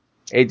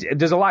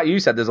 There's like you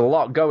said, there's a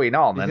lot going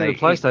on. You think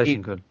the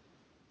PlayStation could?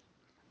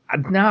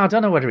 No, I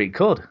don't know whether it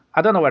could.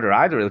 I don't know whether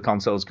either of the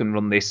consoles can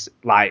run this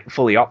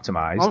fully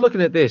optimized. I'm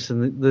looking at this,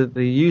 and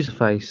the user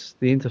face,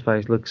 the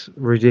interface looks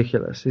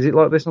ridiculous. Is it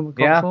like this on the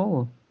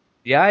console?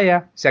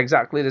 Yeah. It's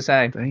exactly the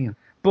same. Damn.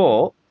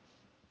 But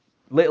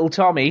little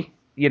Tommy,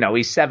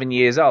 he's 7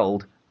 years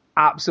old,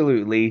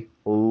 absolutely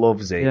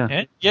loves it.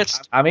 Yeah.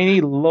 Yes. I mean,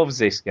 he loves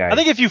this game. I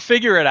think if you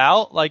figure it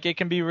out, it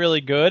can be really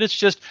good. It's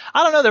just,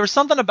 I don't know, there was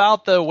something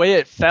about the way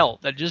it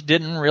felt that just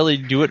didn't really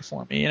do it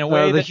for me in a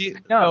way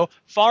that,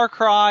 Far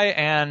Cry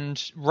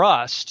and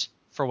Rust,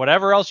 for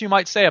whatever else you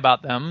might say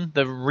about them,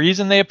 the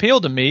reason they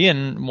appeal to me,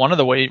 and one of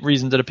the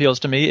reasons it appeals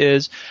to me,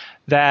 is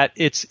that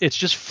it's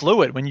just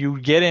fluid when you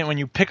get in, when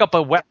you pick up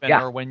a weapon,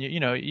 or when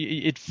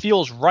it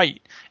feels right.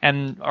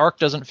 And Ark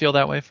doesn't feel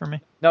that way for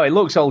me. No, it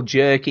looks all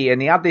jerky,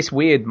 and he had this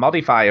weird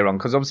modifier on,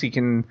 because obviously you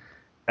can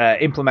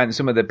implement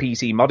some of the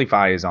PC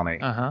modifiers on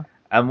it. Uh-huh.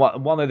 And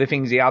one of the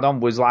things he had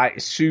on was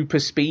super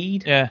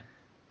speed. Yeah.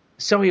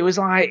 So it was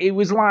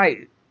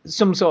like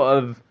some sort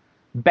of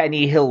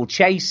Benny Hill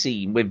chase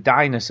scene with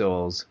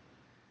dinosaurs,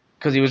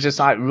 because he was just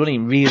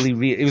running really,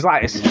 really. It was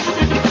like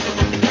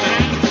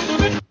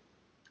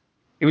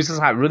it was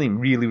just running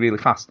really, really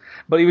fast.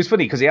 But it was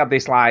funny because he had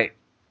this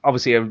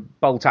obviously a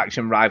bolt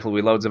action rifle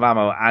with loads of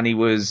ammo, and he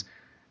was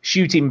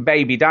shooting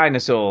baby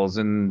dinosaurs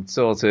and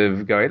sort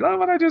of going, "Look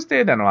what I just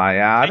did," and I'm like,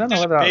 "Yeah, I don't know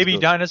whether that's baby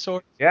good.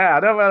 dinosaurs." Yeah, I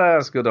don't know whether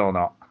that's good or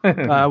not.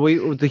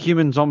 The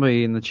human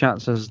zombie in the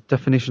chat says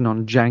definition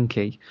on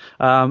janky.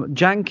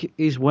 Jank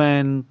is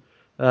when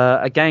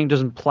a game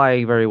doesn't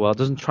play very well,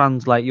 doesn't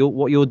translate.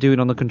 What you're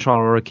doing on the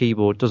controller or a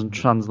keyboard doesn't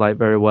translate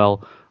very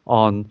well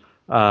on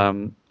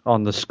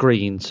the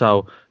screen.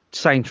 So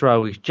Saints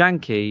Row is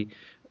janky.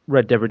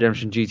 Red Dead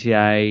Redemption,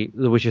 GTA,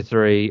 The Witcher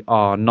 3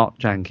 are not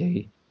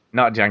janky.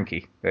 Not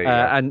janky. There you go.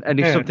 And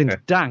if something's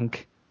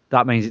dank,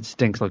 that means it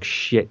stinks like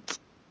shit.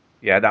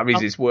 Yeah, that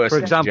means it's worse. For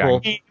than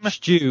example, jank.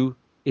 stew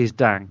is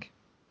dank.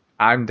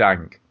 I'm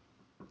dank.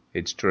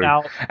 It's true.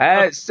 Now,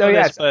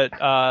 yes,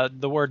 but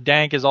the word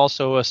dank is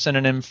also a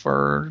synonym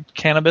for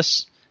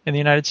cannabis in the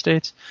United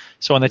States.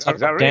 So when they talk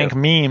about dank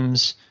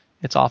memes,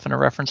 it's often a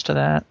reference to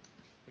that.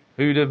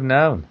 Who'd have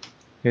known?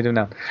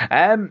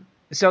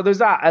 So there's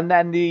that, and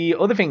then the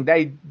other thing,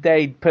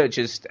 they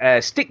purchased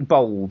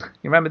Stickbold.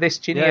 You remember this,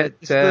 Ginny? Yeah,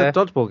 it's the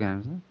dodgeball game,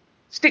 isn't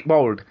it?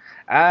 Stickbold,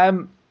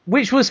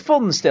 which was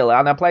fun still,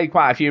 and I played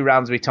quite a few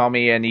rounds with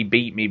Tommy, and he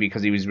beat me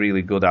because he was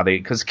really good at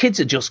it, because kids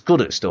are just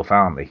good at stuff,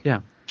 aren't they?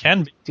 Yeah.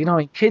 Can be. Do you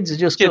know, kids are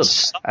just good.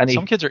 And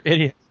some kids are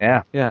idiots.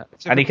 Yeah. Yeah.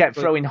 And he kept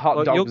throwing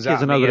hot dogs at me. Your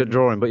kids are no good at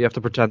drawing, but you have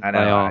to pretend they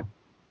are.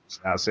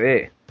 That's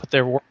it. Put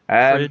their work in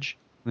the fridge.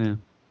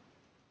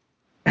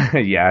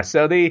 Yeah.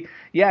 So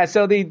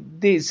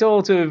the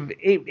sort of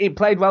it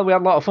played well. We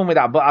had a lot of fun with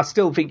that, but I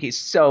still think it's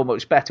so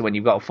much better when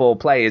you've got 4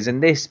 players.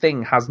 And this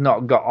thing has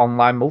not got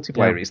online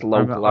multiplayer. Yeah, it's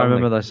local. I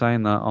remember they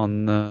saying that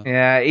on.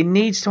 Yeah, it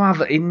needs to have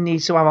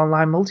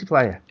online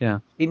multiplayer. Yeah,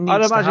 I'd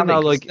imagine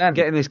though,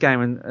 getting this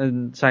game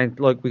and saying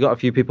we got a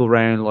few people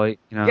around,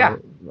 Yeah,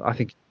 I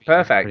think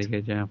perfect. Pretty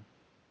good, yeah.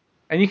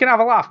 And you can have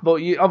a laugh,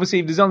 but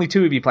obviously if there's only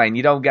 2 of you playing,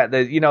 you don't get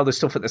the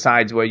stuff at the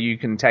sides where you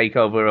can take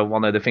over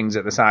one of the things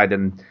at the side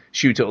and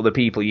shoot at other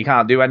people. You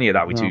can't do any of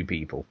that with 2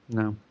 people.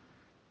 No.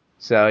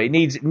 So it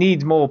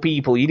needs more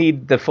people. You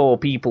need the 4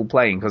 people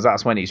playing, because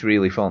that's when it's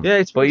really fun.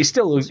 Yeah, but it's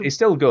still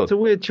good. It's a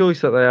weird choice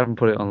that they haven't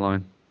put it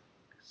online.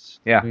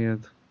 Yeah,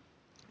 weird.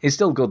 It's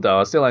still good though.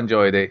 I still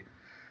enjoyed it.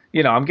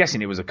 I'm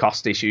guessing it was a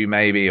cost issue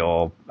maybe,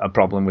 or a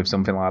problem with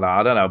something like that.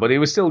 I don't know, but it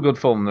was still good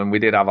fun, and we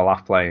did have a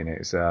laugh playing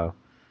it. So.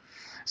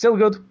 Still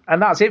good.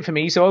 And that's it for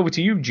me. So over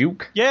to you,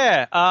 Duke.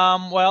 Yeah.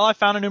 Well, I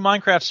found a new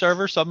Minecraft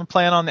server, so I've been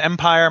playing on the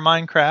Empire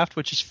Minecraft,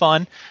 which is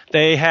fun.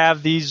 They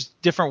have these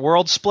different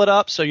worlds split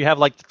up. So you have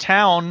the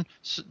town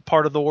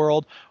part of the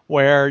world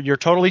where you're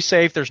totally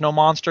safe. There's no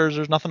monsters.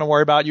 There's nothing to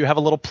worry about. You have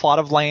a little plot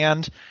of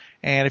land.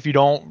 And if you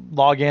don't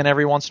log in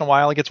every once in a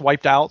while, it gets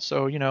wiped out.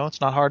 So,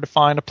 it's not hard to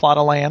find a plot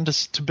of land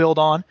to build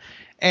on.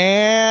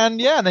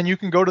 And then you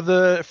can go to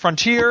the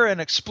frontier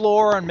and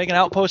explore and make an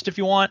outpost if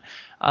you want.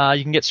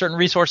 You can get certain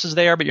resources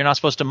there, but you're not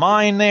supposed to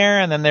mine there.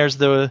 And then there's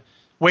the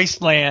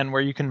wasteland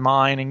where you can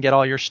mine and get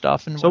all your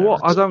stuff. And so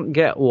I don't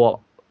get what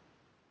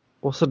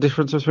What's the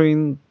difference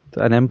between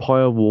an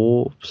Empire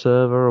War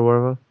server or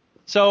whatever?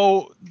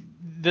 So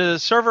the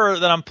server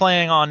that I'm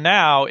playing on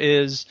now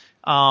is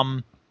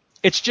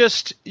it's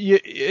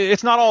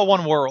not all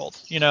one world.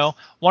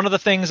 One of the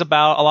things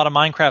about a lot of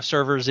Minecraft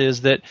servers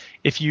is that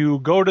if you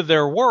go to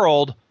their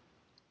world,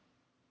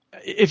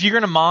 if you're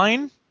going to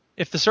mine,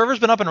 if the server's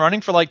been up and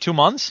running for like 2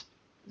 months,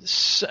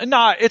 it's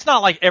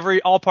not like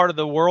all part of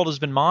the world has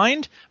been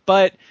mined,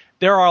 but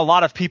there are a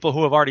lot of people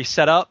who have already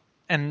set up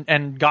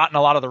and gotten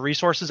a lot of the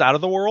resources out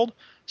of the world.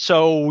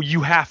 So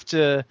you have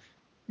to,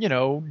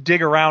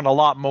 dig around a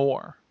lot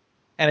more.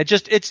 And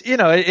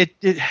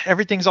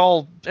everyone's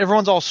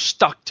all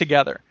stuck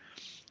together.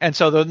 And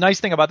so the nice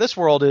thing about this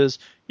world is,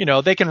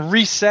 they can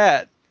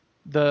reset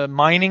the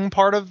mining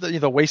part of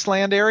the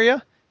wasteland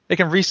area. They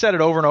can reset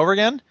it over and over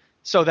again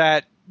so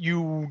that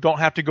you don't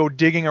have to go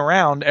digging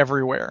around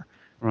everywhere.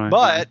 Right.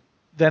 But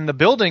then the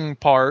building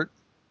part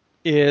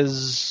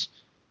is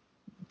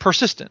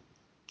persistent.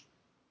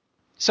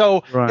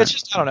 So It's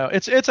just, I don't know,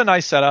 it's a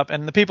nice setup,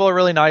 and the people are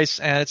really nice,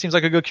 and it seems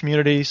like a good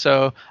community.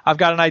 So I've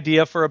got an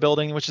idea for a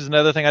building, which is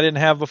another thing I didn't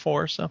have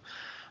before. So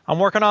I'm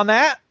working on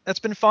that. That's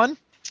been fun.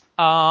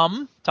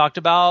 Talked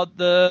about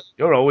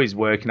You're always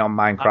working on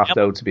Minecraft,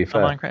 though, to be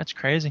fair. Minecraft, it's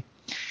crazy.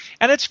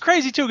 And it's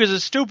crazy, too, because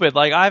it's stupid.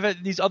 Like, I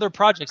have these other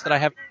projects that I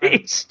have.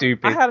 It's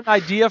stupid. I had an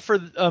idea for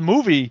a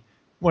movie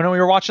when we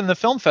were watching the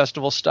film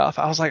festival stuff.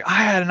 I was like, I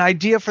had an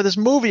idea for this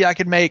movie I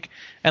could make,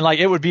 and like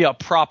it would be a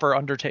proper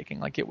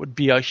undertaking. Like it would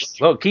be a.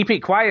 Look, keep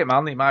it quiet,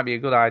 man. It might be a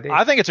good idea.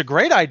 I think it's a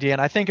great idea,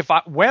 and I think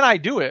when I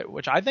do it,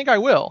 which I think I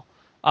will,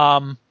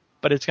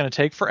 but it's going to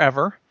take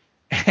forever.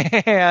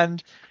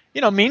 And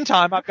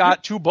meantime, I've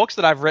got 2 books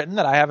that I've written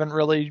that I haven't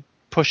really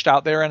pushed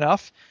out there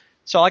enough.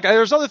 So like,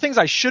 there's other things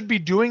I should be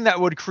doing that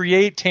would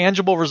create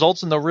tangible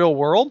results in the real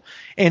world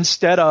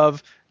instead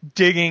of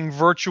digging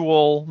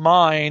virtual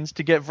mines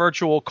to get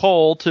virtual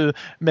coal to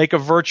make a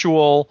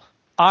virtual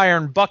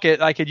iron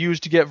bucket I could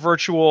use to get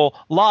virtual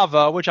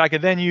lava, which I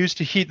could then use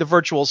to heat the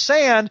virtual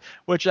sand,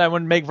 which I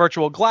would make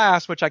virtual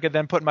glass, which I could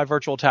then put in my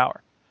virtual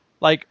tower.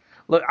 Like,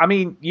 look, I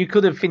mean, you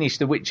could have finished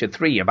The Witcher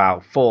 3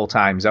 about 4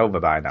 times over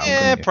by now.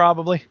 Yeah,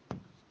 probably.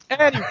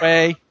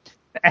 Anyway.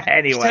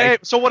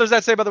 So what does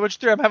that say about The Witcher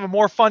 3? I'm having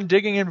more fun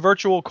digging in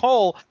virtual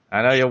coal.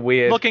 I know you're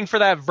weird. Looking for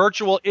that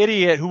virtual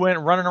idiot who went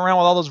running around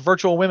with all those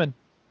virtual women.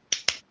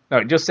 No,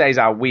 it just says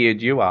how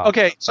weird you are.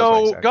 Okay,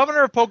 so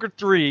Governor of Poker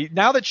 3,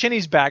 now that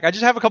Chinny's back, I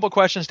just have a couple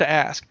questions to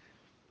ask.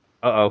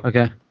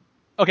 Uh-oh.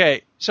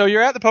 Okay, so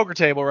you're at the poker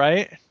table,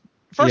 right?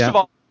 First of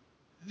all,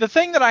 the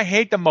thing that I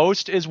hate the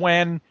most is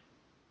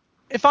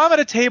if I'm at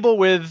a table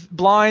with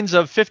blinds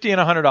of $50 and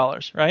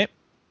 $100, right?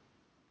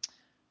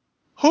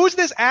 Who's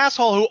this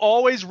asshole who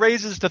always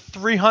raises to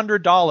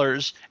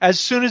 $300 as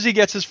soon as he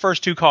gets his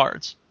first 2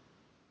 cards?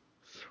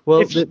 Well,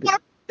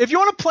 if you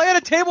want to play at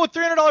a table with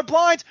 $300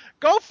 blinds,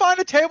 go find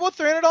a table with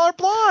 $300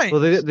 blinds.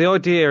 Well, the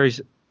idea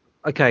is,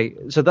 okay,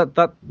 so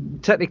that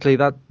technically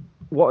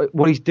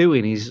what he's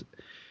doing is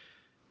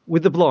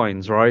with the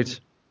blinds, right?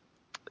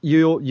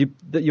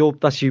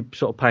 That's you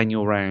sort of paying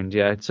your round,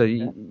 yeah. So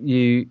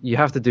you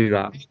have to do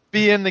that.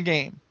 Be in the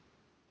game.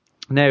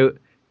 Now,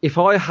 if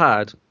I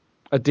had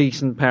a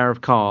decent pair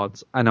of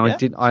cards and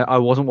I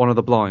wasn't one of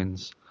the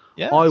blinds,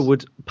 I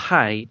would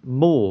pay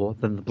more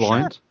than the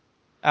blind. Sure.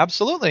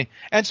 Absolutely.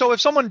 And so if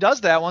someone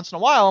does that once in a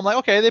while, I'm like,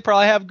 okay, they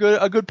probably have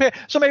a good pair.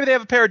 So maybe they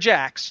have a pair of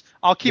jacks.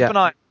 I'll keep an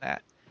eye on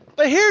that.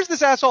 But here's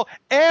this asshole.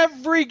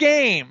 Every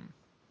game,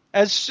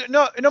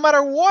 no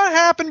matter what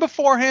happened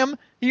before him,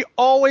 he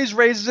always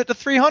raises it to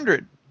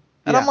 300.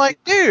 And I'm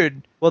like,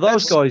 dude. Well,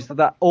 those guys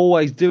that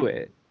always do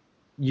it,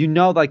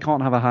 they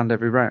can't have a hand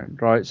every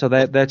round, right? So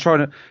they're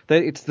trying to.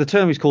 It's the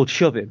term is called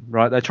shoving,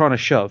 right? They're trying to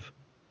shove.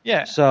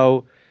 Yeah.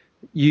 So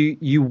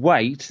you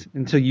wait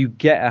until you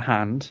get a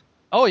hand.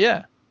 Oh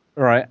yeah.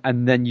 Right,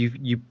 and then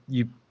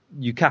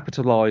you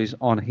capitalize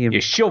on him.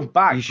 You shove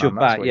back. You shove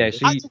back. Yeah.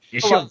 So you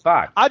shove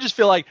back. I just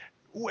feel like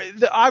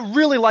I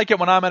really like it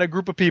when I'm at a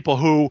group of people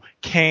who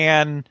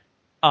can.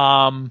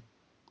 Well,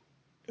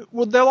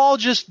 they'll all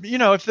just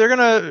if they're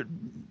gonna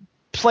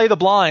play the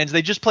blinds,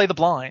 they just play the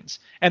blinds,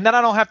 and then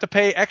I don't have to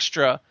pay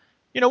extra.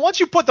 Once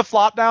you put the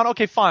flop down,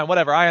 okay, fine,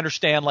 whatever. I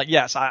understand. Like,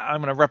 yes,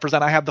 I'm going to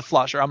represent I have the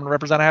flush, or I'm going to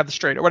represent I have the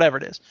straight, or whatever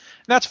it is.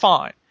 And that's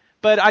fine.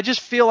 But I just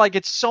feel like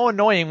it's so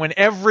annoying when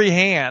every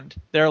hand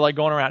they're like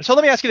going around. So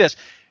let me ask you this.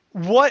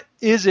 What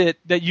is it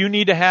that you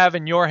need to have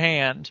in your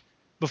hand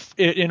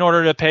in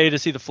order to pay to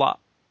see the flop?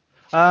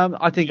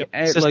 I think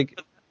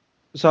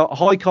so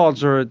high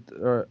cards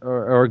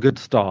are a good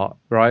start,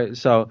 right?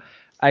 So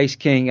ace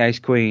king, ace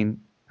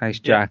queen, ace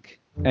jack,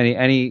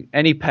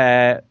 any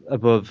pair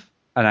above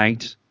an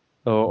 8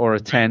 or a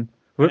 10.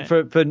 Right.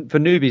 For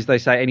newbies, they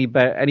say any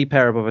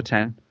pair above a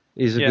 10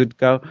 is a good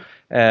go.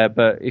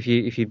 But if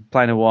you're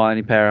playing a while,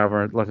 any pair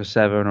over like a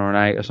 7 or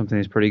an 8 or something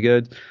is pretty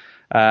good.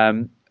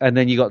 And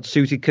then you got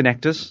suited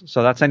connectors,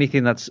 so that's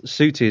anything that's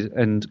suited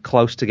and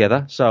close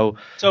together. So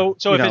if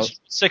it's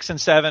 6 and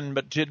 7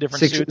 but different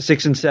suits,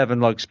 6 and 7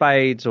 like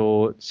spades,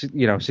 or 6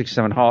 and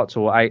 7 hearts,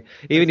 or 8.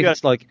 Even if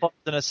it's like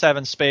in a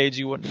 7 spades,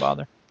 you wouldn't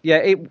bother.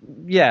 If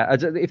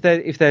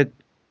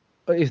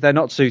they're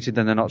not suited,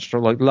 then they're not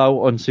strong. Like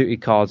low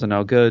unsuited cards are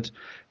no good.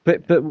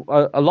 But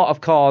a lot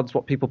of cards,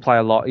 what people play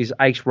a lot is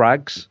ace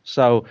rags.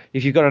 So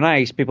if you've got an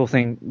ace, people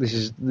think this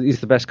is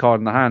the best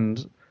card in the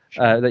hand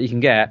that you can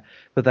get,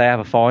 but they have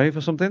a 5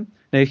 or something.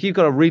 Now, if you've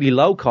got a really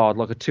low card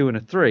like a 2 and a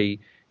 3,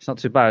 it's not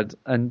too bad.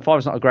 And 5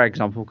 is not a great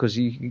example because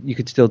you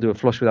could still do a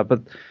flush with that.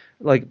 But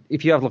like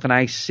if you have like an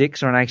ace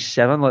 6 or an ace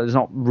 7, like there's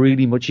not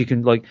really much you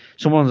can like.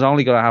 Someone's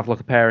only got to have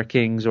like a pair of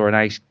kings or an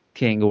ace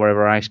king or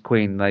whatever, ace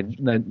queen.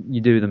 You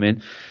do them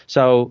in.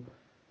 So.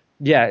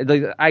 Yeah,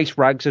 the ace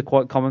rags are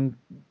quite common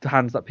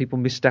hands that people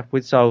misstep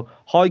with. So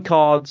high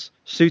cards,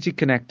 suited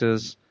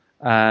connectors,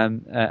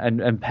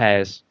 and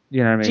pairs.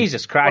 You know what I mean?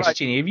 Jesus Christ,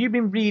 Ginny, have you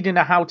been reading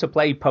a how to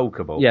play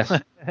poker book? Yes.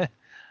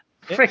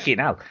 Freaking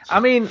hell! I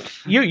mean,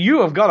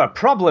 you have got a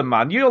problem,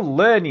 man. You're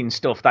learning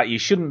stuff that you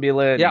shouldn't be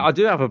learning. Yeah,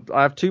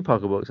 I have 2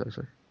 poker books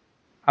actually.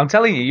 I'm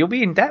telling you, you'll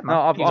be in debt, man.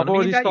 No, I've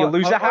already started. You'll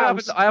lose a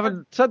house. I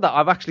haven't said that.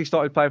 I've actually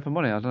started playing for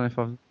money. I don't know if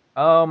I've.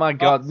 Oh my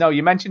God! No,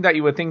 you mentioned that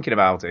you were thinking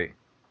about it.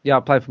 Yeah, I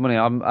play for money.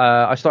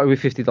 I started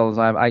with $50.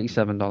 I have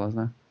 $87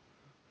 now.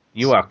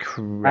 You are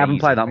crazy. I haven't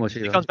played that much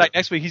either. He comes back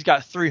next week. He's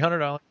got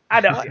 $300. I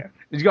know.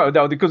 He's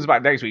got he comes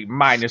back next week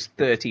minus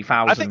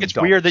 $30,000. I think it's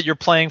weird that you're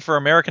playing for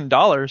American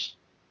dollars.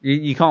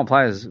 You can't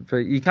play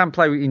you can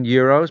play in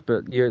euros,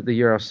 but the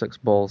euro sucks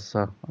balls,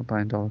 so I'm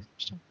playing dollars.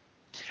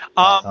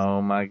 Oh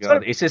my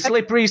God! It's a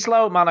slippery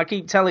slope, man. I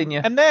keep telling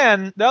you. And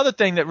then the other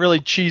thing that really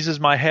cheeses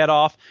my head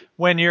off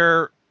when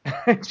you're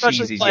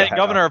especially playing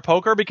Governor of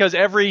Poker, because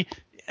every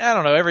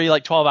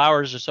like 12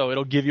 hours or so,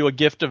 it'll give you a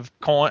gift of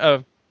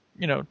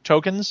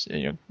tokens,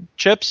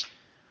 chips.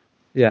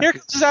 Yeah. Here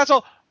comes this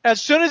asshole.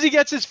 As soon as he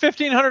gets his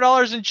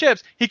 $1,500 in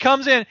chips, he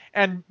comes in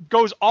and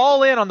goes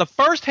all in on the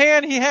first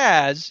hand he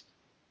has.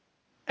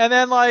 And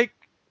then like,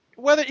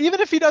 even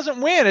if he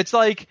doesn't win, it's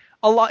like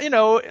a lot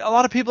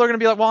of people are going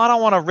to be like, well, I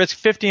don't want to risk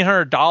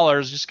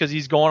 $1,500 just because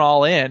he's going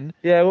all in.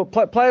 Yeah. Well,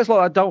 players like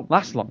that don't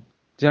last long.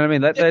 Do you know what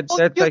I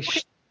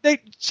mean? They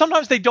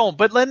sometimes they don't,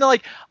 but then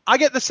like I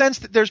get the sense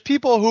that there's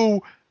people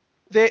who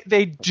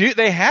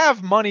they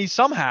have money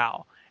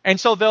somehow, and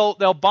so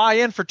they'll buy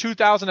in for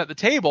 $2,000 at the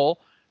table,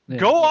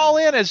 go all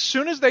in as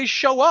soon as they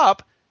show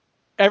up.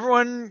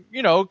 Everyone,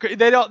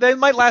 they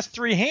might last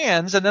 3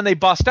 hands and then they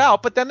bust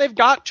out, but then they've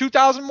got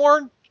 2,000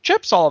 more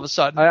chips all of a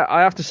sudden.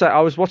 I have to say,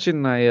 I was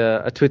watching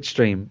a Twitch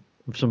stream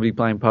of somebody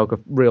playing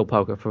real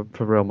poker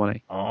for real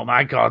money. Oh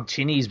my God,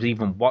 Chinny's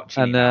even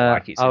watching and, it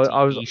like it's a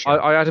TV show.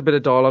 I had a bit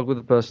of dialogue with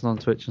the person on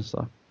Twitch and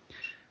stuff.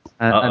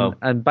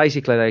 And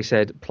basically they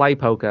said, play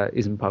poker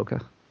isn't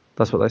poker.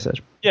 That's what they said.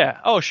 Yeah,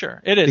 oh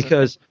sure, it is.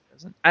 Because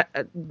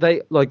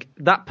they like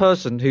that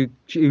person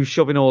who's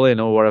shoving all in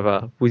or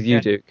whatever with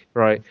you, Duke,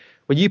 right?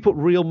 When you put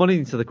real money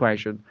into the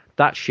equation,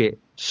 that shit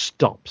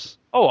stops.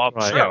 Oh, I'm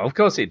right? sure. Yeah, of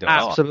course it does.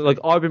 Absolutely. Like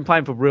I've been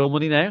playing for real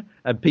money now,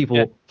 and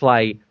people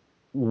play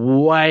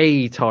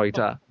way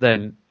tighter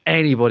than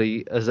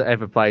anybody has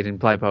ever played in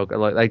play poker.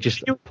 Like they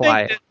just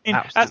play.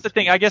 That's the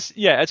thing. I guess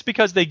it's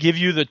because they give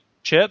you the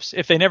chips.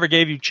 If they never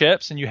gave you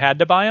chips and you had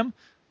to buy them,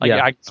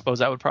 I suppose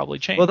that would probably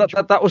change. Well,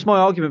 that was my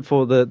argument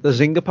for the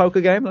Zynga poker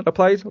game that I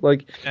played.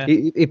 Like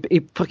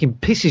it fucking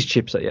pisses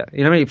chips at you.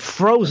 You know what I mean? It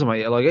throws them at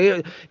you.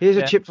 Like here's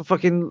a chip for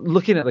fucking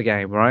looking at the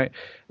game, right?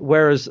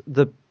 Whereas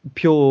the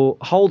pure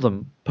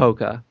Hold'em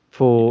poker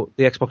for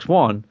the Xbox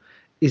One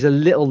is a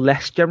little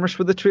less generous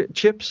with the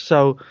chips,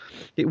 so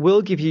it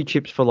will give you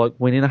chips for like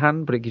winning a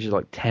hand, but it gives you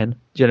like 10.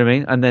 Do you know what I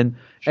mean? And then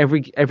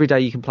every day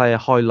you can play a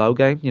high-low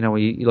game, where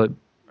you like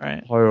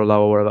higher or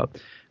low or whatever,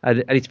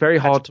 and it's very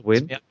hard to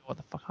win. What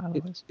the fuck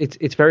high-low is?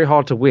 It's very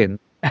hard to win.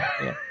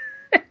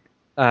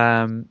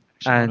 And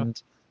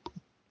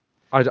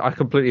I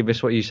completely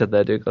missed what you said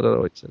there, Duke. I don't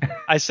know what you said.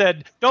 I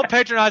said, don't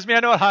patronize me. I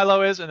know what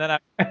high-low is, and then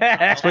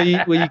That's where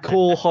you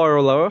call higher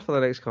or lower for the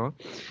next card.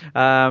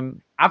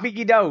 I think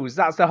he knows.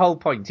 That's the whole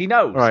point. He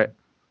knows. Right.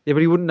 Yeah, but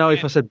he wouldn't know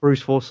if I said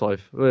Bruce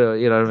Forsyth.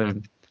 You know what I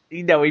mean?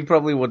 He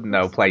probably wouldn't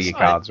know. Play your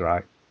cards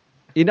right.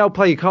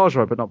 Play your cards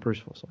right, but not Bruce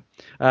Forsyth.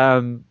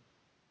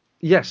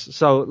 Yes,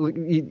 so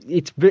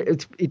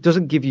it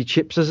doesn't give you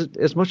chips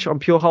as much on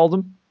pure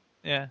Hold'em.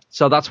 Yeah.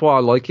 So that's why I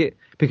like it,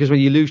 because when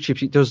you lose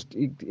chips,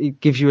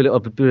 it gives you a little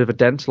bit of a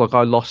dent. Like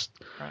I lost,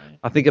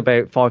 I think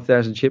about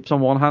 5,000 chips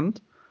on one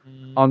hand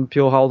on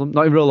pure Hold'em,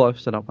 not in real life,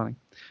 so not panic.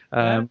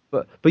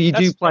 But you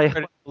do play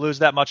lose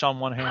that much on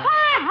one hand.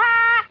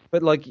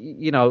 But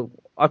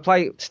I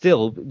play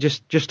still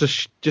just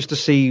to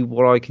see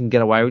what I can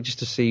get away with, just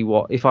to see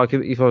what if I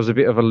was a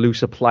bit of a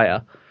looser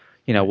player,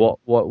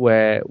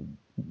 where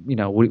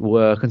would it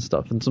work and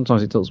stuff. And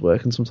sometimes it does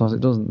work, and sometimes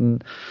it doesn't.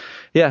 And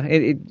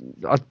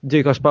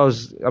Duke, I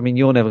suppose. I mean,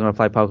 you're never going to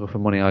play poker for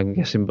money, I'm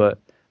guessing, but.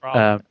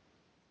 I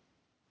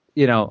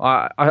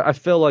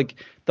feel like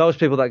those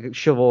people that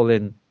shove all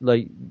in,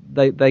 like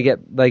they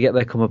get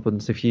their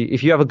comeuppance if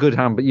you have a good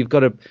hand, but you've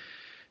got to.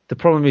 The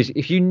problem is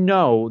if you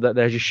know that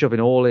they're just shoving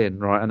all in,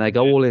 right, and they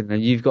go all in,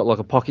 and you've got like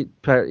a pocket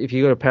pair, if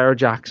you got a pair of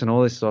jacks and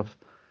all this stuff,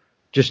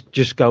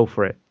 just go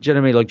for it. Do you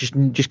know what I mean? Like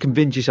just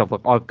convince yourself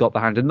like I've got the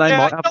hand, and they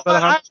might have a better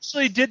hand. I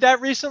actually did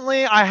that recently.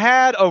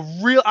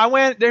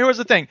 Here was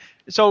the thing.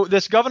 So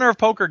this Governor of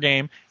Poker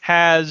game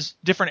has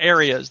different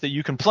areas that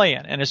you can play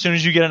in, and as soon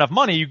as you get enough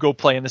money, you go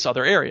play in this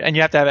other area, and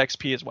you have to have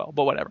XP as well.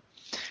 But whatever.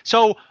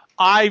 So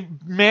I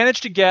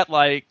managed to get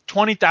like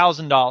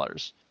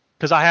 $20,000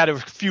 because I had a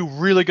few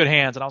really good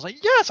hands, and I was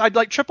like, yes, I'd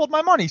like tripled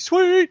my money,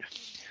 sweet.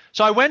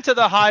 So I went to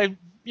the high.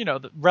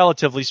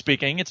 Relatively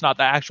speaking, it's not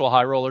the actual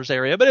high rollers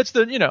area, but it's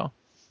the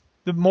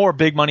more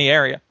big money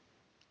area.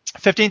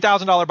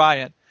 $15,000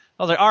 buy-in.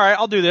 I was like, all right,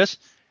 I'll do this.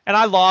 And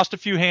I lost a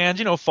few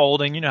hands,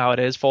 folding. You know how it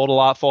is. Fold a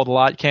lot.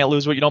 You can't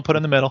lose what you don't put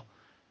in the middle.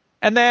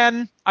 And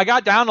then I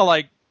got down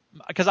to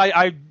because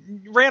I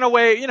ran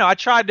away. I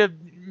tried to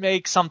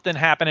make something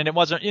happen, and it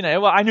wasn't,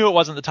 I knew it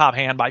wasn't the top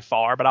hand by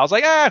far, but I was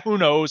like, who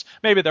knows?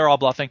 Maybe they're all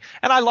bluffing.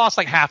 And I lost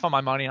like half of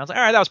my money. And I was like,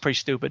 all right, that was pretty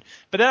stupid.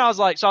 But then I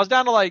was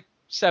down to like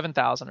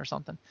 7,000 or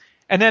something.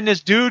 And then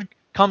this dude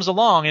comes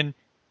along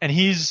and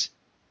he's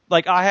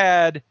like,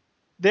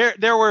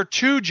 there were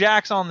 2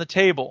 jacks on the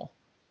table.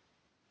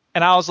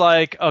 And I was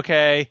like,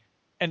 okay.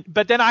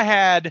 But then I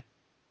had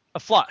a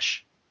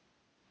flush.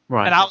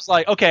 Right. And I was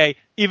like, okay,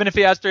 even if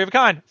he has 3 of a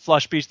kind,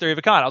 flush beats 3 of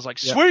a kind. I was like,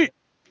 sweet.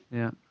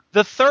 Yeah.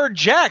 The 3rd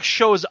jack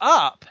shows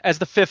up as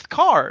the 5th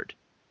card.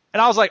 And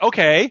I was like,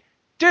 okay,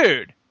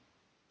 dude,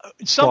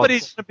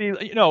 somebody's going to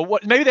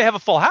be, maybe they have a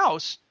full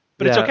house,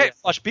 but it's okay.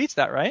 Flush beats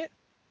that, right?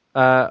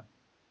 A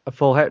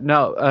full house?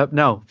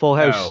 No. Full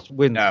house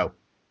wins. No.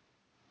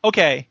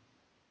 Okay.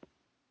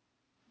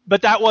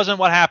 But that wasn't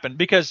what happened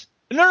because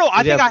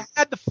I think I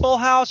had the full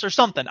house or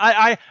something.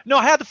 I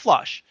had the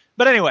flush.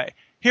 But anyway,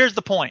 here's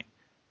the point.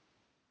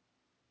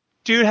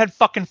 Dude had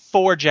fucking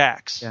 4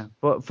 jacks. Yeah,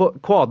 but for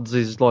quads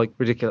is like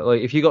ridiculous.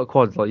 Like if you got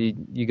quads, like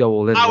you go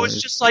all in. I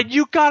was just like,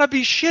 you gotta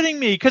be shitting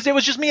me because it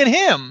was just me and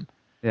him.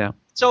 Yeah.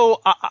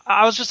 So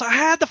I was just, I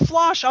had the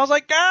flush. I was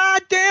like,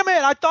 God damn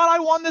it! I thought I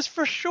won this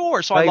for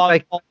sure. So I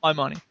lost all my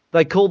money.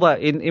 They call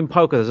that in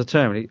poker. There's a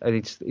term, and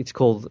it's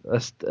called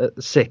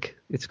sick.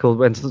 It's called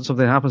when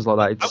something happens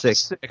like that. It's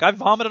sick. I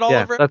vomited all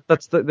over it.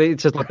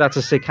 It's just like that's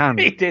a sick hand.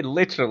 He did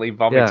literally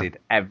vomited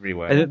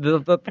everywhere. And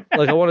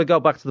I want to go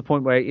back to the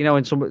point where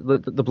when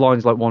the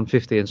blind's like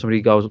 150 and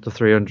somebody goes up to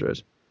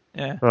 300.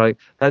 Yeah. Right.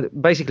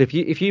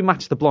 Basically, if you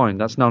match the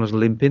blind, that's known as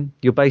limping.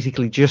 You're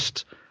basically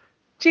just.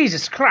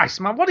 Jesus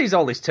Christ, man! What is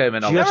all this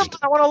terminology?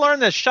 I want to learn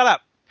this. Shut up.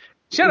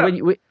 Shut up.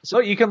 Look,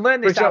 you can learn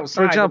this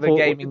outside of the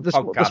gaming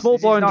podcast. The small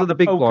blinds and the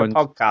big blinds.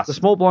 The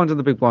small blinds and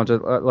the big blinds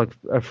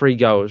are free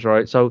goers,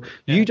 right? So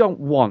you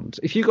don't want,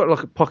 if you've got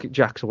like a pocket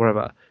jacks or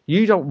whatever,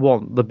 you don't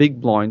want the big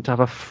blind to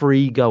have a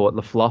free go at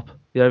the flop.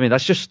 You know what I mean?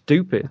 That's just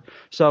stupid.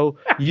 So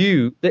if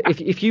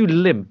you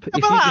limp, if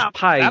you just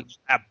pay, I'm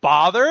not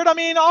bothered. I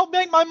mean, I'll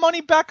make my money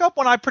back up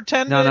when I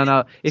pretend.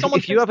 No.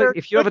 If you have a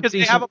decent, they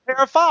have a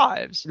pair of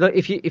 5s. Look,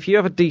 if you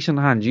have a decent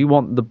hand, you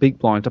want the big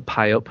blind to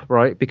pay up,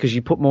 right? Because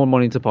you put more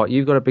money into pot.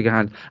 You've got a bigger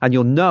hand, and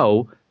you'll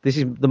know. This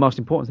is the most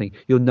important thing.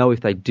 You'll know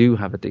if they do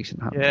have a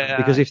decent hand. Yeah.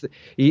 Because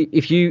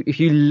if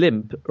you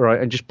limp, right,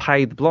 and just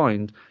pay the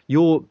blind,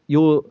 you're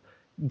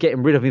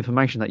getting rid of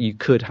information that you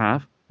could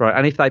have, right?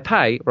 And if they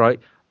pay, right.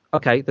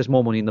 Okay, there's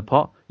more money in the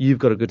pot. You've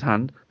got a good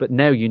hand, but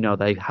now you know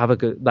they have a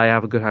good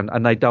hand,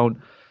 and they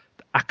don't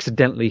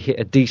accidentally hit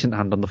a decent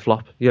hand on the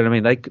flop. You know what I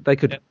mean? They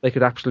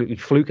could absolutely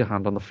fluke a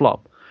hand on the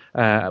flop,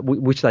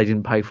 which they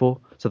didn't pay for.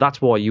 So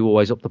that's why you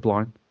always up the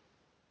blind.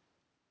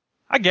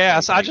 I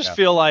guess I just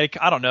feel like,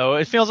 I don't know.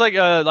 It feels like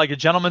a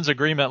gentleman's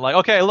agreement. Like,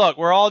 okay, look,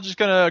 we're all just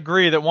gonna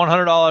agree that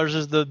 $100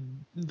 is the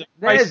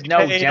price. There's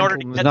no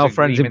gentleman's no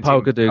friends in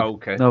poker, dude.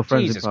 No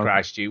friends Jesus in poker.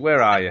 Christ, you.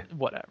 Where are you?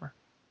 Whatever.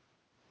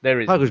 There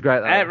is. Poker's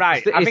great.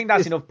 Right. I think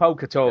that's enough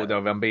poker talk, though,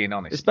 if I'm being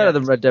honest. It's better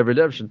than Red Dead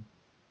Redemption.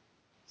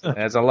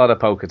 There's a lot of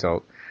poker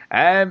talk.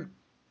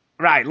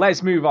 Right,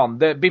 let's move on.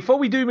 Before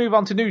we do move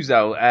on to news,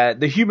 though,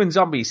 the Human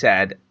Zombie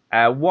said,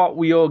 what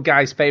were your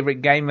guys'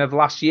 favourite game of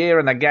last year?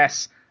 And I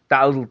guess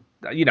that'll,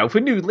 for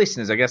new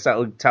listeners, I guess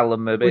that'll tell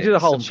them a bit. We did a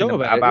whole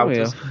show about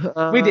us.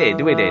 We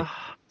did.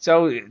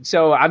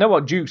 So I know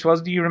what Duke's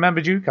was. Do you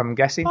remember Duke? I'm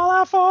guessing.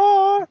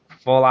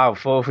 Fallout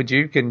 4 for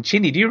Duke. And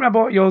Chinny, do you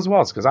remember what yours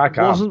was? Because I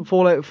can't. It wasn't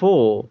Fallout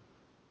 4.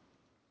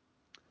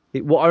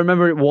 I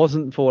remember it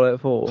wasn't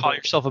Fallout 4. Call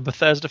yourself a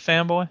Bethesda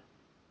fanboy?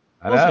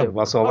 I know.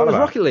 What's all that about? It was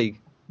Rocket League.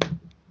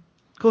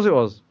 Of course it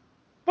was.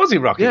 Was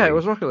it Rocket League? Yeah, it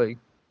was Rocket League.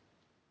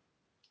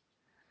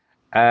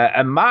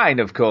 And mine,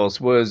 of course,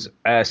 was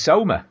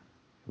Soma.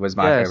 Was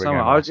my favourite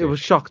game. I was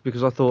shocked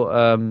because I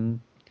thought...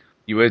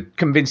 you were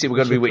convinced it was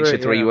going to be Witcher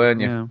 3,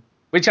 weren't you? Yeah.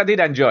 Which I did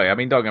enjoy. I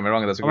mean, don't get me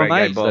wrong, that's a great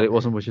game. But it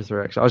wasn't Witcher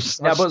 3, actually.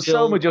 But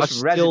Soma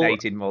just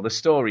resonated more. The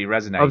story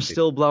resonated. I'm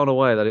still blown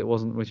away that it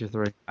wasn't Witcher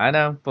 3. I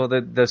know,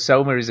 but the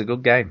Soma is a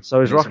good game.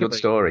 So is Rocket League. It's a good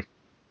story.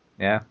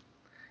 Yeah.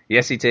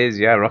 Yes, it is.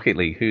 Yeah, Rocket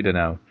League. Who'd have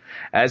known?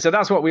 So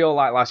that's what we all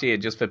liked last year,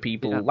 just for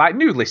people, like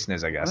new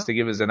listeners, I guess, to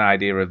give us an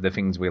idea of the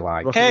things we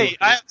like. Hey,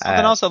 I have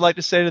something else I'd like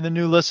to say to the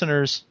new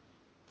listeners.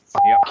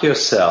 Fuck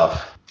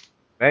yourself.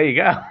 There you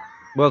go.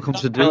 Welcome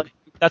to Duke.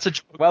 That's a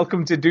joke.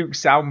 Welcome to Duke's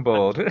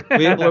soundboard.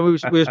 Me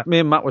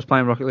and Matt was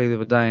playing Rocket League the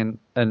other day,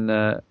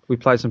 and we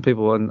played some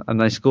people,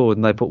 and they scored,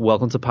 and they put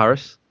 "Welcome to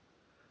Paris,"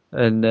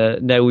 and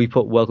now we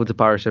put "Welcome to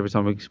Paris" every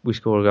time we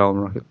score a goal in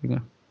Rocket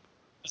League.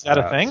 Is that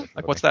a thing?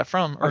 Like, what's that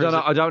from? Or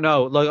I don't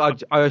know.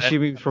 Like, I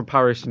assume he was from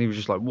Paris, and he was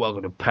just like,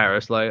 "Welcome to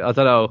Paris." Like, I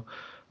don't know,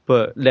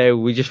 but now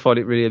we just find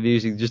it really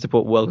amusing just to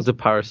put "Welcome to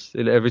Paris"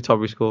 in every time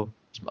we score.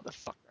 This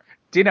motherfucker.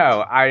 Do you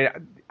know, I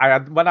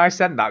when I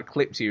sent that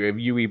clip to you of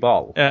Yui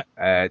Ball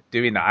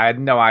doing that, I had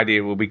no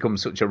idea it will become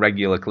such a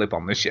regular clip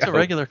on the show. It's a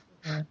regular.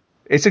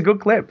 It's a good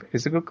clip.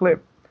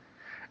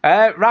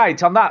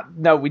 Right, on that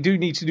note, we do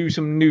need to do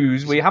some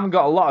news. We haven't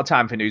got a lot of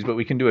time for news, but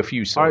we can do a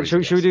few stories. All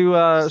right, should we do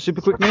super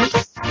quick news?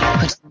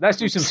 Let's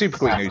do some super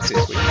quick news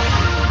this week.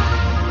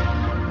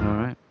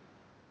 All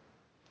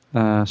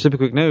right. Super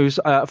quick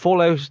news.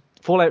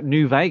 Fallout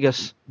New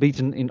Vegas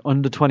beaten in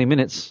under 20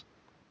 minutes.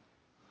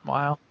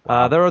 Wow.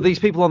 There are these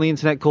people on the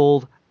internet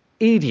called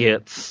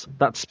idiots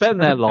that spend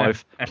their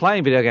life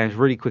playing video games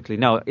really quickly.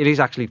 No, it is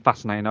actually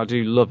fascinating. I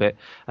do love it.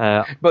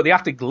 But they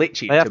have to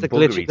glitch it. They have to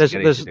glitch it.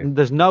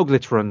 There's no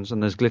glitch runs,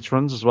 and there's glitch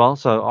runs as well.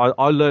 So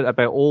I learned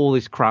about all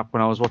this crap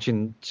when I was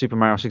watching Super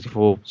Mario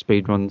 64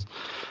 speed runs.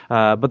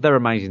 But they're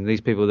amazing.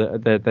 These people,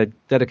 they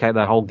dedicate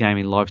their whole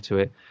gaming life to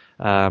it.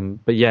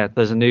 But yeah,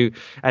 there's a new,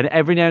 and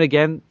every now and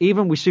again,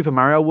 even with Super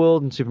Mario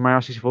World and Super Mario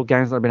 64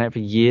 games that have been out for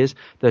years,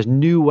 there's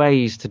new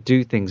ways to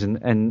do things,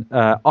 and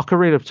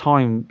Ocarina of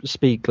Time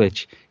speed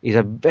glitch is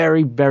a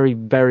very, very,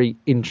 very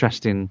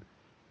interesting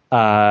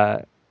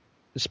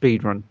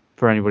speed run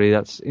for anybody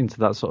that's into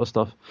that sort of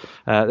stuff.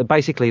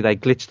 Basically, they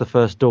glitch the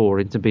first door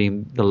into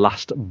being the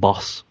last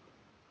boss,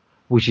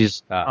 which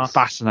is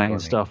fascinating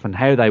stuff, and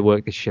how they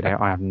work this shit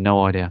out, I have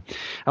no idea.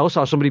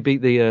 Also, somebody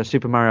beat the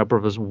Super Mario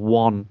Brothers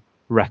 1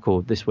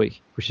 record this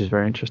week, which is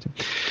very interesting.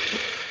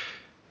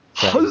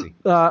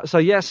 So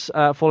yes,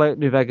 Fallout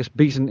New Vegas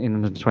beaten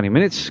in under 20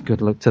 minutes. Good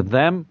luck to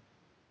them.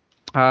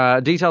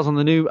 Details on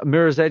the new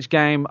Mirror's Edge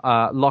game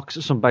locks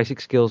some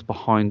basic skills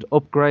behind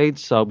upgrades.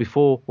 So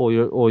before all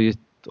your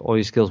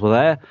skills were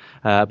there,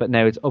 but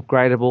now it's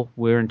upgradable.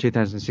 We're in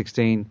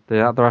 2016.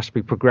 There has to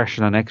be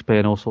progression and XP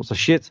and all sorts of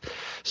shit.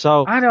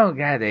 So I don't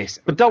get this.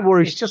 But don't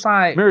worry, it's just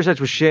like Mirror's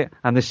Edge was shit,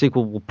 and this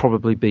sequel will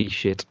probably be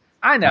shit.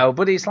 I know,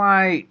 but it's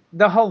like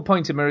the whole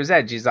point of Mirror's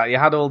Edge is that you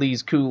had all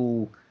these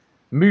cool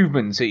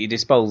movements at your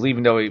disposal,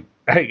 even though it,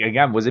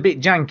 again, was a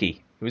bit janky.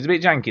 It was a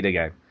bit janky, the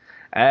game.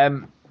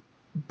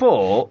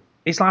 But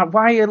it's like,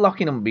 why are you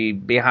locking them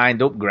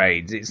behind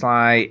upgrades? It's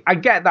like, I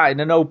get that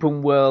in an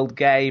open world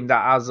game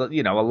that has, a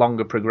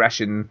longer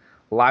progression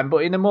line,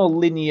 but in a more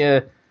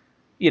linear,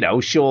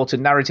 shorter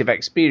narrative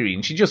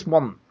experience, you just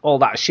want all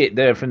that shit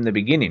there from the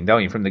beginning,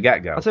 don't you, from the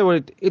get-go? I'll tell you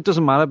what, it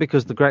doesn't matter,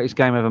 because the greatest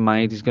game ever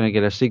made is going to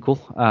get a sequel,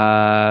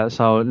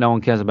 so no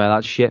one cares about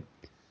that shit.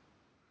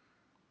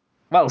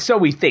 Well, so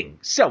we think.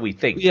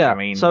 Yeah, I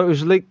mean, so it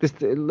was leaked this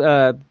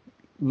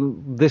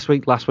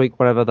week, last week,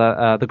 whatever,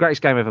 the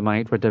greatest game ever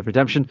made, Red Dead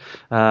Redemption,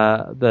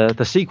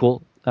 the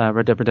sequel,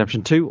 Red Dead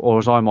Redemption 2, or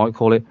as I might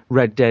call it,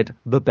 Red Dead,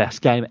 the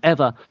best game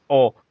ever,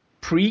 or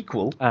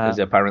prequel, as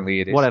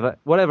apparently it is.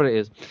 Whatever it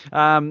is,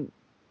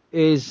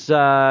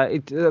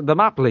 the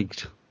map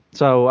leaked.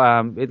 So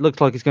it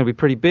looks like it's going to be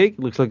pretty big. It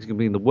looks like it's going to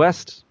be in the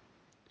west.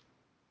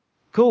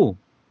 Cool.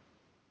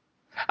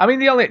 I mean,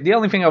 the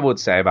only thing I would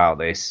say about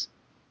this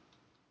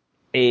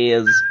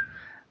is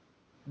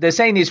they're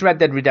saying it's Red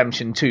Dead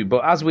Redemption 2,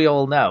 but as we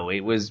all know, it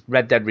was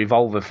Red Dead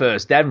Revolver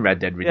first, then Red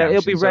Dead Redemption. Yeah,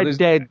 it'll be Red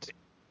Dead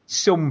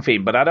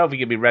something, but I don't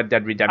think it'll be Red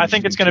Dead Redemption. I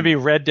think it's going to be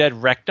Red Dead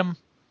Rectum.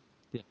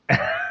 Yeah.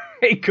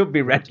 It could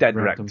be Red Dead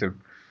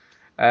Rectum.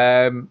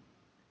 I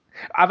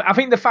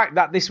think the fact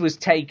that this was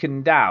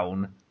taken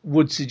down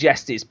would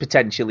suggest it's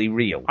potentially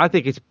real. I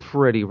think it's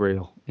pretty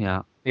real.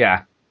 Yeah.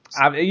 Yeah.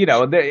 I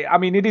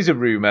mean, it is a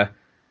rumour,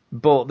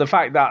 but the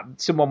fact that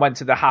someone went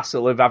to the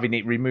hassle of having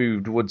it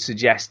removed would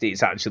suggest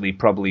it's actually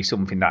probably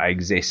something that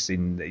exists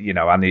in,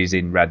 and is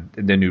in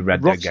the new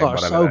Red Dead game. Rockstar are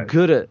so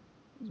good at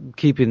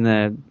keeping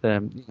their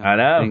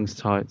things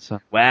tight. So.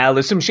 Well,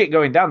 there's some shit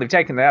going down. They've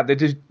taken that.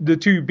 They're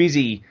too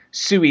busy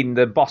suing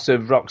the boss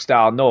of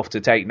Rockstar North to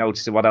take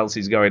notice of what else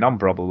is going on,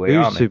 probably.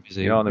 Who's too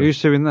busy? Who's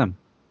suing them?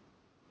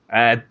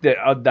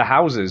 The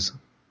houses.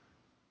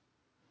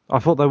 I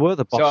thought they were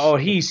the boss. So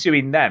he's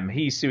suing them.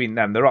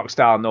 The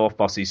Rockstar North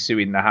boss is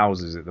suing the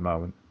houses at the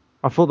moment.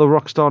 I thought the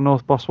Rockstar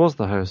North boss was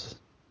the house.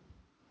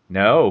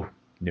 No.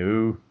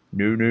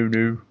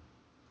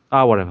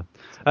 Ah, whatever.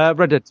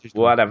 Red Dead 2.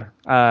 Whatever.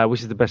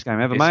 Which is the best game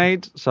ever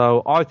made.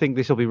 So I think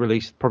this will be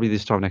released probably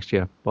this time next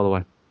year, by the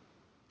way.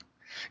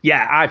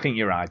 Yeah, I think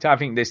you're right. I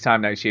think this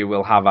time next year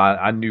we'll have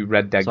a new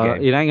Red Dead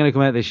game. It ain't going to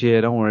come out this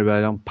year. Don't worry about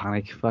it. Don't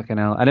panic. Fucking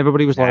hell. And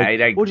everybody was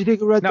like, what do you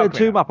think of Red Dead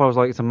 2 map? I was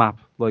like, it's a map.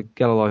 Like,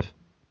 get a life.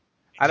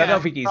 And I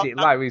don't think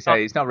like we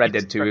say, it's not Red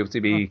Dead 2. It'll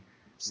to be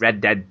Red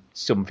Dead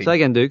something. Say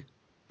again, Duke.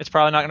 It's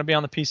probably not going to be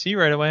on the PC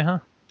right away, huh?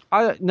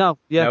 No,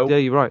 yeah,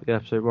 you're right. Yeah,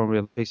 so it won't be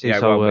on the PC. Yeah,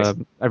 so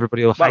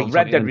everybody will. Well,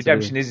 Red Dead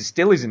Redemption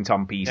still isn't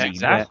on PC. Yeah,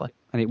 exactly,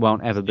 and it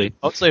won't ever be.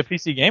 Mostly a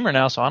PC gamer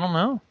now, so I don't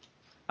know.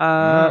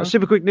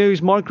 Super quick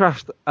news: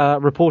 Minecraft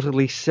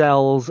reportedly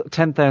sells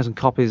 10,000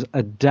 copies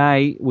a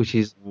day, which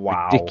is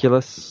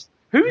ridiculous.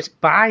 Who's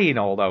buying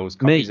all those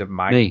copies of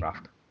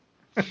Minecraft?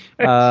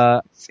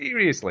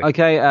 Seriously.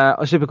 Okay,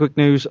 super quick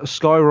news: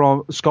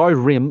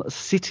 Skyrim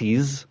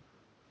Cities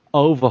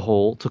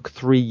overhaul took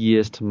 3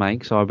 years to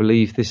make. So I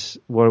believe this.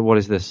 What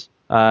is this?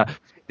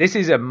 This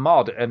is a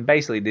mod, and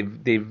basically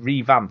they've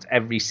revamped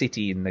every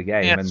city in the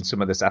game and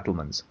some of the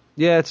settlements.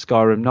 Yeah, it's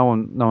Skyrim. No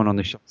one on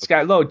this show.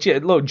 Lord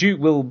Duke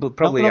will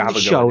probably have a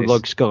show go at this.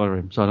 like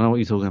Skyrim, so I don't know what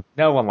you're talking about.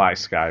 No one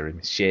likes Skyrim.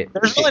 It's shit.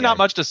 There's really not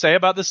much to say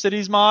about the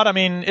cities mod. I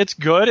mean, it's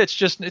good.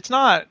 It's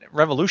not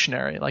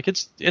revolutionary. Like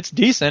it's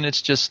decent.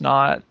 It's just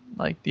not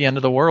like the end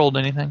of the world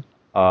anything.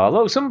 Oh,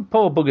 look, some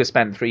poor bugger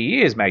spent 3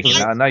 years making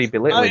that. I know you're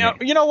belittling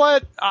it. You know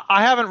what?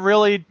 I haven't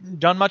really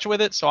done much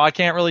with it, so I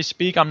can't really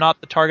speak. I'm not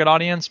the target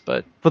audience,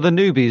 but for the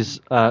newbies,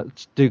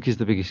 Duke is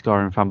the biggest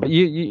Skyrim fan. But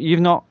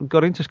you've not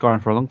got into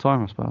Skyrim for a long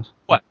time, I suppose.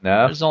 What?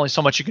 No. There's only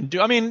so much you can do.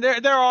 I mean,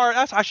 there are.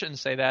 I shouldn't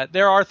say that.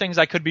 There are things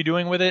I could be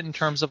doing with it in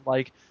terms of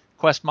like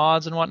quest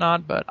mods and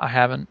whatnot, but I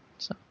haven't.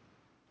 So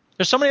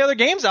there's so many other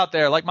games out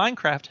there like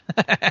Minecraft.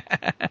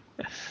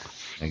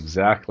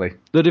 Exactly.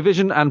 The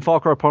Division and Far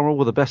Cry Primal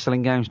were the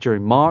best-selling games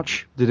during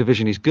March. The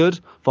Division is good.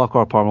 Far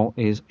Cry Primal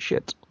is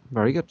shit.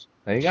 Very good.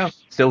 There you go.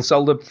 Still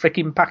sold a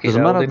freaking package.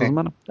 Doesn't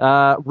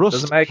matter.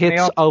 Rust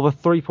hits over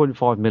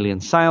 3.5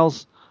 million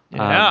sales.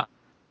 Yeah.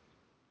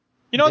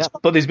 You know,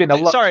 but there's been a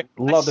lot. Sorry,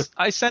 of.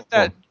 I sent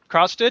that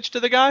cross stitch to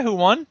the guy who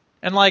won,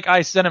 and like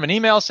I sent him an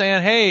email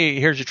saying, "Hey,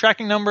 here's your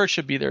tracking number. It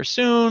should be there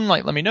soon.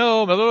 Like, let me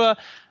know." Blah blah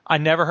blah. I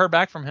never heard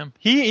back from him.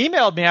 He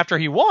emailed me after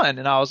he won,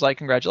 and I was like,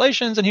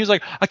 "Congratulations!" And he was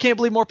like, "I can't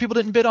believe more people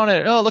didn't bid on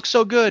it. Oh, it looks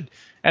so good."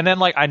 And then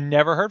like I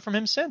never heard from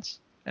him since,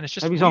 and it's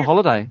just maybe he's weird. on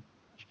holiday.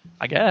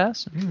 I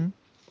guess. Mm-hmm.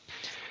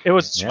 It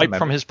was swiped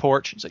from his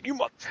porch. He's like, "You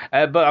mother."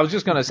 But I was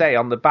just going to say,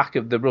 on the back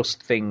of the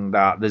Rust thing,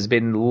 that there's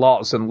been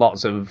lots and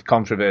lots of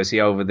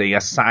controversy over the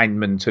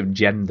assignment of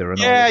gender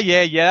and all this.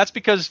 Yeah. That's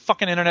because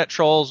fucking internet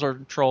trolls are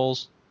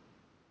trolls.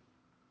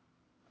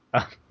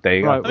 There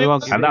you Right, go. we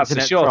won't get And that's the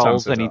internet short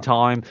trolls answer. any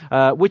time.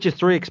 Witcher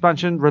 3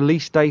 expansion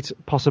release date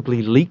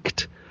possibly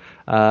leaked.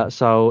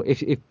 So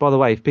if by the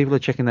way, if people are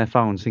checking their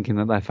phones thinking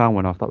that their phone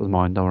went off, that was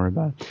mine. Don't worry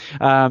about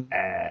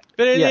it.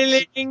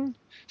 Yes.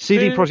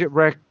 CD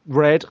Projekt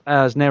Red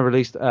has now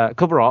released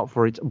cover art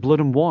for its Blood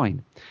and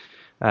Wine.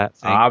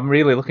 I'm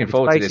really looking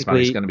forward to this, man.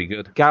 It's going to be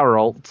good.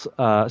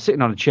 Geralt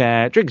sitting on a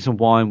chair, drinking some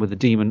wine with a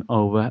demon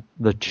over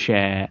the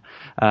chair.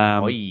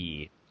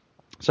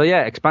 So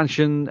yeah,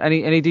 expansion.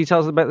 Any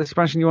details about the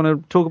expansion you want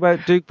to talk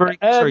about, Duke?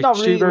 Not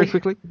really. Very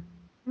quickly.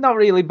 Not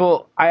really,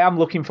 but I am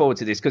looking forward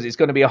to this because it's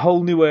going to be a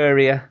whole new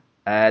area.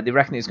 They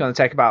reckon it's going to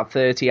take about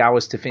 30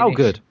 hours to finish. Oh,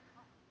 good.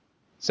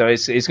 So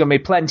it's going to be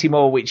plenty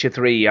more Witcher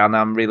 3, and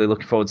I'm really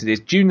looking forward to this.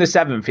 June the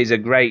 7th is a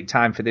great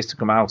time for this to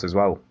come out as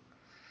well.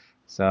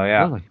 So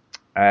yeah.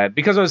 Really?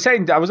 Because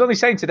I was only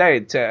saying today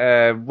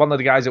to one of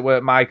the guys at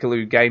work, Michael,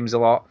 who games a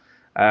lot.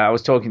 I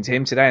was talking to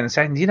him today and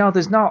saying,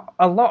 there's not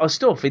a lot of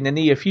stuff in the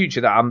near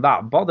future that I'm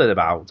that bothered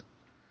about.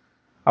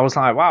 I was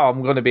like, wow,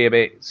 I'm going to be a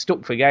bit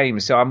stuck for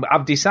games. So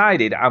I've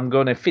decided I'm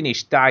going to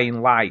finish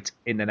Dying Light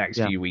in the next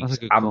few weeks.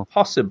 I'm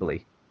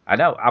possibly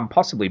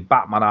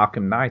Batman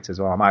Arkham Knight as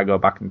well. I might go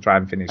back and try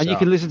and finish that. And you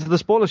can listen to the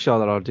spoiler show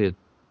that I did.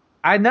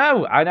 I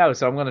know.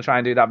 So I'm going to try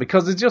and do that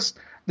because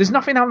there's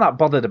nothing I'm that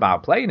bothered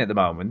about playing at the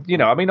moment.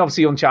 I mean,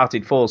 obviously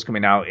Uncharted 4's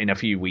coming out in a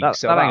few weeks.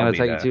 That ain't going to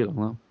take you too long,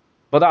 though.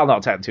 But that'll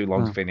not take too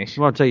long to finish. It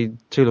won't take you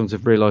too long to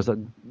realise that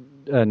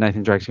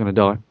Nathan Drake's going to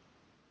die.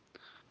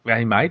 Well,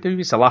 he might do.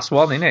 It's the last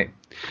one, isn't it?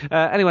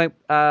 Anyway,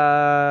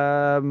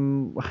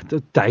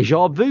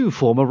 Deja Vu,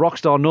 former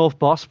Rockstar North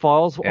boss,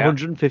 files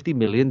 $150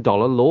 million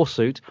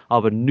lawsuit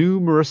over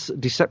numerous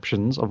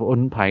deceptions of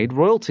unpaid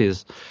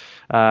royalties.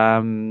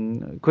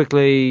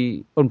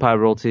 Quickly, unpaid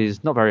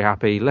royalties, not very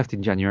happy, left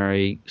in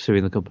January,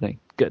 suing the company.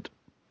 Good.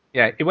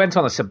 Yeah, he went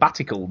on a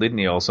sabbatical, didn't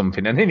he, or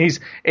something? And in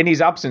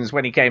his absence,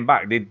 when he came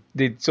back,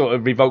 they sort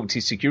of revoked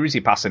his security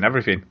pass and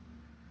everything.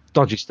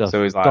 Dodgy stuff.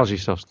 So he's like, dodgy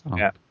stuff. Oh.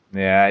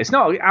 Yeah. It's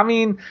not. I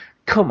mean,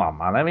 come on,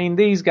 man. I mean,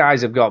 these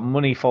guys have got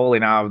money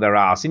falling out of their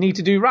arse. They need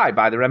to do right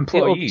by their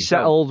employees. It'll be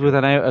settled with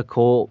an out of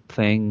court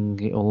thing.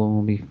 It'll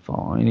all be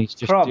fine. He's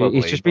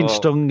just been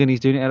stung and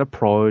he's doing it out of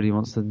pride. He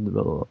wants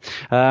to.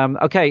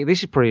 Okay, this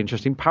is pretty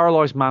interesting.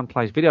 Paralyzed man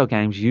plays video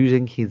games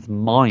using his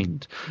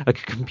mind. A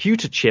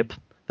computer chip.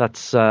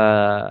 That's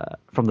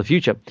from the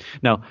future.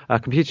 No, a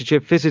computer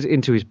chip fitted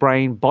into his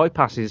brain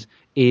bypasses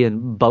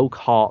Ian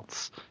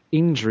Bokehart's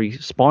injury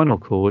spinal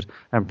cord,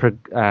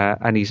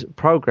 and his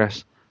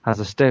progress has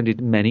astounded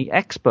many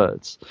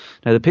experts.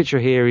 Now, the picture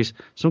here is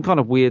some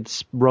kind of weird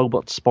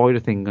robot spider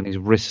thing on his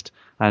wrist,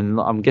 and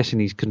I'm guessing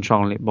he's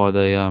controlling it by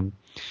the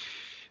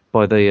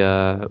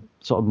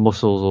sort of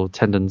muscles or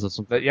tendons or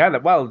something. But yeah,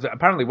 well,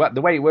 apparently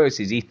the way it works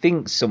is he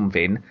thinks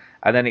something,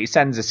 and then it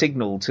sends a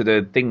signal to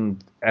the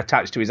thing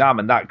attached to his arm,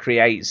 and that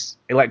creates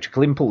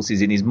electrical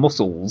impulses in his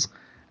muscles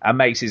and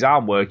makes his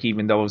arm work,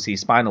 even though obviously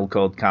his spinal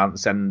cord can't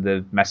send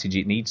the message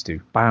it needs to.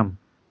 Bam.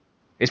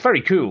 It's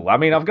very cool. I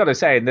mean, I've got to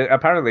say that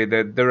apparently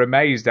they're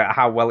amazed at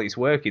how well it's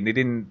working. They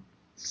didn't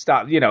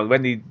start,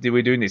 when they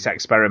were doing this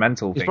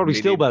experimental thing. It's probably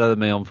still better than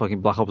me on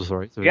fucking Black Ops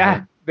 3.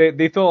 Yeah,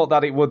 they thought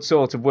that it would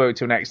sort of work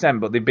to an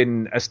extent, but they've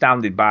been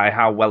astounded by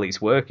how well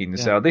it's working. Yeah.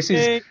 So this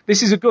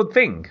is a good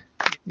thing.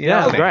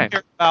 Yeah, great.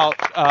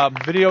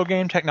 About video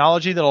game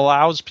technology that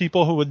allows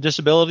people who with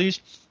disabilities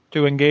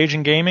to engage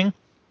in gaming,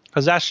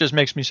 because that just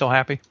makes me so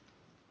happy.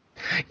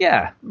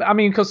 Yeah, I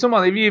mean, because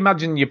if you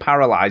imagine you're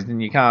paralyzed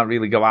and you can't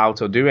really go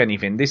out or do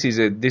anything, this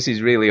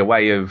is really a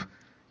way of,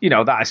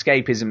 that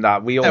escapism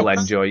that we all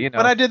enjoy. When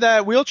I did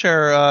that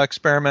wheelchair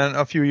experiment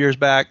a few years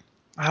back,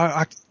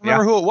 I can't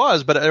remember who it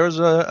was, but there was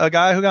a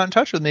guy who got in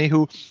touch with me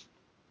who.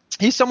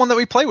 He's someone that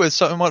we play with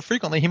somewhat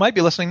frequently. He might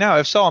be listening now.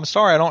 If so, I'm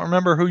sorry. I don't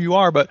remember who you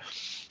are, but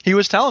he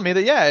was telling me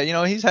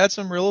that, he's had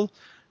some real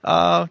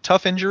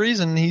tough injuries,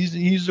 and he's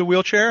used a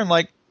wheelchair, and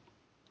like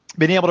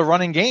being able to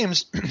run in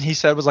games, he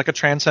said was like a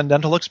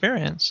transcendental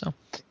experience. So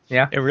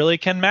yeah, it really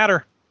can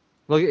matter.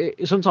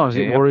 Like sometimes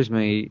it worries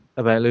me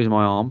about losing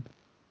my arm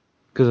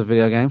because of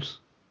video games.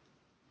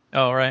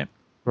 Oh right.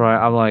 Right.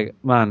 I'm like,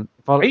 man.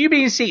 Are you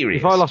being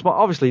serious? If I lost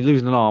obviously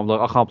losing an arm, like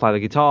I can't play the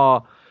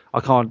guitar, I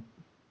can't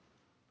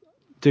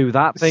do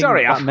that thing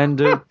that men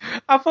do.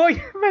 I thought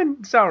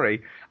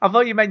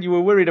you meant you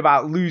were worried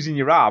about losing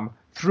your arm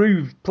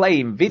through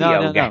playing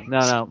video games.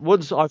 No.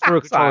 Once I threw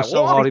a controller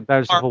so hard it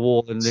bounced off a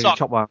wall and then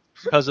chopped my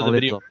because of the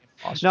video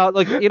game. No,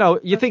 like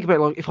you think about it,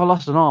 like if I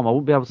lost an arm, I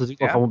wouldn't be able to do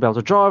I wouldn't be able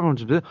to drive. I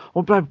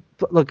wouldn't play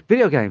like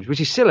video games,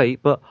 which is silly,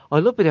 but I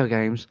love video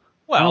games.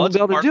 Well, I wouldn't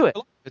be able to do it.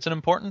 It's an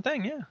important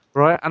thing, yeah.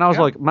 Right, and I was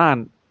like,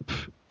 man,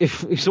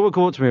 if someone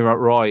came up to me about,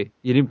 right,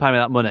 you didn't pay me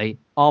that money,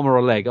 arm or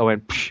a leg, I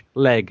went,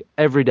 leg,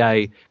 every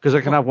day, because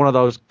I can have one of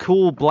those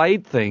cool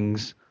blade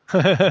things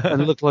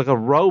and look like a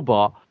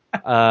robot,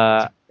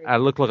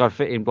 and look like I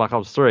fit in Black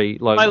Ops 3.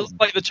 Like, I look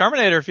like the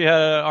Terminator if you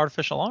had an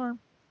artificial arm.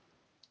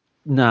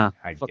 Nah,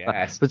 I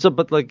guess.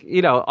 But like,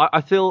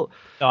 I feel...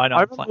 No, I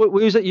know.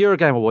 We was at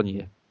Eurogamer one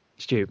year,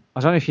 Stu. I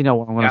don't know if you know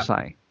what I'm going to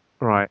say.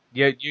 Right.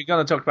 You're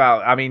going to talk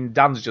about, I mean,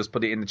 Dan's just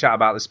put it in the chat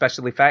about the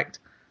special effect.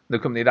 The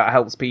company that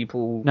helps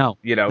people, No.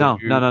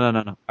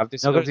 have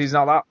disabilities and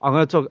all that. I'm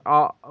going to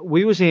talk.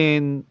 We was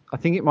in, I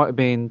think it might have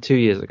been 2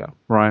 years ago,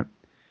 right?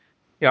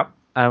 Yep.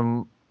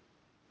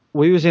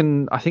 We was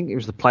in, I think it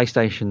was the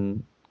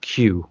PlayStation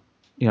queue,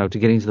 to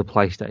get into the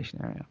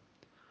PlayStation area.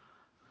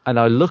 And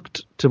I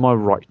looked to my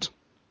right,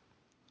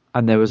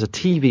 and there was a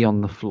TV on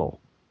the floor.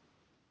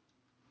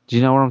 Do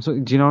you know what I'm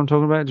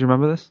talking about? Do you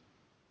remember this?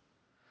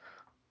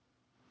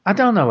 I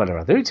don't know whether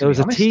I do. There was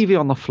a TV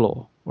on the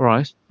floor,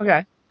 right?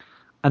 Okay.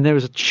 And there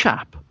was a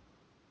chap,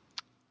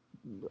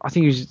 I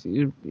think he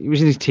was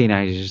in his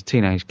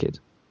teenage kid,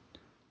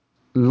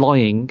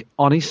 lying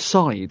on his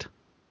side.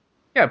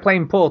 Yeah,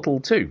 playing Portal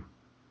 2.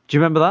 Do you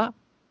remember that?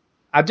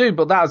 I do,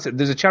 but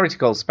there's a charity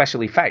called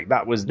Special Effect.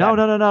 That was No.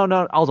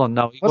 Hold on,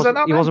 no. He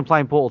wasn't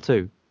playing Portal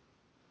 2.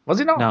 Was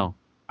he not? No.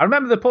 I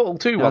remember the Portal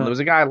 2 one. There was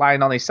a guy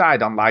lying on his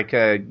side on like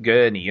a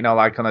gurney,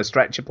 like on a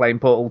stretcher playing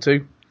Portal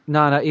 2.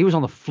 No, he was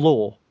on the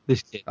floor,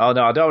 this kid. Oh,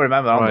 no, I don't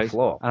remember on the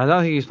floor. And I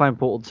don't think he was playing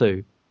Portal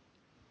 2.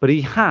 But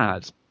he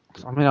had,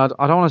 I mean, I don't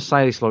want to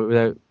say this like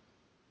without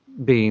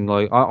being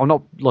like, I'm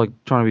not like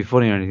trying to be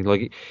funny or anything.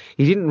 Like,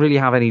 he didn't really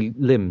have any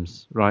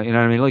limbs, right? You know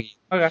what I mean? Like,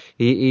 okay.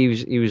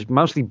 He was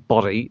mostly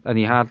body, and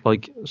he had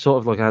like sort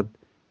of like had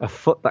a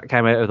foot that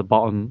came out of the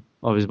bottom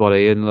of his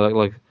body, and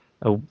like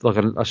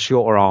a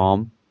shorter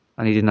arm,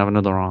 and he didn't have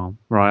another arm,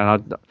 right?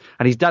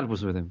 And his dad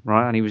was with him,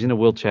 right? And he was in a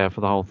wheelchair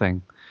for the whole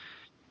thing.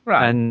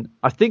 Right. And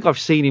I think I've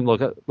seen him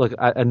like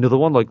another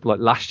one like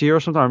last year or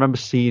something. I remember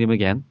seeing him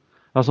again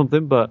or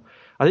something, but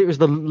I think it was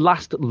the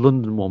last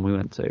London one we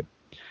went to.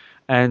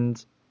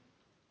 And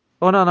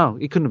no,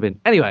 he couldn't have been.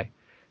 Anyway,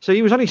 so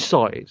he was on his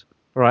side,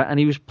 right, and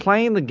he was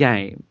playing the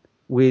game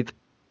with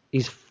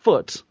his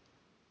foot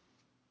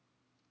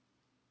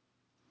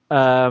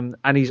and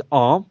his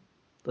arm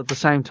at the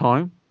same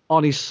time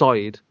on his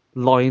side,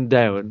 lying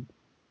down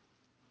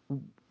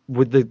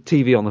with the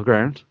TV on the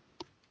ground.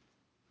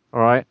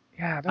 All right.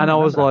 Yeah. I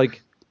was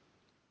like,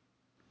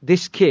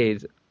 this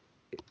kid,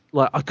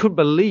 like, I couldn't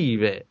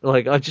believe it.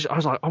 Like, I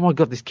was like, oh my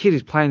god, this kid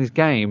is playing this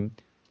game.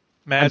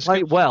 Man, and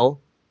playing it well,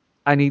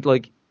 and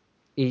it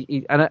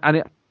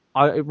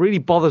really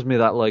bothers me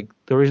that like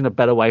there isn't a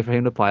better way for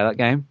him to play that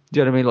game.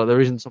 Do you know what I mean? Like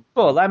there isn't some.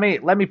 Well, let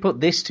me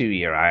put this to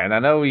you, right? And I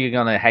know you're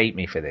gonna hate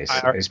me for this,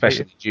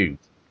 especially Jude.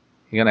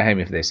 You're gonna hate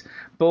me for this,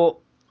 but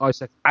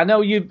I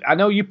know you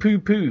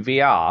poo-poo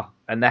VR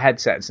and the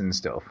headsets and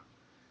stuff.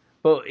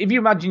 But if you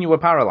imagine you were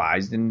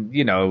paralyzed and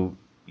you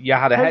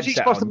had a headset, how is he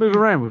supposed to move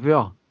around with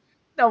VR?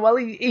 No, well,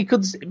 he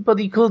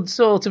could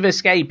sort of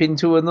escape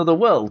into another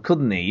world,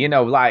 couldn't he?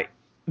 Like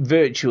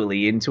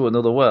virtually into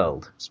another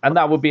world, and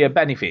that would be a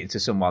benefit to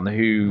someone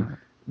who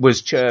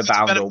was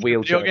chair-bound or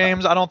wheelchair. Video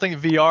games, I don't think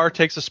VR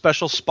takes a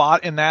special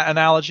spot in that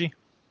analogy.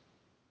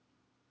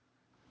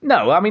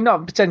 No, I mean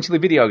not potentially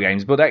video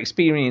games, but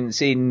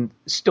experiencing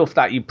stuff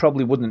that you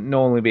probably wouldn't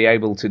normally be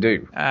able to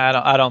do.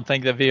 I don't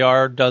think that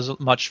VR does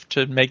much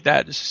to make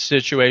that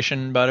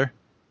situation better.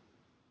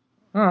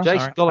 Oh, Jason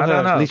sorry. I Gulliver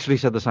don't know. literally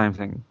said the same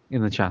thing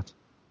in the chat.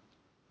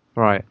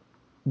 Right.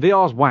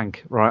 VR's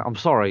wank, right? I'm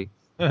sorry,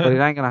 but it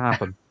ain't going to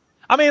happen.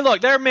 I mean,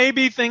 look, there may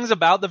be things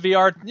about the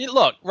VR.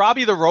 Look,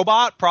 Robbie the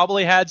Robot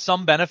probably had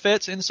some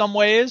benefits in some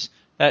ways,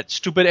 that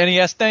stupid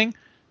NES thing,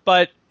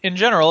 but in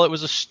general, it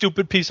was a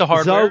stupid piece of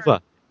hardware. It's over.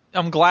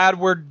 I'm glad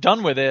we're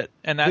done with it,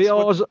 and that's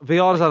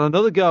VR's had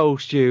another go,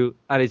 Stu,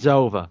 and it's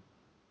over.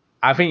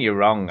 I think you're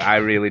wrong. I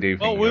really do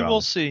think well, you're we wrong.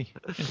 will see.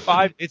 In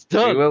 5 It's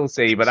done. We will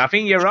see, but I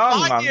think you're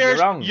wrong, 5 man. years,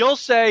 You're wrong. you'll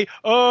say,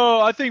 "Oh,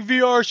 I think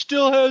VR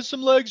still has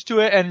some legs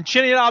to it," and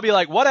Chinny and I'll be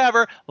like,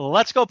 "Whatever,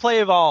 let's go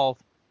play Evolve."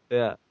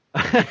 Yeah.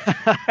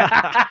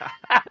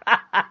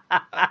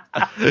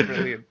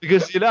 Brilliant.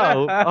 Because,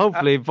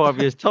 hopefully in 5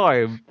 years'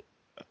 time,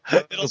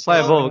 we'll play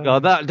Evolve and go,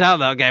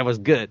 that game was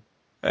good.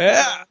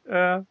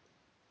 Yeah.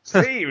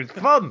 See, it was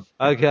fun.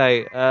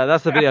 Okay,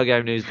 that's the video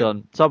game news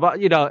done. So, but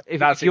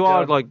if you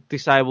are like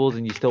disabled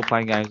and you're still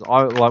playing games,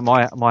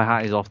 my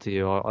hat is off to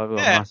you.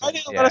 Let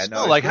us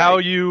know how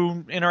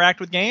you interact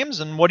with games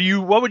and what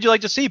would you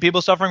like to see?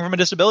 People suffering from a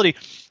disability.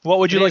 What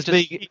would you like to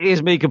see?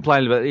 Here's me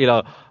complaining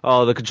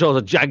about the controls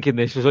are janking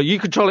this. So you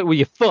control it with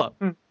your foot.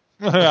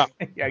 Yeah,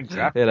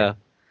 exactly.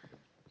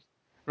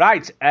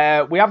 Right,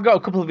 we have got a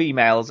couple of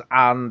emails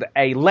and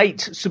a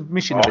late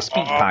submission of a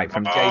speak pipe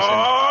from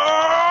Jason.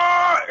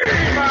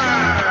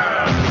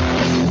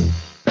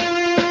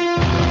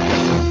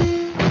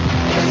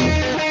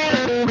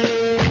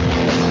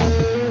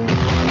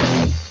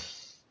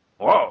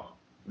 Whoa,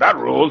 that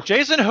ruled.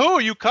 Jason who?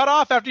 You cut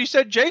off after you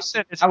said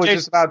Jason. I was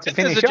just about to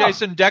finish Is it off.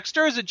 Jason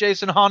Dexter? Is it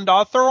Jason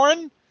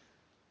Honda-Thorin?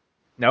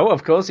 No,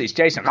 of course, it's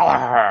Jason.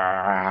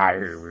 I'll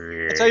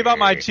tell you about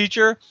my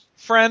teacher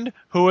friend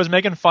who was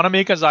making fun of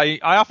me because I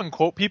often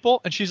quote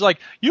people, and she's like,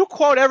 "You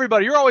quote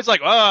everybody. You're always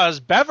like, as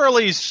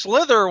Beverly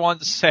Slither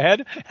once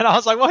said." And I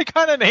was like, "What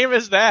kind of name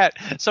is that?"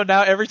 So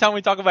now every time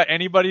we talk about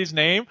anybody's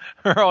name,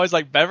 we're always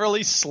like,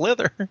 Beverly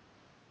Slither.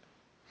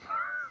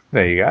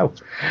 There you go.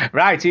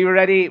 Right, are you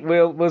ready?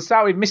 We'll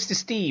start with Mr.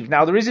 Steve.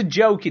 Now, there is a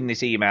joke in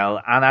this email,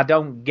 and I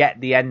don't get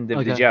the end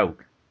of the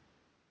joke.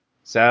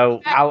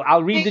 So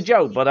I'll read the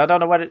joke, but I don't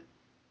know whether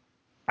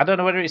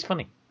it's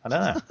funny. I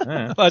don't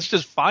know. Let's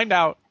just find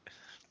out.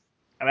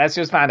 Let's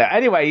just find out.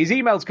 Anyway, his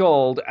email's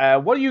called,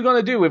 what are you going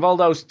to do with all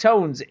those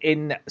tones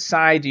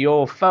inside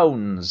your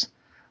phones?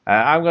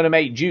 I'm going to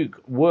make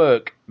Duke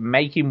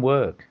make him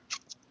work.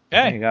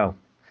 Okay. There you go.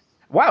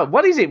 Wow,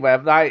 what is it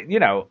where,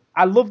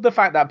 I love the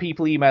fact that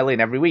people email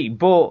in every week,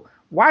 but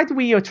why do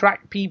we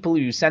attract people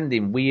who send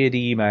in weird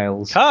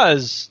emails?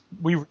 Because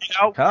we read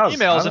out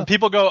emails and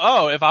people go,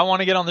 "Oh, if I want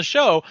to get on the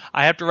show,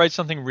 I have to write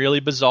something really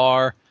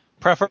bizarre,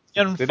 preferably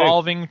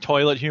involving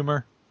toilet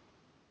humor."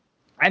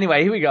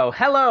 Anyway, here we go.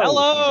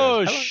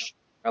 Hello,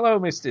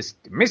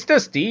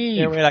 Mr.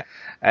 Steve.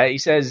 He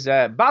says,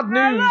 "Bad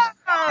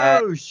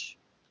news.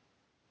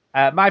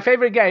 My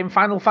favorite game,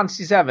 Final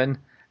Fantasy VII,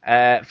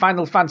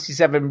 Final Fantasy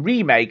VII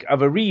remake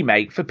of a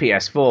remake for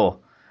PS4."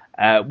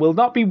 Will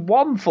not be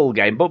one full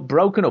game, but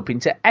broken up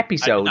into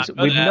episodes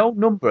with no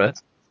number.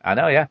 I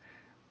know, yeah,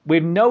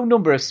 with no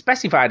number of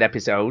specified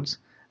episodes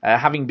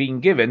having been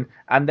given,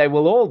 and they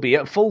will all be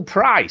at full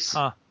price.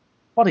 Huh.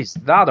 What is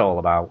that all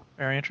about?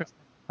 Very interesting.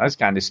 That's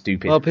kind of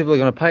stupid. Well, people are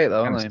going to pay it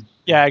though, aren't they?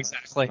 Yeah,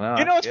 exactly. Well,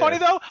 you know what's funny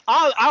though?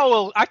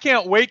 I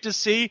can't wait to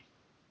see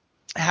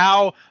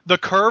how the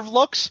curve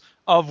looks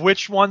of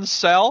which ones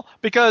sell,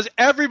 because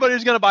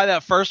everybody's going to buy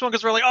that first one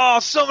because we're like, oh,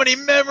 so many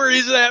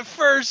memories of that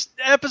first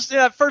episode,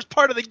 that first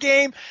part of the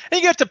game.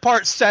 And you get to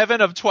part 7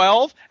 of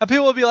 12, and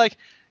people will be like,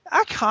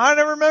 I kind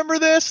of remember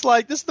this.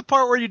 Like, this is the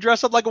part where you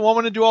dress up like a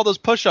woman and do all those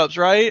push-ups,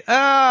 right?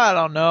 I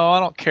don't know. I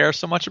don't care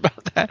so much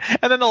about that.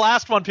 And then the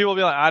last one, people will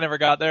be like, I never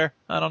got there.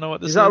 I don't know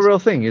what this is. Is that a real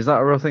thing? Is that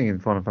a real thing in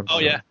Final Fantasy? Oh,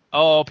 yeah.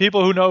 Oh,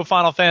 people who know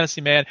Final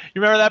Fantasy, man.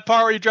 You remember that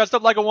part where you dressed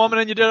up like a woman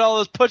and you did all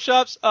those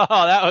push-ups? Oh,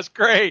 that was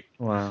great.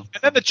 Wow.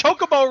 And then the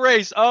Chocobo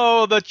race.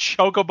 Oh, the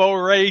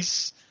Chocobo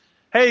race.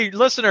 Hey,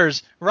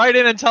 listeners, write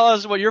in and tell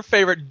us what your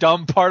favorite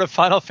dumb part of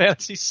Final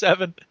Fantasy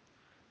VII.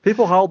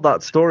 People hold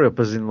that story up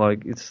as in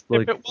it's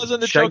like if it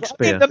wasn't the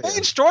Shakespeare. the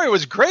main story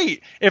was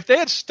great. If they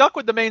had stuck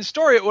with the main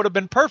story, it would have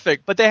been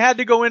perfect. But they had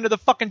to go into the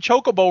fucking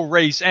Chocobo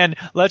race and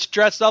let's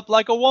dress up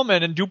like a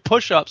woman and do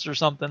push-ups or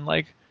something.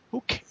 Like,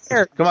 who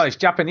cares? Come on, it's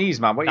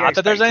Japanese, man. What Not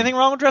that there's anything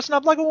wrong with dressing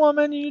up like a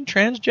woman. You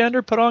can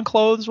transgender, put on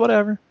clothes,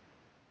 whatever.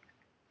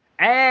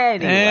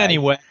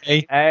 Anyway.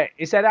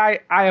 He said,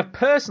 I have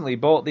personally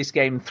bought this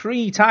game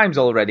 3 times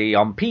already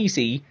on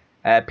PC,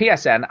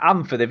 PSN,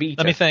 and for the Vita.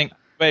 Let me think.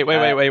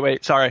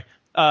 Wait. Sorry.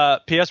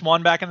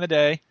 PS1 back in the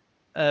day.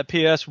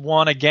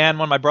 PS1 again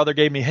when my brother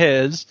gave me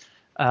his.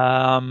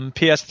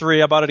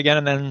 PS3 I bought it again,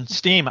 and then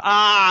Steam.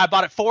 I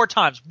bought it 4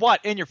 times.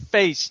 What? In your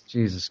face.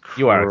 Jesus Christ.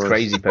 You are a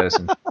crazy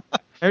person.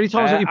 How many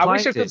times have you played I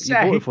wish I could it? You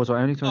bought it for, so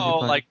how many times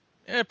have you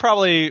played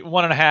probably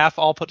 1.5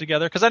 all put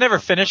together, because I never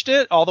finished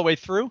it all the way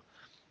through.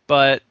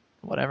 But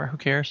whatever, who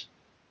cares?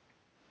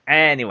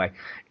 Anyway,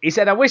 he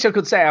said, I wish I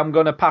could say I'm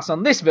going to pass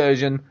on this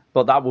version,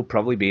 but that would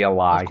probably be a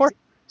lie. Of course.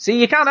 See,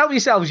 you can't help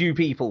yourselves, you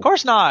people. Of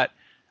course not.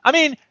 I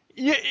mean,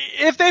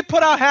 If they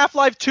put out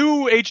Half-Life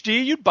 2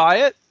 HD, you'd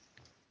buy it.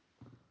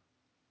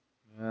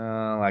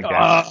 I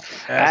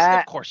guess. Yes,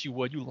 of course you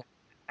would.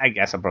 I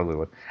guess I probably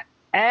would.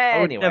 I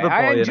would Anyway, never buy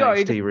I an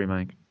enjoyed. HD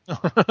remake.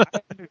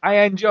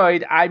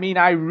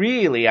 I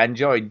really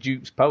enjoyed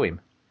Duke's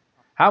poem.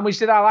 How much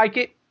did I like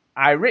it?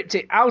 I ripped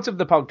it out of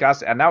the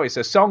podcast, and now it's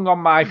a song on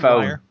my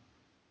phone. Liar.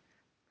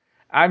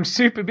 I'm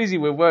super busy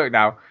with work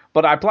now,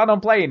 but I plan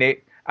on playing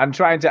it and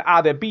trying to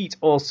add a beat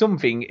or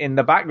something in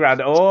the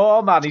background.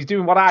 Oh man, he's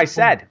doing what I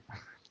said.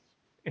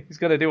 He's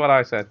going to do what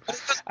I said.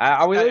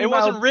 It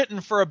wasn't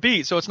written for a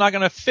beat, so it's not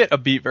going to fit a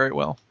beat very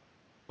well.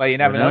 Well, you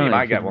never know. You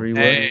might get one.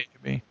 Hey,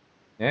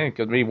 yeah, you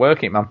could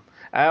rework it, man.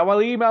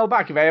 Well, email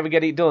back if I ever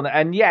get it done.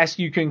 And yes,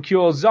 you can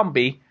cure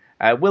zombie.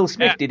 Will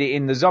Smith did it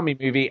in the zombie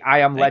movie I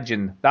Am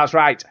Legend. That's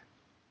right.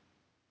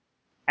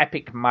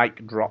 Epic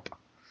mic drop.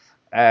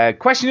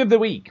 Question of the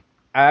week.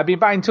 I've been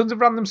buying tons of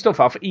random stuff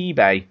off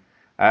eBay.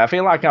 I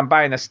feel like I'm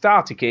buying a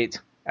starter kit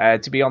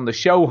to be on the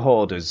show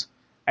hoarders.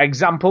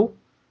 Example,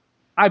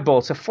 I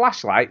bought a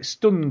flashlight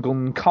stun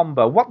gun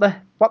combo. What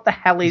the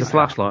hell is a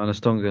flashlight and a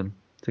stun gun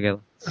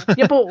together?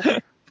 Yeah,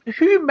 but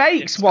who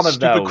makes one of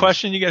those? Stupid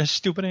question, you get a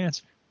stupid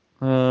answer.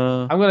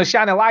 I'm going to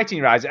shine a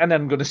lightning riser and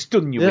then I'm going to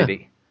stun you with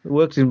it. It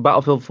works in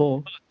Battlefield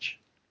 4.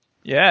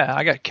 Yeah,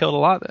 I got killed a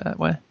lot that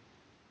way.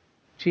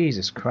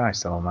 Jesus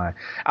Christ almighty.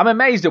 I'm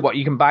amazed at what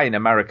you can buy in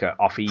America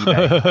off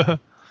eBay.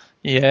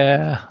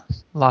 Yeah,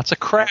 lots of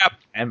crap.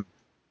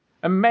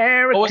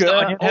 America. What was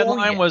the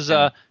headline? Was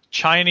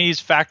Chinese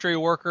factory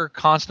worker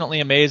constantly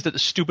amazed at the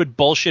stupid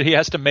bullshit he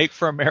has to make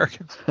for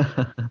Americans.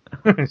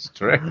 It's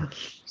true.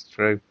 It's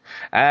true.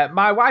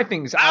 My wife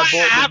thinks I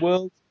bought the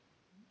world.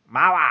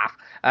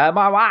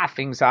 My wife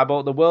thinks I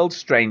bought the world's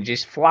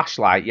strangest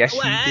flashlight. Yes,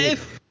 she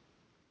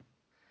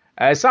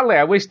did. Sadly,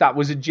 I wish that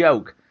was a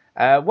joke.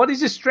 What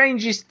is the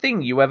strangest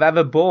thing you have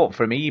ever bought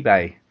from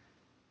eBay?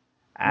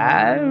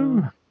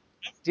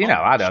 Do you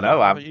know? I don't know.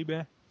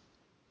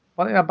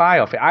 What did I buy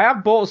off it? I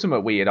have bought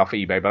something weird off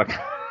eBay, but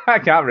I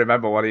can't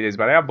remember what it is.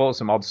 But I have bought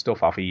some odd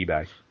stuff off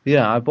eBay.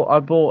 Yeah, I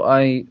bought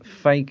a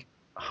fake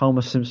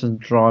Homer Simpson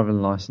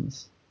driving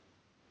license.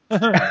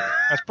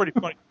 That's pretty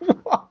funny.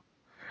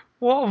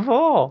 What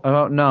for? I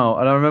don't know.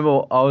 And I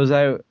remember I was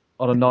out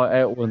on a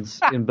night out once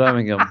in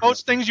Birmingham.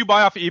 Most things you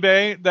buy off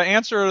eBay, the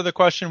answer to the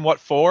question, what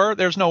for,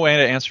 there's no way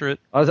to answer it.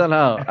 I don't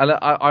know. And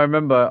I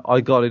remember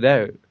I got it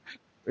out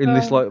in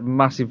this like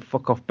massive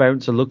fuck off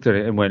bouncer looked at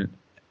it and went,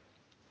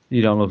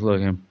 "You don't look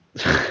like him."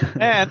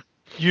 And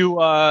you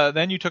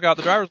then you took out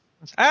the driver's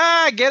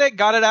license. Get it,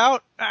 got it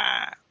out.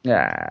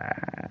 Yeah.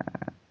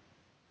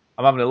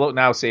 I'm having a look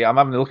now. I'm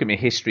having a look at my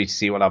history to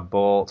see what I've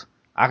bought.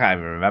 I can't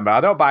even remember.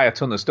 I don't buy a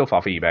ton of stuff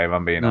off eBay, if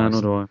I'm being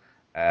honest. No, nor do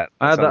I.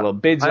 I had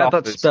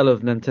that spell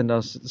of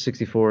Nintendo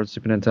 64 and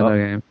Super Nintendo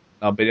game.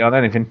 Not bidding on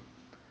anything.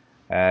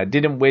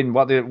 Didn't win.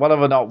 What have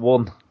I not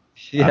won?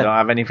 Yeah, I don't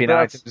have anything.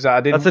 That's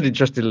an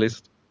interesting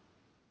list.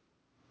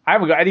 I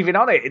haven't got anything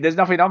on it. There's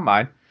nothing on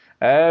mine.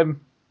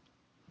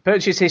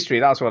 Purchase history.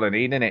 That's what I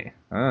need, isn't it?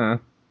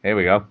 Here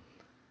we go.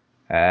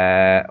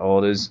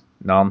 Orders.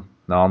 None.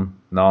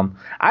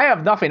 I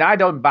have nothing. I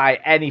don't buy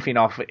anything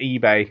off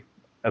eBay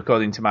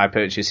according to my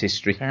purchase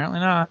history. Apparently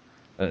not.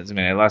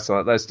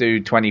 Let's do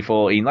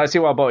 2014. Let's see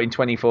what I bought in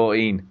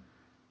 2014.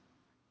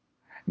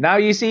 Now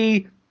you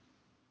see,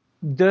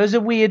 there's a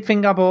weird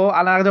thing I bought,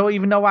 and I don't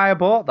even know why I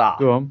bought that.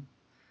 Go on.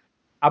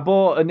 I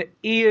bought an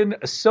Ian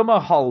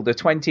Somerhalder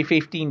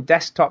 2015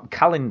 desktop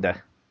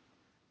calendar.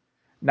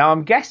 Now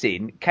I'm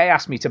guessing Kay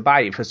asked me to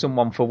buy it for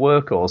someone for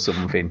work or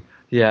something.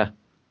 Yeah.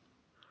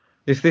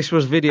 If this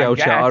was video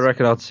chat, I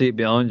reckon I'd see it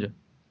behind you.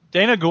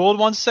 Dana Gould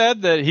once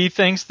said that he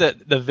thinks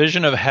that the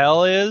vision of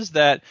hell is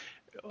that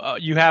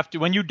you have to,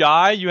 when you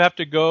die, you have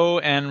to go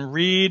and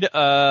read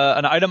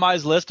an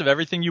itemized list of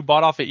everything you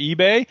bought off of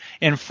eBay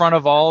in front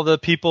of all the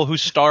people who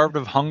starved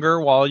of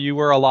hunger while you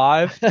were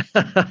alive.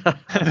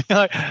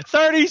 Like,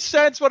 30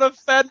 cents would have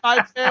fed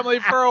my family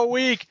for a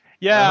week.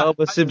 Yeah.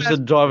 Homer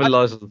Simpson driving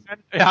license.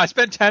 Yeah, I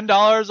spent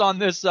 $10 on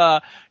this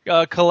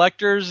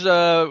collector's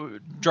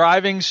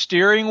driving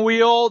steering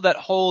wheel that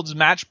holds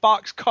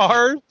Matchbox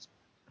cars.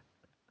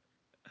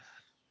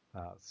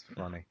 That's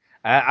funny.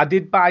 I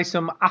did buy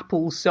some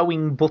Apple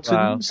sewing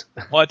buttons.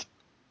 Wow. What?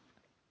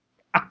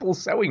 Apple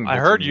sewing buttons.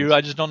 I heard you.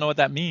 I just don't know what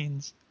that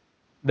means.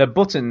 The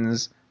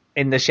buttons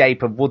in the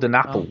shape of wooden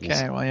apples.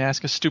 Okay, well, you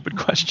ask a stupid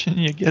question,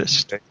 you get a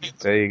stupid.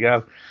 There you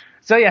go.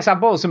 So, yes, I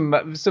bought some.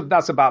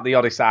 That's about the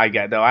oddest I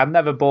get, though. I've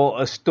never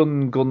bought a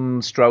stun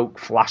gun stroke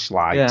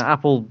flashlight. Yeah,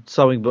 Apple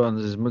sewing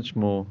buttons is much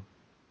more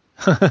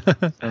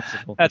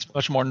sensible. That's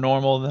much more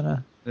normal than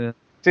a... Yeah.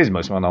 It is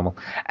much more normal.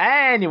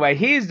 Anyway,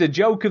 here's the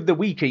joke of the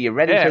week. Are you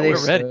ready for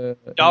this? Yeah, we're ready.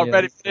 Y'all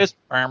ready for this?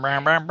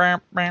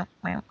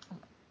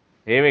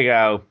 Here we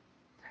go.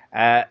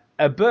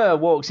 A bear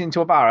walks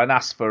into a bar and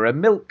asks for a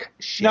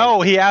milkshake.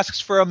 No, he asks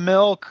for a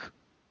milk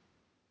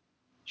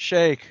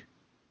shake.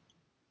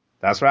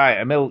 That's right,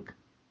 a milk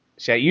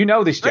shake. You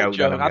know this joke.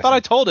 I thought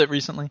I told it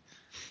recently.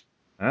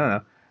 I don't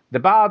know. The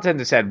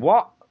bartender said,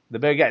 "What?" The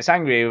bear gets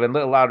angry and a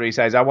little louder he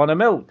says, "I want a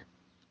milk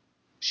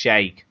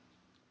shake."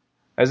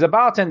 As the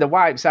bartender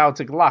wipes out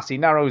a glass, he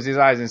narrows his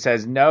eyes and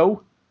says,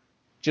 "No."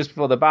 Just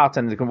before the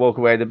bartender can walk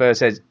away, the bear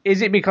says,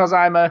 "Is it because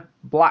I'm a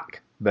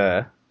black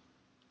bear?"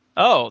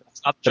 Oh,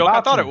 that's not the joke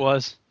I thought it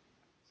was.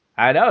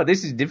 I know,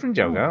 this is a different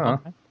joke.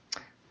 Okay.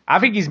 I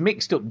think he's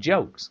mixed up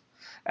jokes.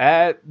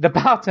 The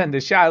bartender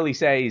shyly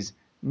says,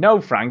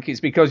 "No, Frank, it's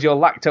because you're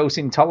lactose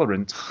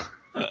intolerant."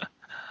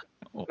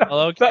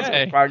 Well,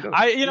 okay.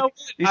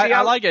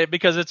 I like it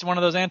because it's one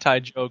of those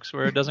anti-jokes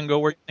where it doesn't go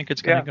where you think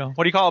it's going to go.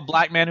 What do you call a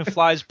black man who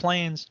flies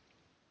planes?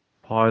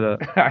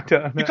 Pilot. I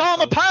don't know. You call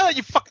him a pilot,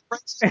 you fucking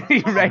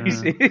racist.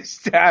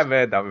 Racist. I've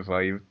heard that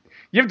before.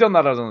 You've done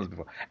that on us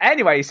before.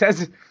 Anyway, he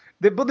says,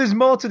 but there's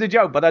more to the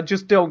joke, but I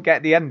just don't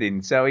get the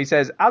ending. So he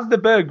says, as the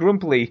bird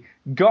grumpily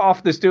got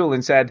off the stool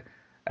and said,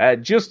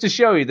 "Just to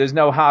show you there's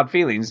no hard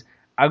feelings,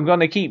 I'm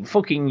going to keep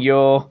fucking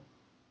your..."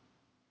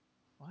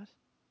 What?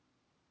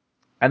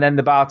 And then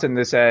the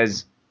bartender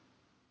says,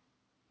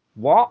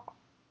 "What?"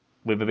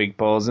 with a big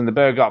pause, and the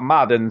bird got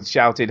mad and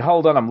shouted,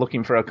 "Hold on, I'm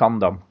looking for a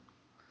condom."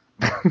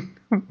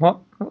 What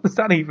does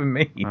that even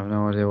mean? I have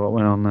no idea what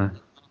went on there.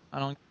 I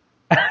don't...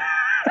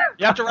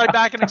 You have to write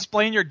back and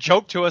explain your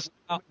joke to us.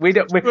 We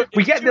get the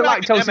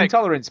lactose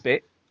intolerance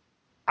bit.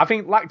 I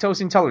think lactose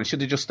intolerance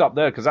should have just stopped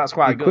there because that's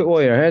quite good. Quit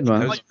while you're ahead,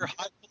 man.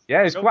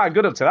 Yeah, it's quite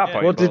good up to that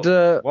point. What did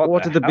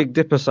the Big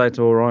Dipper say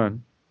to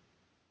Orion?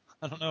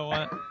 I don't know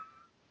what.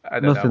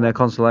 Nothing. Their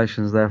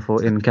consolations,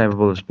 therefore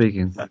incapable of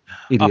speaking.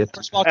 Idiot.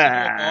 First walks into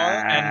a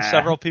bar and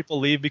several people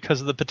leave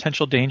because of the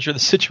potential danger of the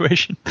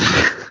situation.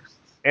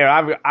 Here,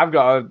 I've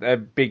got a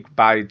big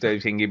bite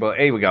thingy, but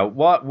here we go.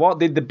 What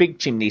did the big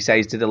chimney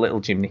say to the little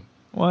chimney?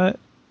 What?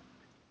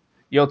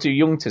 You're too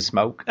young to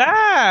smoke.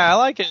 I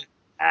like it.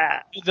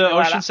 Did the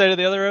ocean say to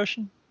the other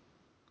ocean?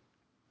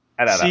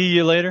 I don't know. See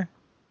you later.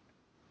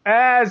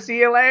 See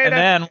you later.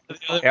 And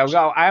then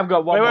I've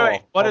got one more.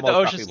 Wait. What did the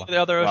ocean say to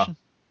the other ocean?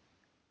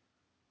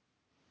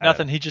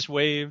 Nothing. He just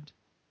waved.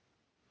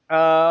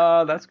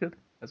 That's good.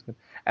 That's good.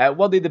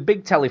 What did the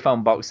big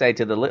telephone box say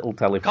to the little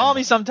telephone? Call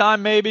me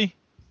sometime, maybe.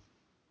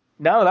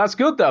 No, that's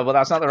good though, but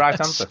that's not the right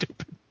answer.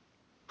 Stupid.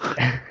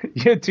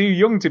 You're too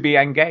young to be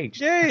engaged.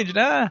 Engaged,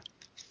 that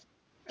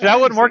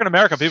wouldn't work in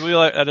America. People be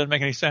like, that doesn't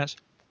make any sense.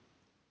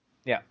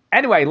 Yeah.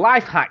 Anyway,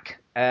 life hack.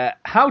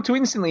 How to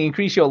instantly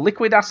increase your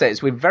liquid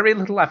assets with very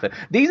little effort.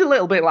 These are a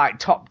little bit like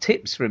top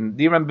tips from...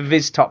 Do you remember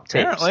Viz top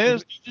tips?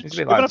 Apparently. It's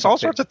giving us all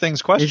sorts of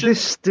things. Questions. Is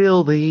this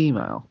still the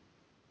email?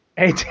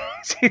 It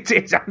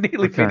is. I'm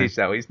nearly finished,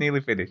 though. It's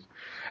nearly finished.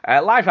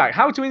 Life hack.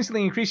 How to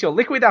instantly increase your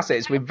liquid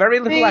assets with very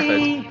little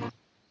effort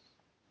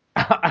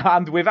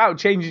and without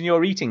changing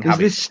your eating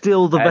habits. Is this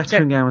still the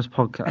Veteran Gamers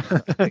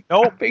podcast?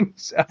 No, I think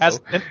so.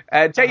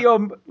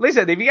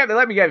 Listen, if you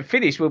let me get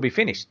finished, we'll be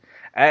finished.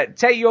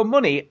 Take your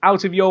money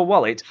out of your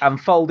wallet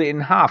and fold it in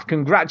half.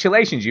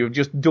 Congratulations, you have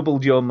just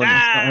doubled your money.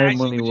 That's not how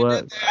money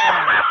works.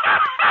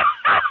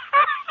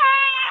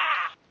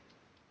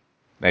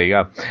 There you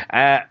go.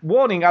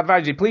 Warning,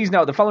 advisory, please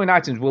note the following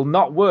items will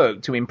not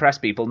work to impress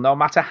people, no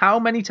matter how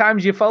many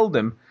times you fold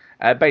them,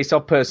 based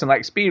off personal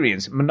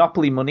experience.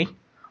 Monopoly money,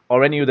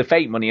 or any other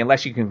fake money,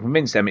 unless you can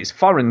convince them it's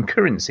foreign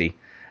currency.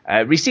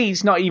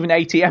 Receipts, not even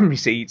ATM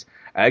receipts.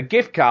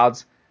 Gift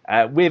cards,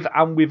 with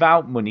and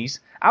without monies.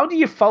 How do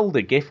you fold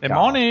a gift card?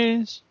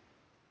 Monies.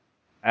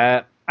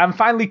 And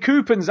finally,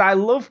 coupons. I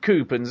love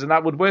coupons, and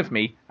that would worth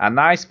me a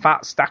nice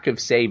fat stack of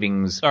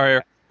savings. Sorry,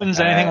 are coupons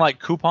anything like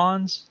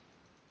coupons?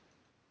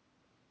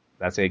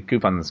 That's it.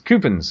 Coupons.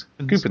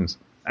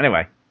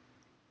 Anyway.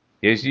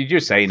 You're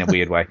just saying in a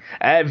weird way.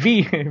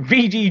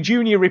 VG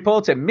Junior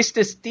reporter,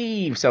 Mr.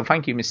 Steve. So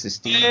thank you, Mr.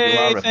 Steve.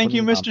 Hey, thank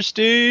you, Mr.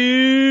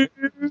 Steve.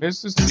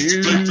 Mr.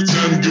 Steve.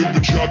 Give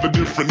each other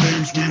different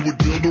names. We would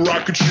build a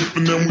rocket ship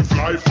and then we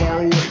fly far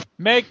away.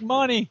 Make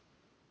money.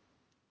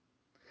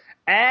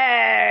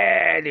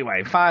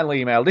 Anyway, final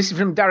email. This is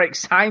from Derek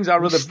Sines,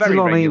 our other very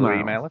regular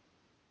emailer.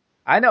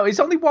 I know, it's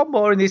only one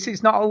more in this.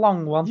 It's not a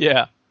long one.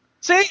 Yeah.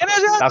 See, and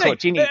that's what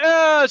Ginny...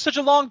 It's such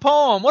a long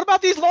poem. What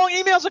about these long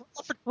emails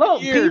for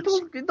years?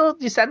 People,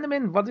 you send them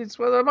in. What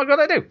am I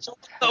going to do? So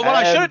what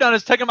I should have done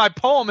is taken my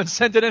poem and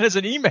sent it in as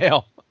an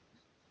email.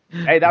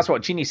 Hey, that's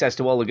what Ginny says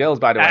to all the girls,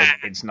 by the way.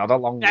 It's not a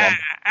long one.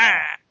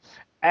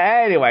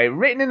 Anyway,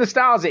 written in the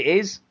stars it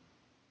is.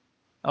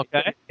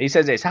 Okay. He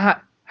says this.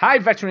 Hi,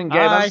 veteran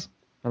gamers.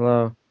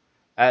 Hello.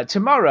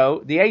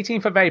 Tomorrow, the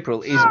 18th of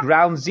April, is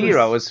ground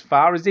zero as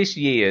far as this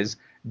year's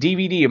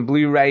DVD and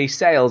Blu-ray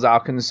sales are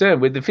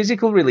concerned with the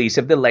physical release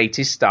of the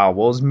latest Star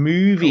Wars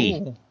movie.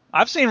 Ooh.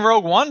 I've seen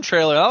Rogue One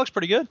trailer. That looks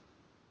pretty good.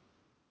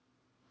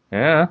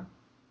 Yeah,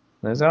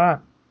 that's all right.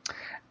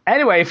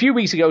 Anyway, a few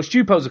weeks ago,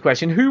 Stu posed a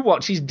question, who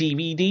watches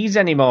DVDs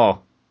anymore?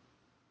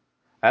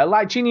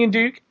 Like Chinny and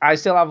Duke, I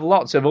still have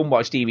lots of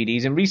unwatched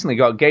DVDs and recently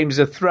got Games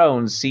of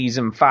Thrones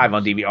Season 5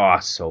 on DVD. Oh,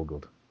 so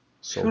good.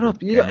 Shut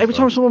up. Every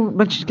time someone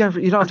mentions Game of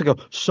Thrones, you don't have to go,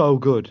 so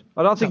good.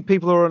 I don't think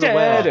people are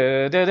unaware.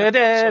 I don't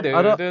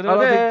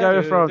think Game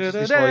of Thrones is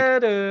just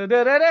like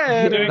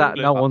that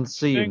no one's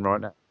seeing right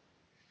now.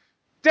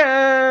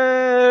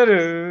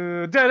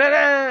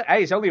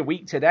 Hey, it's only a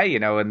week today,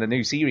 and the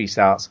new series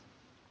starts.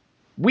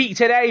 Week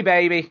today,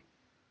 baby.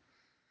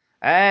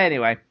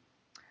 Anyway,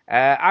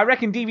 I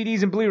reckon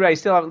DVDs and Blu-rays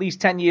still have at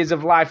least 10 years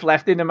of life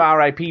left in them.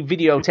 RIP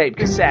videotape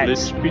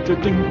cassettes.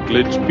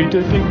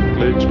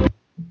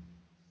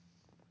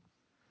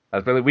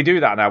 That's brilliant. We do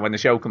that now when the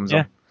show comes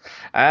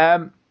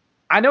on.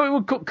 I know it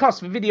would cut costs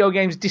for video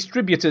games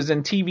distributors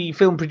and TV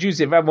film producers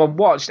if everyone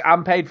watched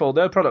and paid for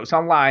their products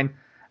online,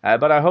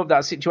 but I hope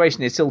that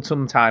situation is still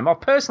some time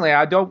off. Personally,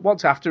 I don't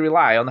want to have to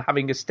rely on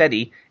having a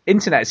steady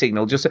internet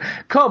signal.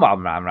 Come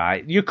on, man,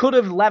 right? You could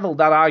have levelled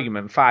that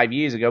argument 5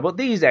 years ago, but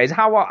these days,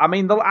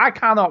 I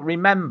cannot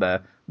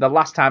remember the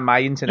last time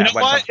my internet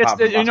went off.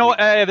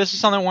 This is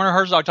something Werner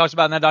Herzog talks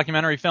about in that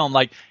documentary film.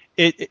 Like,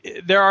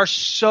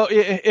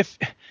 if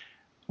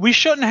we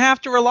shouldn't have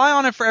to rely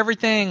on it for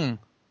everything.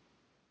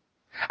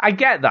 I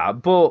get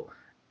that, but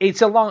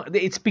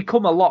it's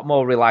become a lot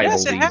more reliable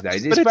these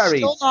days. It's very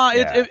still not,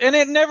 and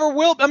it never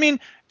will. I mean,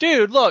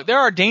 dude, look, there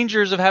are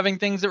dangers of having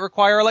things that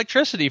require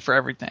electricity for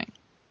everything.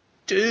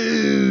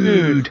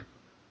 Dude.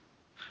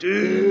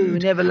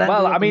 Never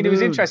well, I mean, it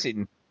was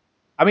interesting.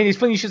 I mean, it's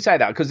funny you should say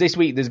that, because this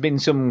week there's been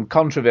some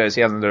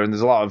controversy, hasn't there? And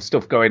there's a lot of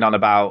stuff going on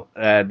about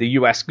the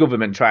US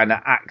government trying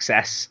to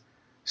access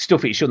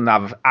stuff it shouldn't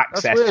have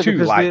access to,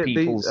 like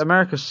people's...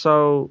 America's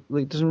so...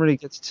 It doesn't really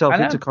get itself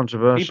into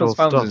controversial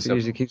stuff. It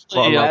usually keeps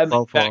quite a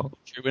low profile.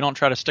 We don't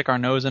try to stick our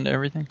nose into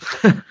everything.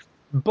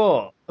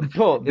 But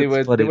they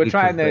were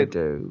trying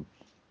to...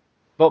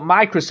 But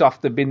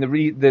Microsoft have been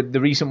the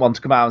recent one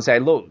to come out and say,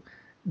 look,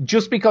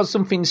 just because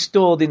something's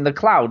stored in the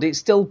cloud, it's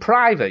still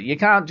private. You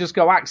can't just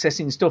go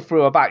accessing stuff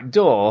through a back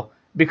door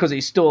because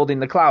it's stored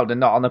in the cloud and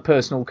not on a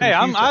personal computer.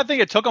 Hey, I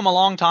think it took them a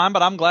long time,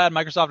 but I'm glad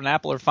Microsoft and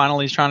Apple are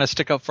finally trying to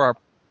stick up for our...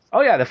 Oh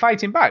yeah, they're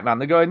fighting back, man.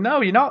 They're going,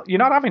 no, you're not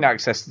having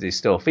access to this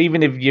stuff.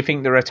 Even if you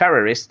think they're a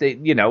terrorist,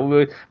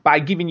 by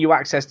giving you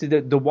access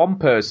to the one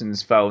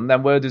person's phone,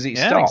 then where does it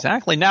stop? Yeah,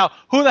 exactly. Now,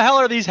 who the hell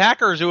are these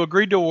hackers who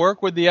agreed to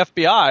work with the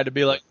FBI to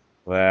be like...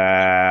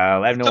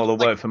 Well, they've all the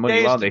work for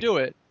money, won't they? Do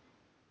it.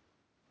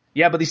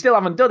 Yeah, but they still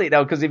haven't done it,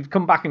 though, because they've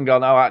come back and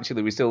gone, oh,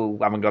 actually, we still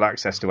haven't got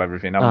access to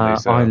everything, haven't they?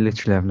 So... I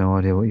literally have no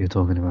idea what you're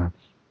talking about.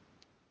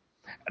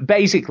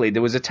 Basically,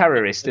 there was a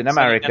terrorist in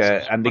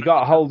America, and they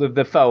got hold of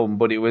the phone,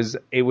 but it was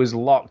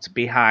locked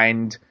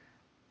behind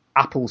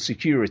Apple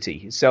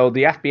security, so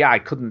the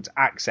FBI couldn't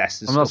access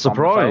the I'm stuff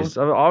not on the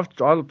surprised.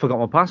 phone. I forgot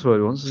my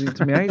password once. It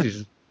took me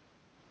ages.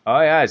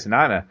 Oh yeah, it's a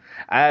nightmare.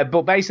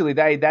 But basically,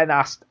 they then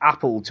asked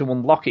Apple to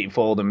unlock it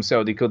for them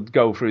so they could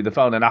go through the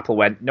phone, and Apple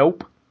went,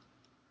 nope.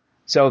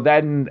 So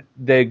then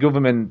the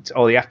government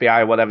or the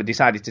FBI or whatever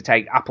decided to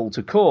take Apple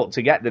to court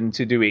to get them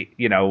to do it,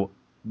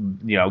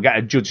 get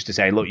a judge to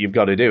say, look, you've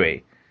got to do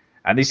it.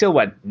 And they still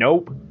went,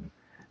 nope.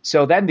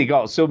 So then they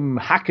got some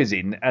hackers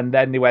in, and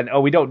then they went, oh,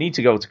 we don't need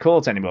to go to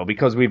court anymore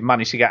because we've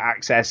managed to get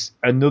access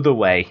another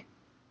way.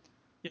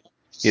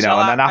 And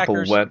then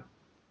Apple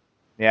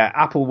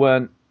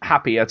weren't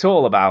happy at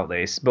all about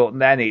this. But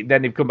then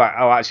they've come back,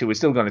 oh, actually, we're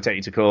still going to take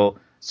you to court.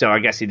 So I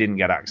guess he didn't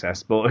get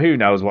access. But who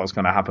knows what's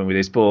going to happen with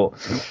this. But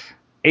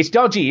it's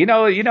dodgy. You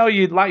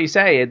like you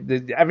say,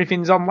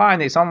 everything's online.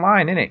 It's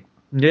online, isn't it?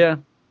 Yeah.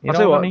 I'll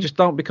tell you what, I mean? just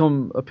don't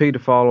become a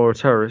paedophile or a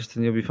terrorist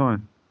and you'll be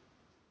fine.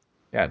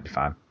 Yeah, it'll be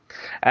fine.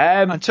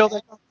 Until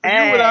they come for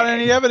you without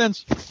any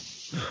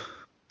evidence.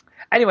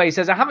 Anyway, he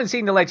says, I haven't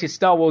seen the latest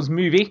Star Wars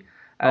movie,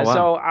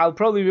 so I'll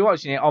probably be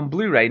watching it on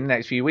Blu-ray in the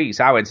next few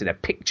weeks. I went to the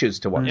pictures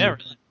to watch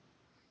it.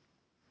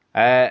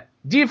 Really.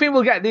 Do you think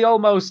we'll get the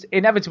almost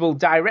inevitable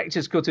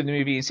director's cut of the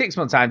movie in 6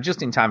 months' time,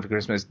 just in time for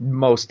Christmas?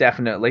 Most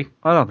definitely.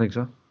 I don't think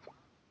so. Of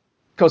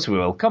course we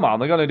will. Come on,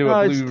 they're going to do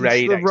a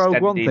Blu-ray it's the Rogue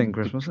extended One thing,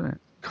 Christmas, isn't it?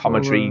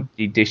 Commentary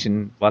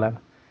edition, whatever,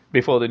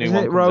 before the new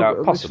one comes out.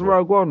 It's Possibly.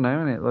 Rogue One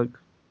now, isn't it? Like,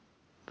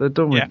 they're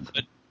done with. Yeah,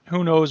 but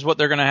who knows what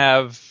they're going to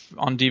have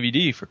on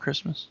DVD for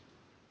Christmas?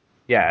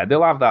 Yeah,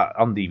 they'll have that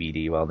on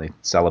DVD while they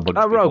sell a bunch.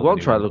 That Rogue One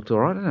trailer looked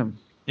alright, didn't it?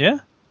 Yeah.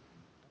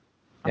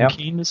 I'm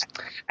keen to...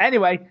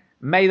 Anyway,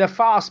 may the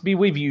farce be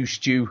with you,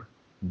 Stu.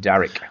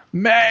 Derek.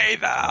 May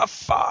the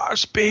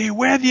farce be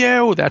with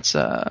you. That's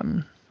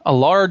a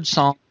large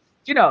song.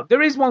 You know,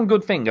 there is one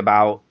good thing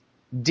about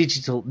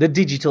the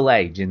digital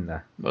age, isn't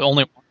there?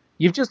 Only one.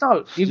 You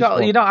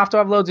don't have to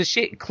have loads of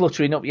shit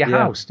cluttering up your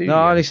house, do you? No,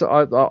 honestly,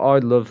 I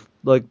love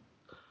like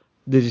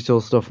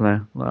digital stuff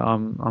now. Like,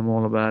 I'm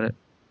all about it.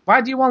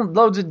 Why do you want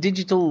loads of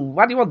digital?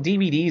 Why do you want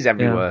DVDs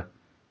everywhere? Yeah.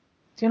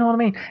 Do you know what I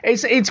mean?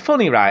 It's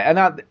funny, right?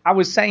 And I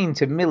was saying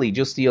to Millie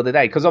just the other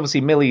day, because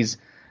obviously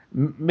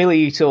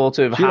Millie sort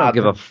of she don't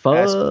give a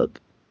fuck.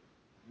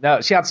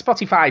 No, she had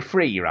Spotify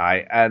free,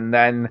 right? And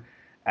then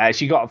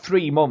she got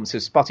 3 months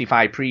of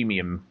Spotify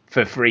Premium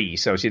for free,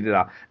 so she did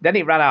that. Then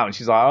it ran out, and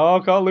she's like, "Oh,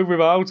 I can't live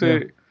without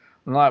it."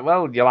 I'm like,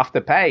 "Well, you'll have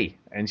to pay."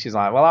 And she's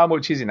like, "Well, how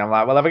much is it?" And I'm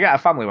like, "Well, if I get a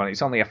family one,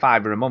 it's only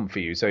 $5 a month for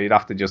you, so you'd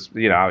have to just,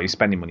 how you're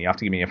spending money, you have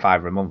to give me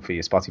 $5 a month for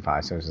your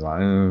Spotify." So she's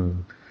like,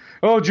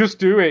 "Oh, just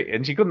do it."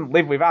 And she couldn't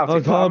live without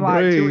it. Can't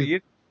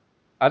breathe.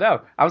 I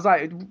know. I was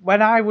like,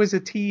 when I was a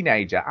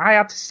teenager, I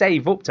had to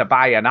save up to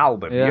buy an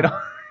album. Yeah.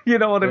 You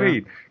know what I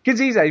mean? Because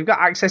these days, you've got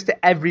access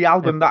to every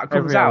album that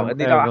comes out, and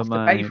they don't have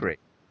to pay for it.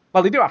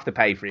 Well, they do have to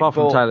pay for it. Apart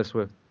from Taylor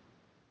Swift.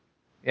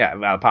 Yeah,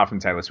 well, apart from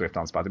Taylor Swift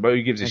on Spotify, but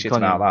who gives a And shit Kanye.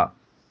 about that?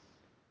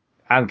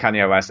 And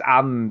Kanye West,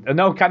 and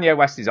no, Kanye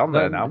West is on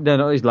there now. No,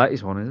 not his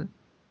latest one, is it?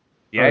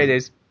 Yeah, it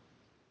is.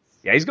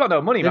 Yeah, he's got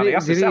no money, man. He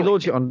has to Did he sell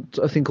launch it on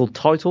a thing called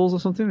Titles or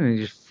something, and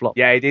he just flopped?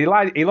 Yeah, he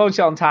launched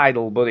it on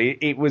Tidal, but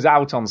it was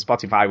out on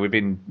Spotify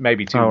within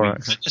maybe 2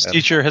 weeks. This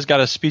teacher has got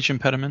a speech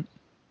impediment.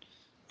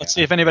 Let's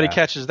see if anybody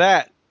catches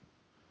that.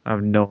 I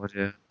have no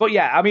idea. But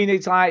yeah, I mean,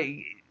 it's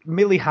like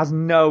Millie has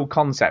no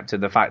concept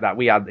of the fact that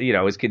we had,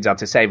 as kids, had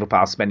to save up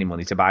our spending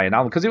money to buy an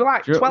album because they were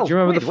like 12. Do you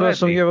remember quid, the first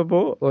song weren't you ever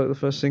bought? Like the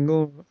first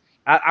single?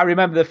 I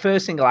remember the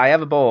first single I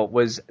ever bought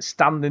was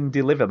Stand and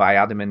Deliver by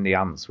Adam and the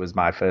Ants was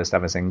my first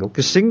ever single.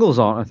 Because singles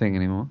aren't a thing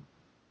anymore.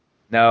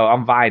 No,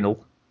 on vinyl.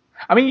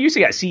 I mean, you used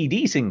to get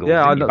CD singles.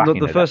 Yeah, didn't you, back in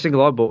the the first day?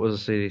 single I bought was a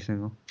CD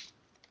single.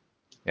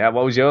 Yeah,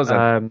 what was yours then?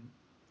 Come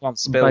on,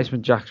 spill.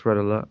 Basement Jaxx Red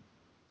Alert.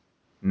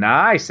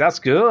 Nice, that's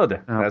good.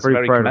 That's a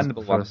very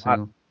commendable one.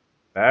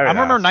 Very I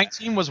remember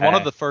nice. 19 was one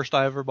of the first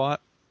I ever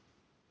bought.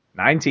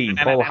 19,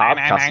 Paul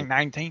Hardcastle.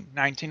 19.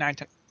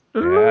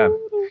 Yeah.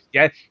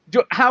 Yeah.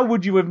 How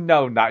would you have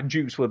known that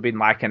Jukes would have been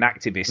like an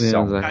activist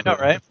song? Exactly. I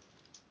know, right?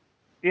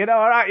 You know,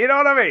 right? You know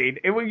what I mean?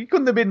 It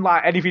couldn't have been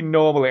like anything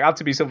normal. It had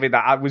to be something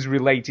that was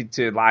related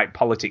to like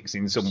politics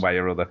in some way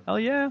or other. Hell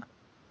yeah.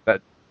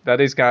 That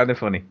is kind of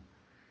funny.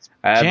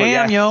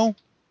 Jam, yo.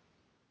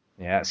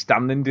 Yeah,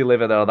 Stand and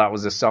Deliver though. That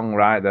was a song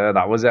right there.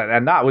 That was it,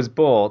 and that was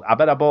bought. I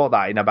bet I bought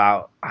that in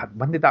about,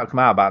 when did that come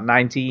out? About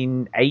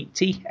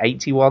 1980,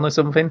 81 or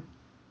something.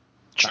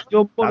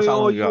 Your That's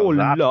how long ago was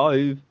that.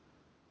 live.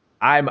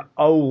 I'm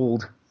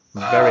old.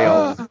 Very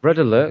old. Red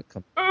Alert.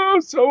 Oh,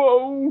 so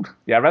old.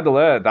 Yeah, Red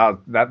Alert.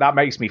 That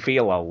makes me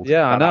feel old.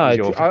 Yeah, I That was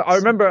know. your I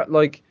remember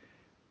like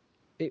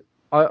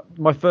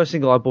my first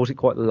single. I bought it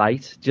quite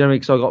late. Do you know what I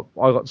mean? Because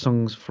I got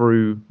songs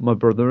through my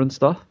brother and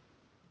stuff.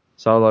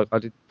 So like I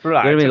did.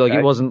 Right, you know what I mean? Like okay.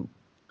 it was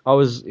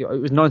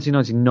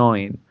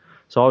 1999.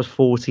 So I was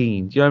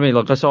 14. Do you know what I mean?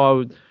 Like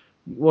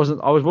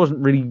I wasn't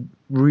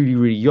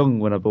really young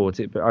when I bought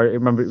it, but I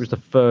remember it was the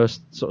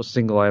first sort of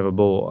single I ever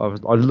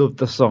bought. I loved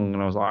the song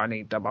and I was like, I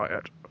need to buy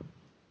it.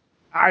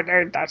 I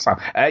know that song.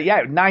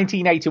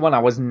 1981. I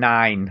was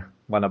 9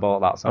 when I bought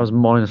that song. I was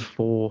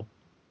 -4.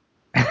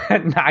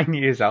 9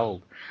 years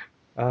old.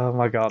 Oh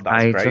my god,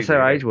 that's age. crazy. That's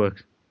how age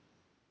works.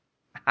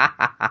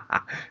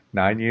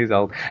 9 years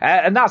old.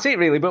 And that's it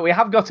really, but we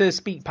have got a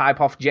speak pipe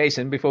off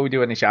Jason before we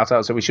do any shout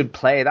outs, so we should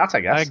play that,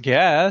 I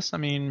guess. I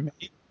mean,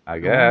 I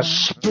guess.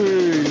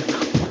 Speak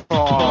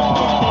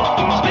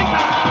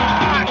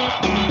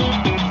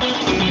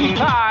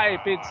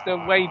pipe, it's the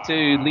way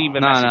to leave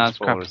a message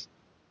for us.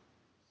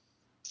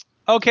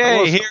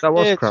 Okay, That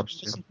was here it crap. is.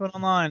 Just put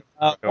online.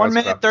 was 1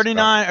 minute crap,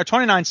 39 or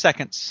 29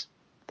 seconds.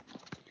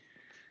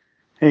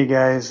 Hey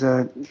guys,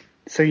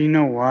 so you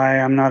know why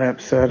I'm not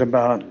upset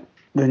about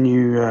the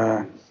new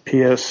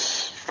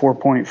PS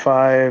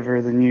 4.5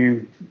 or the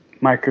new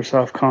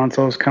Microsoft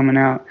consoles coming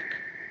out?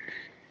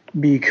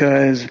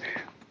 Because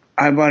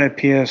I bought a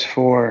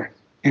PS4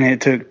 and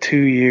it took 2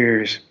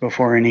 years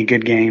before any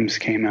good games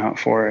came out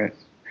for it.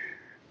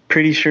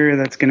 Pretty sure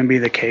that's going to be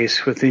the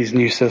case with these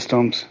new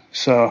systems.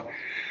 So,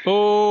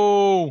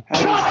 oh,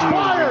 shots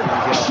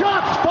fired!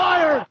 Shots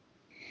fired!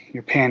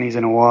 Your panties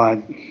in a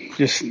wad.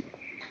 Just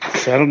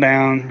settle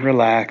down,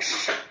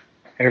 relax.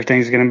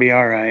 Everything's going to be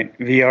all right.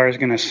 VR is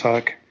going to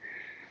suck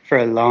for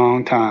a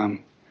long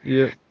time.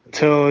 Yeah.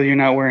 Until you're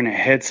not wearing a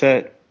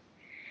headset,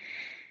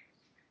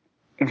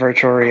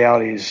 virtual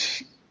reality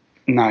is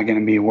not going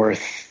to be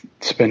worth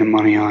spending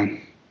money on.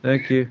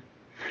 Thank you.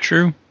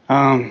 True.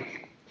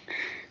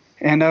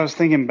 And I was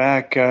thinking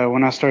back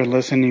when I started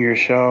listening to your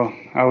show,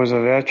 I was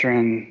a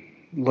veteran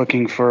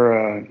looking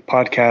for a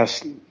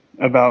podcast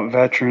about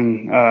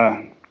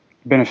veteran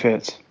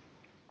benefits.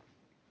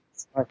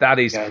 That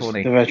is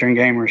funny. The veteran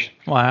gamers.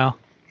 Wow.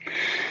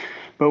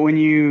 But when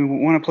you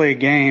want to play a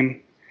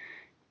game,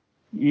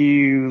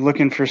 you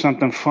looking for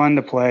something fun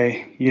to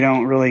play, you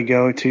don't really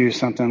go to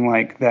something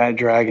like That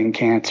Dragon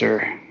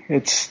Cancer.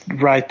 It's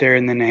right there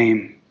in the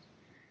name.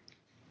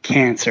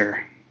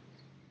 Cancer.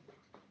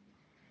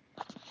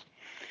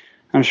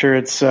 I'm sure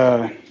it's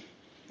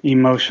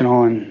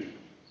emotional and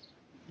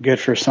good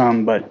for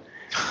some, but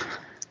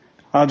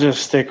I'll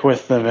just stick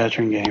with the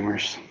veteran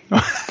gamers.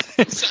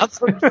 It sounds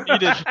so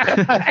defeated.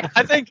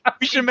 I think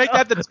we should make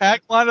that the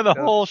tagline of the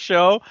whole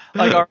show.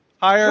 Like our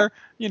entire,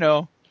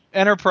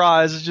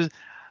 enterprise is just,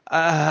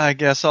 I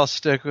guess I'll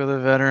stick with the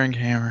veteran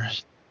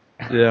gamers.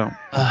 Yeah.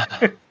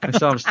 And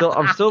so I'm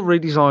still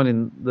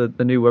redesigning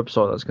the new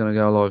website that's going to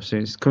go live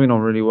soon. It's coming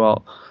on really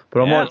well.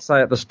 But I might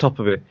say at the top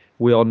of it,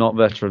 we are not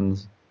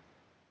veterans.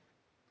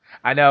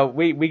 I know,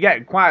 we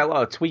get quite a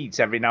lot of tweets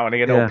every now and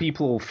again, or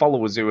people will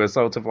follow us who are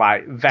sort of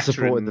like veterans.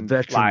 Supporting the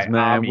veterans, like,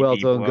 man. Well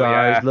people, done,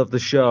 guys. yeah. Love the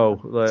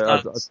show.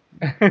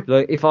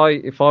 Like if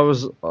I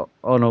was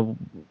on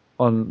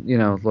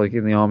like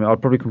in the army,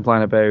 I'd probably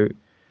complain about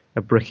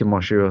a brick in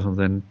my shoe or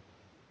something.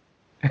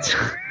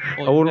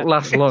 I wouldn't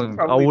last long.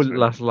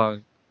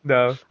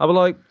 No. I'd be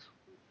like,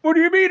 What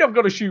do you mean I've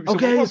got to shoot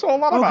someone? Okay, What's all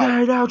that about?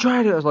 okay, now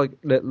train it. I was like,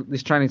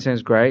 this training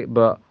sounds great,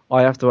 but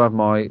I have to have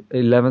my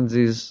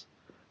 11s,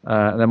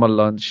 and then my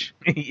lunch,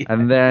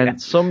 and then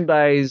some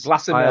days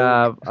Glass of I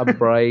milk. have a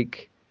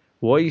break.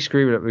 What are you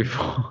screaming at me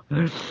for?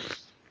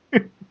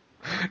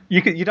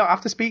 You don't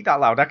have to speak that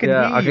loud. I can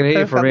hear you. I can hear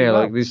you from perfectly here.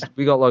 well. Like this,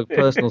 we got like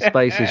personal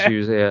space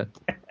issues here.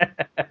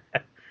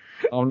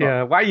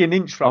 Yeah, why are you an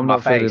inch from I'm my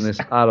not face? feeling this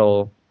at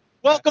all.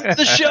 Welcome to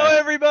the show,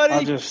 everybody.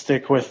 I'll just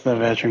stick with the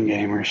veteran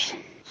gamers.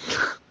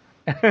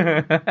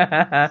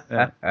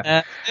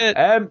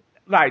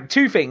 Right,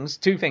 two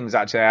things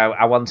actually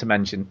I want to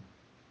mention.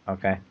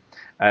 Okay,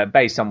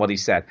 based on what he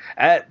said,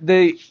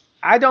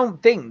 I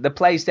don't think the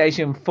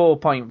PlayStation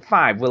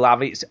 4.5 will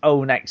have its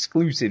own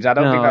exclusives. I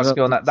don't think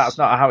that's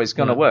not how it's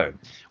going to work.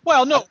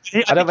 Well, no,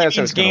 I don't think think it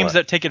means games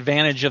that take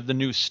advantage of the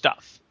new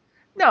stuff.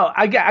 No,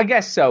 I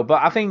guess so,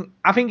 but I think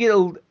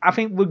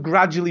we're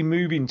gradually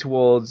moving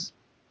towards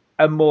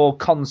a more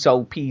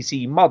console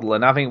PC model,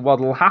 and I think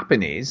what'll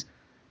happen is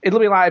it'll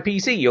be like a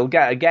PC. You'll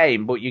get a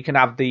game, but you can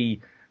have the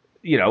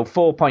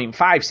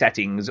 4.5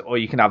 settings, or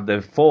you can have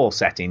the 4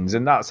 settings,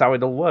 and that's how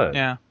it'll work.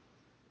 Yeah.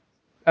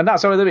 And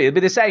that's how it'll be. It'll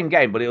be the same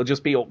game, but it'll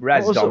just be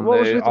up-resed on the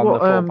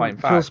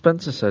 4.5. Phil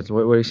Spencer said,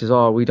 where he says,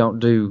 "Oh, we don't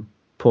do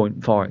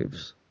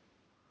 0.5s."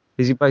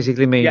 Is he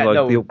basically mean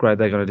the upgrade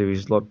they're going to do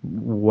is like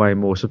way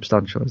more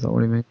substantial? Is that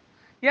what he means?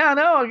 Yeah, I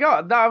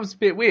know. That was a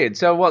bit weird.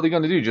 So what are they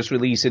going to do? Just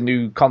release a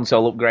new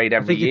console upgrade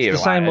every year? I think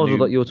it's the same model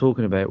that you're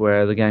talking about,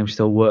 where the games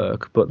still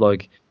work, but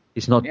like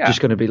it's not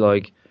just going to be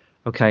like,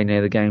 okay,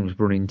 now the game's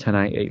running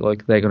 1080.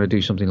 Like they're going to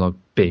do something like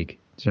big.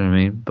 Do you know what I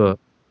mean? But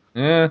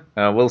yeah,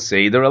 we'll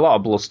see. There are a lot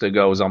of bluster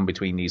goes on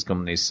between these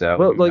companies, so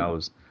who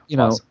knows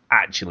what's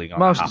actually going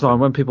to happen. Most of the time,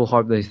 when people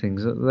hype these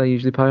things, they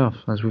usually pay off,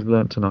 as we've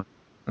learnt tonight.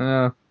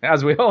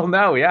 As we all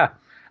know, yeah.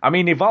 I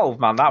mean, Evolve,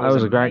 man, that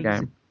was a great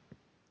game.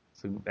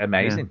 It's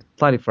amazing. Yeah.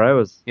 Played it for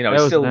hours.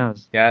 Hours still, and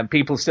hours. yeah, and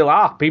people still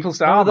are.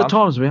 The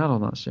times we had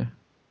on that shit.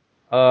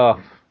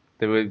 Oh,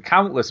 there were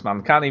countless,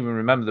 man. Can't even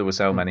remember there were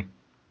so many.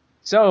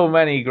 So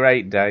many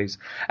great days.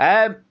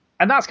 And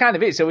that's kind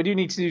of it. So we do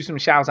need to do some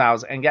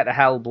shout-outs and get the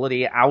hell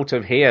bloody out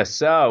of here.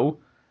 So,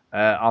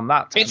 on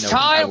that... It's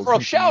time for a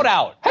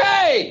shout-out.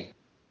 Hey!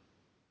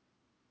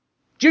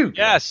 Duke.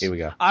 Yes. Here we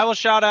go. I will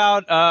shout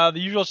out the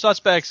usual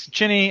suspects,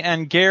 Chinny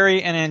and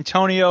Gary and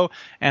Antonio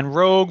and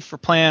Rogue for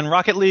playing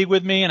Rocket League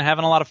with me and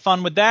having a lot of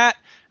fun with that.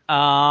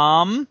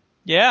 I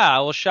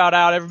will shout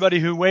out everybody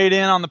who weighed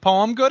in on the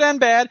poem, good and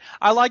bad.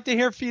 I like to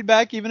hear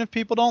feedback, even if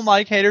people don't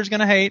like. Haters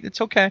gonna hate.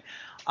 It's okay.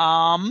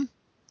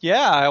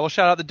 I will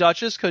shout out the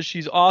Duchess because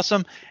she's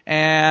awesome.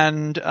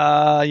 And, we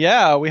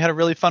had a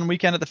really fun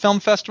weekend at the film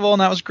festival,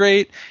 and that was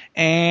great.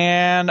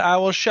 And I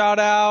will shout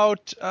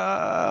out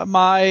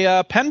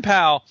my pen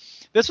pal.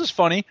 This was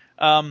funny.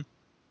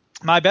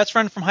 My best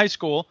friend from high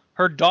school,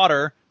 her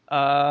daughter,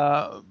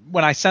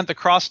 when I sent the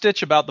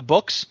cross-stitch about the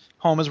books,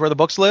 home is where the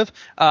books live,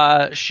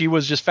 she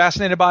was just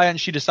fascinated by it, and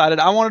she decided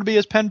I wanted to be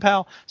his pen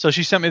pal. So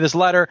she sent me this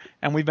letter,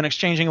 and we've been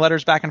exchanging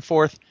letters back and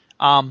forth.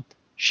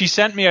 She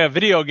sent me a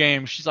video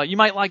game. She's like, you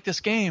might like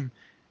this game.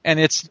 And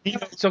it's...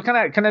 So can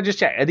I just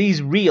check, are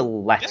these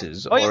real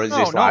letters? Yeah. Or is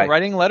this like...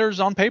 writing letters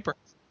on paper.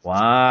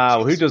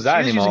 Wow, who does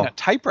that She's anymore? using a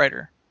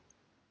typewriter.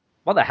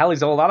 What the hell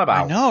is all that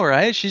about? I know,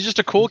 right? She's just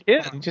a cool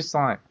kid. Just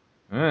like,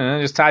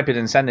 just type it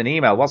and send an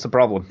email. What's the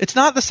problem? It's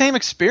not the same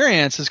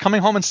experience as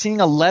coming home and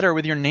seeing a letter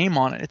with your name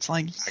on it. It's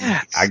like,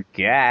 yes. I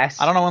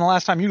guess. I don't know when the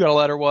last time you got a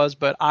letter was,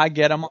 but I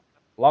get them.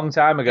 Long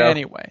time ago.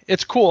 Anyway,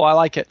 it's cool. I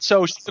like it.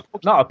 So she's a cool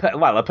kid.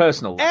 A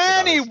personal letter.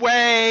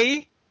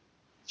 Anyway,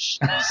 she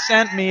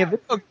sent me a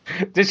video.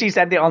 Did she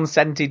send it on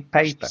scented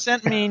paper? She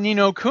sent me Ni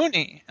no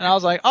Kuni, and I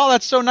was like, oh,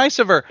 that's so nice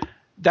of her.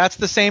 That's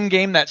the same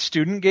game that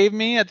student gave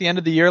me at the end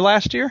of the year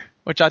last year,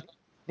 which I...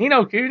 Ni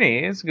no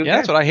Kuni is a good game.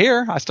 That's what I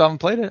hear. I still haven't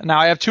played it. Now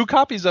I have 2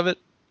 copies of it.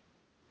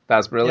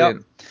 That's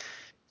brilliant. Yep.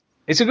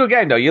 It's a good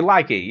game, though. You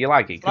like it.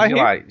 Because you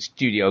like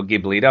Studio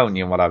Ghibli, don't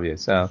you, and what have you.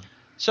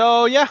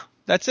 So yeah,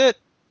 that's it.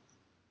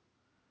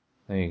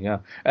 There you go.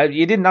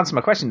 You didn't answer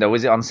my question, though.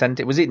 Was it on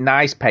scented? Was it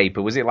nice paper?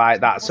 Was it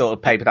like that sort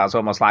of paper that's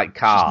almost like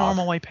card? Just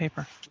normal white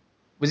paper.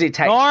 Was it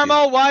textured?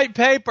 Normal white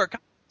paper.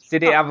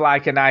 Did it have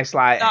like a nice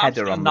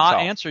header on the top?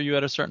 Not answer you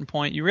at a certain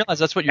point. You realize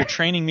that's what you're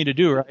training me to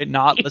do, right?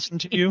 Not listen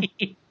to you.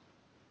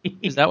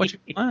 Is that what you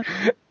want?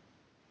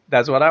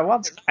 That's what I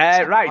want.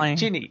 Right,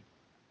 Ginny.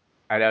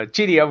 I know.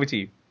 Ginny, over to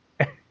you.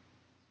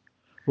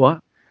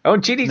 What? Oh,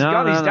 Ginny's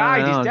gone. He's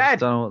died. He's dead. I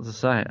don't know what to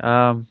say.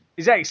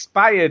 He's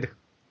expired.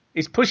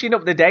 He's pushing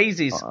up the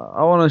daisies.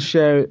 I want to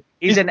shout...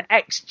 He's an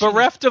ex...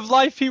 Bereft of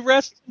life, he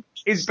rests.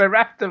 He's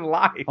bereft of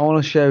life. I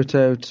want to shout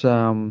out...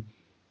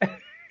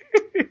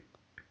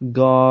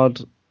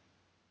 God...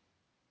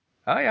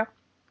 Oh, yeah.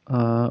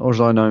 Or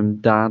as I know him,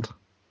 Dad.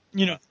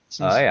 You know...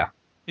 Oh, yeah.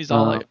 He's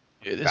all like...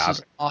 This is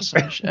an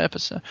awesome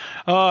episode.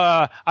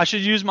 I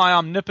should use my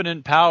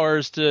omnipotent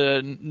powers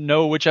to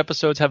know which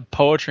episodes have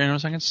poetry, and I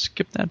was like, I can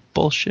skip that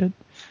bullshit.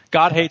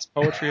 God hates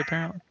poetry,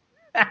 apparently.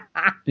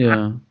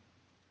 Yeah.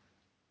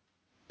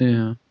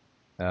 I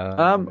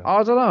don't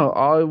know.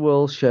 I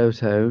will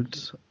shout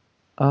out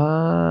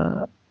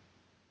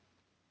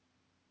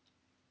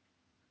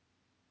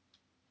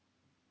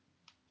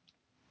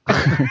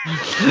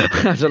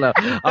I don't know.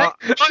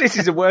 This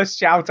is the worst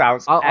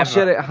shout-outs I'll ever.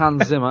 shout out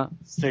Hans Zimmer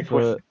Stick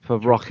for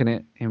rocking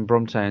it in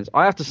Brumtones.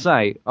 I have to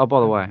say, oh, by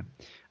the way,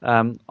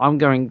 I'm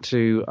going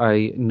to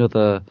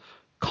another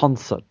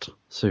concert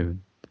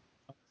soon.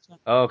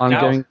 Oh, I'm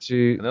now- going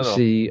to Another.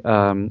 see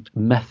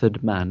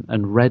Method Man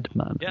and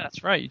Redman. Yeah,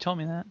 that's right. You told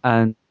me that.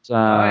 And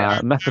yeah.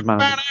 Method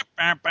Man.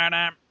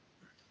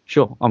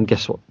 Sure,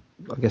 guess what?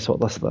 I guess what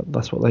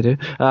that's what they do.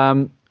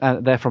 And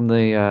they're from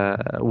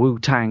the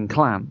Wu-Tang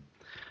Clan.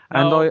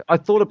 And I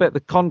thought about the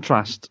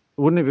contrast.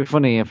 Wouldn't it be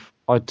funny if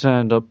I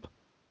turned up,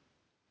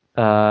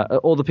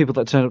 all the people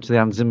that turned up to the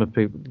Hans Zimmer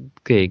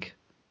gig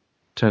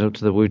turned up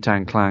to the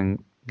Wu-Tang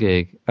Clan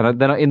gig, and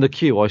then in the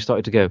queue I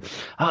started to go,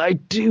 I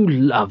do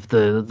love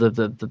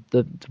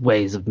the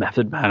ways of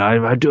Method Man.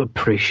 I do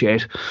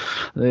appreciate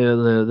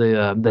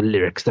the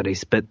lyrics that he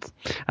spits,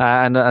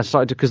 and I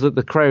started to, because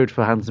the crowd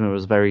for Hans Zimmer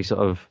was very sort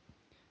of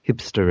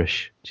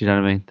hipsterish. Do you know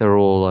what I mean? They were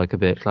all like a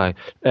bit like,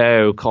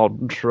 oh,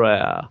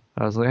 contraire.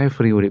 I was like, how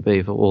funny would it be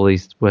if all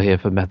these were here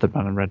for Method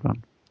Man and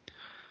Redman?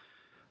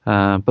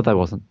 But they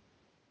wasn't.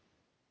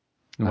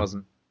 It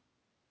wasn't.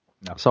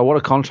 No. So what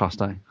a contrast,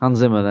 eh? Hans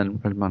Zimmer, then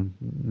Redman,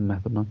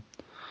 Method Man.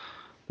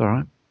 All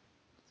right.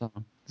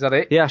 Is that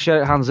it? Yeah,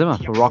 shout out Hans Zimmer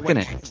for rocking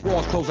it.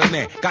 Walls closing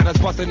in, got us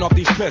busting off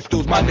these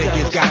pistols. My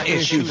niggas got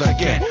issues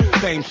again.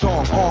 Same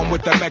song, armed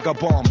with the mega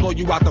bomb. Blow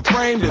you out the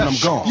frame, then I'm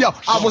gone. Yo,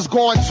 I was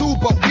going too,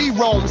 but we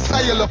roam.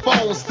 Cellular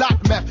phones,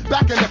 doc meth,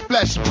 back in the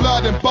flesh,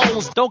 blood and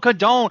bones. Don't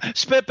condone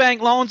spit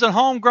bank loans and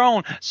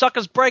homegrown.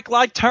 Suckers break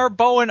like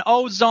turbo and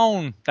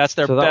ozone. That's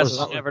their best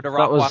song ever to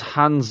rock. That was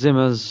Hans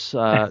Zimmer's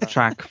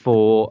track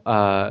for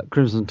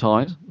Crimson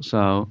Tide.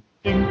 So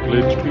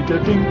Dinklage, Peter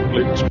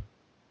Dinklage.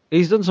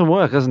 he's done some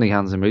work, hasn't he,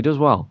 Hans Zimmer? He does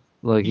well.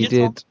 Like he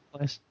did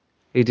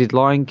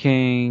Lion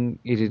King,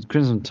 he did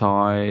Crimson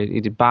Tide, he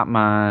did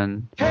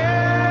Batman.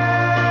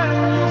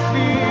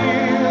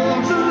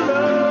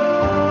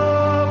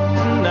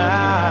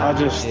 I'll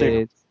just stick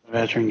with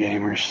veteran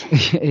gamers.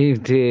 He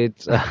did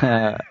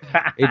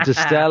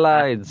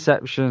Interstellar,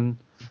 Inception.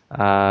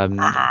 Can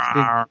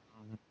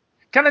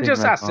I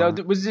just ask? So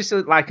was this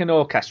like an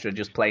orchestra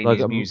just playing like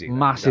his a music?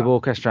 massive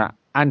orchestra,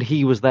 and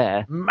he was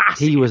there.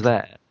 Massive. He was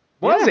there.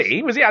 Was Yes.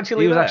 he? Was he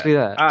actually? He was there? actually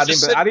there. I didn't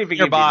think he'd be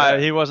nearby. there.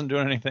 He wasn't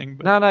doing anything.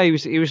 But... No, he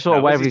was sort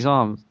of was waving he- his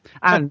arms.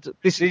 And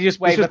this just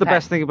was wave a the pen?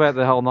 best thing about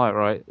the whole night,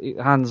 right?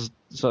 Hans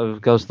sort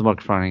of goes to the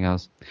microphone and he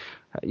goes,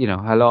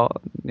 hello.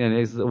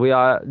 And we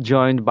are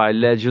joined by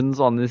legends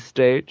on this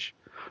stage.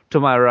 To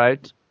my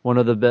right, one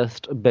of the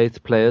best bass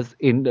players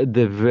in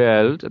the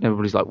world. And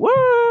everybody's like,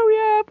 whoa,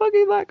 yeah,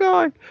 fucking that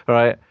guy. All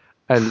right.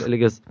 And he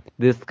goes,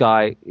 this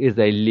guy is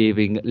a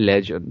living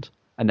legend.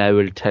 And I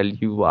will tell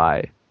you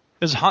why.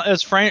 Is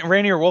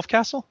Rainier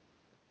Wolfcastle?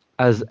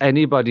 Has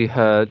anybody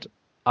heard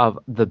of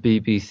the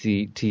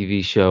BBC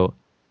TV show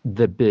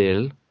The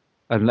Bill?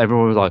 And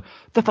everyone was like,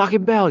 the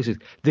fucking Bill. He says,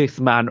 this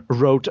man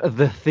wrote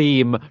the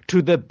theme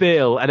to The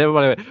Bill. And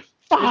everybody went,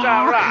 fuck! Is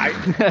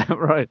that right?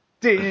 Right.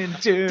 And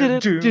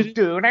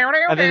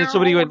And then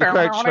somebody went, the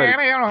crowd just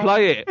went,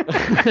 play it.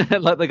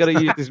 Like they're going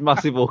to use this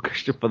massive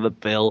orchestra for The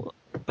Bill.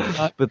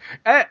 But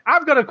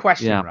I've got a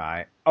question, Yeah.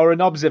 right? Or an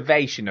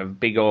observation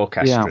of big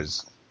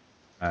orchestras.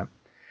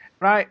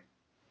 Right?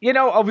 You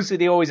know, obviously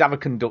they always have a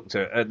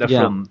conductor at the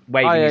Yeah. front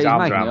waving his he's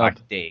arms making around it like up.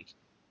 a dick.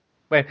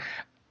 But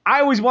I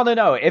always want to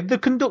know, if the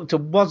conductor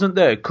wasn't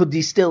there, could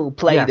he still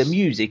play Yes. the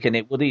music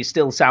and would it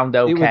still sound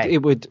okay?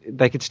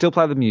 They could still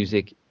play the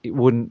music. It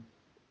wouldn't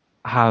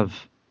have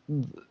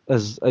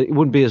it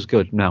wouldn't be as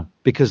good, no,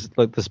 because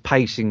like there's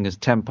pacing, there's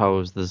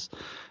tempos,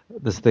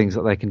 there's things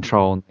that they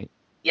control.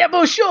 Yeah,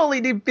 but surely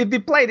if they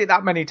played it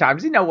that many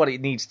times, they know what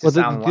it needs to Well,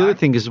 sound the other like.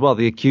 thing as well,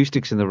 the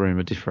acoustics in the room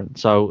are different,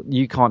 so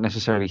you can't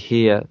necessarily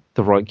hear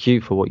the right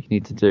cue for what you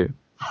need to do.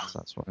 So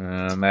that's what.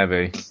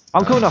 Maybe.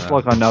 I'm coming off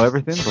like I know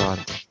everything,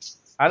 but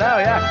I know,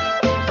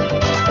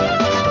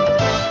 yeah.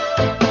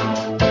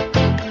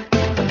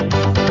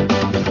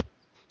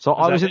 So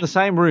I was in the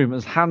same room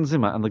as Hans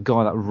Zimmer and the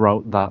guy that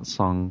wrote that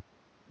song.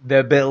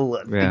 The Bill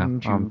Yeah, theme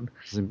tune.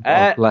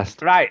 I'm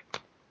blessed. Right.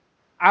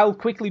 I'll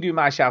quickly do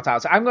my shout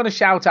outs. I'm going to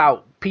shout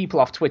out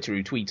people off Twitter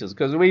who tweet us,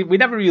 because we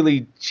never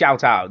really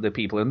shout out the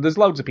people, and there's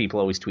loads of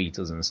people always tweet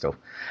us and stuff.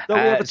 No,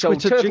 we have a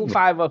Twitter Turtle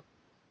jingle. 50.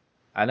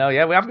 I know,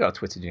 yeah, we have got a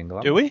Twitter jingle.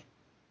 Do we?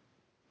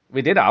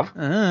 We did have.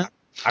 I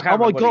can't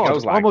remember what it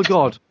goes like. Oh my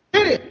god.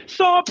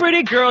 Saw a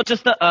pretty girl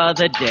just the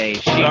other day.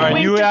 She Sorry,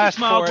 winked you and asked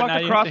smiled, for it, walked now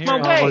you across have to my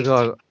hear it. way. Oh my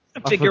god.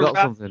 I Figure forgot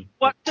out something.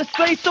 what to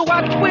say, so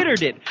I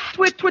twittered it.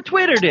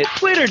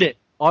 Twittered it.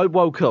 I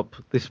woke up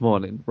this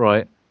morning,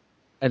 right,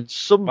 and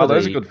somebody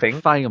that's a good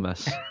thing.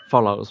 famous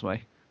follows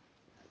me.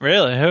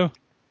 Really? Who?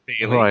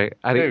 Right,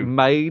 and it Who?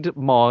 made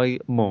my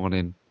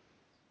morning.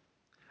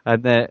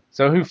 And then,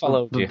 So who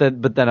followed you?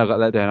 but then I got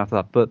let down after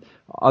that. But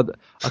I'll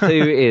tell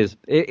you who it is.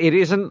 It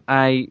isn't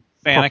a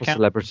Fan proper account?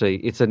 celebrity.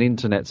 It's an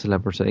internet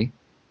celebrity.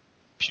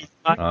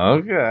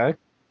 Okay.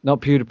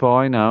 Not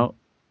PewDiePie, no.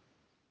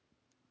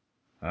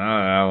 I don't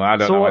know. I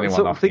don't know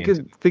anyone off the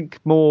internet. think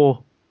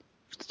more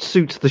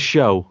suits the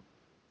show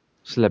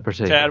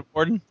celebrity. Chad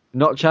Warden?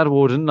 Not Chad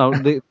Warden, no.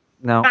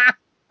 No.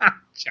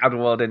 Chad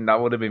Warden,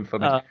 that would have been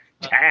funny.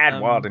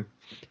 Chad Warden.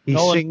 He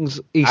sings.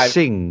 He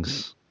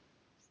sings.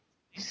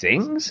 He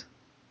sings?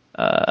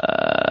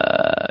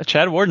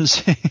 Chad Warden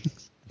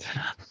sings.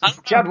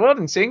 Chad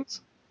Warden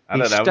sings? I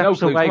don't know. He No steps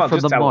clue. away Come on, from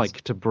just the tell mic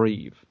us. to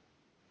breathe.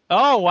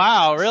 Oh,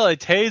 wow, really?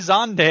 Tay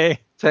Zonday.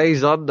 Tay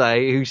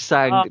Zonday, who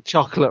sang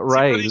Chocolate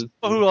Rain.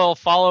 Who will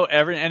follow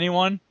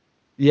anyone?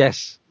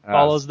 Yes.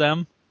 Follows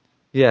them?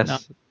 Yes. No.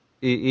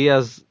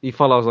 He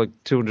follows like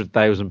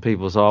 200,000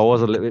 people, so I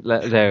was a little bit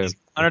let down.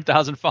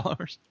 100,000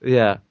 followers.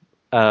 Yeah.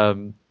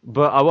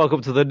 But I woke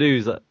up to the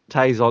news that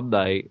Tay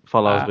Zonday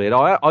follows me, and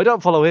I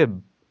don't follow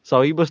him,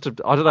 so he must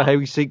have. I don't know how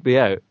he seeked me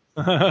out.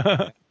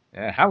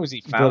 Yeah, how was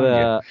he found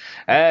you?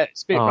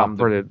 Spit random.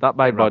 Brilliant! That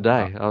made my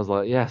day. I was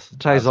like, yes,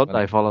 Tay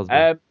Zonday follows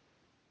me.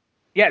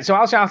 Yeah, so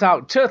I'll shout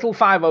out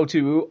Turtle502,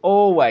 who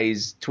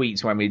always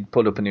tweets when we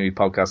put up a new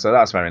podcast, so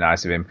that's very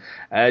nice of him.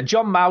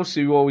 John Mouse,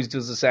 who always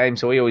does the same,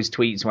 so he always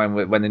tweets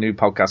when the new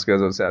podcast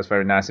goes up, so that's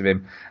very nice of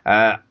him.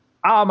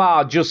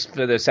 Armar, just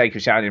for the sake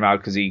of shouting him out,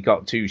 because he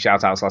got 2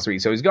 shout-outs last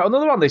week, so he's got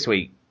another one this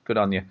week. Good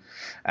on you.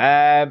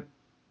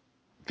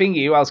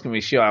 Thingy, who else can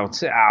we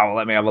shout out?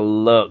 Let me have a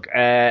look.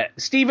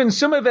 Stephen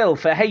Somerville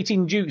for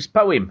hating Duke's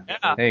poem.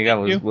 Yeah, there you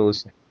go. We'll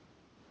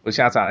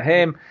shout out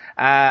him.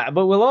 But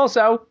we'll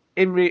also,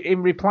 in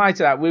reply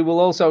to that, we will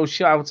also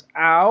shout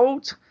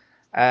out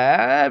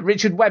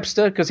Richard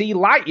Webster, because he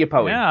liked your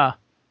poem. Yeah.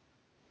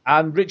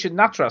 And Richard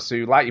Natras,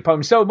 who liked your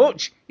poem so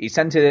much, he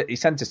sent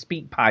a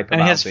speak pipe about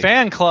it. And his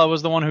fan club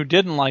was the one who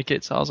didn't like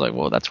it, so I was like,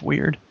 whoa, that's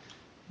weird.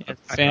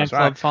 Fan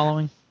club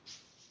following.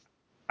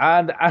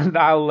 And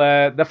I'll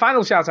the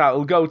final shout out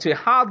will go to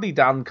Hardly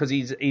Dan, because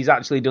he's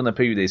actually done a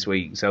poo this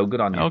week, so good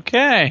on you.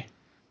 Okay.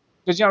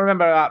 Because you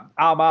remember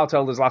Armar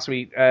told us last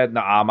week, not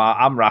Armar,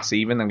 Amras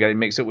even, I'm getting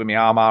mixed up with me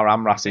Armar,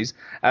 Amrases.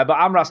 But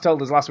Amras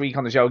told us last week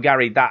on the show,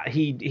 Gary, that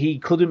he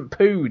couldn't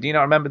poo. Do you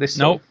not remember this?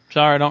 Nope,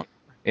 sorry, I don't.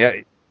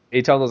 Yeah,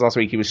 he told us last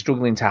week he was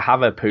struggling to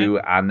have a poo,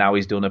 and now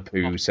he's done a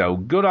poo. So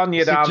good on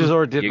you, Dan.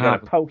 You're going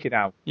to poke it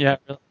out. Yeah.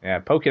 Yeah,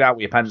 poke it out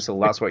with your pencil.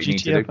 That's what you need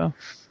to do. GTFO.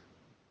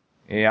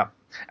 Yeah.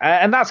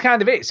 And that's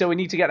kind of it, so we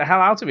need to get the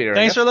hell out of here.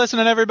 Thanks for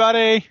listening,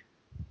 everybody.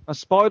 A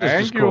spider's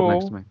just crawled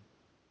next to me.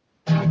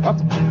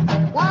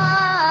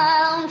 What?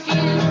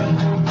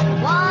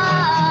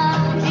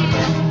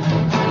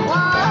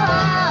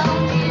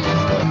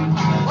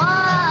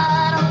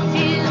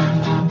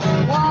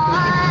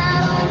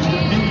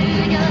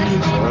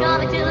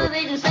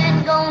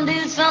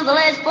 Something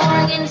less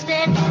boring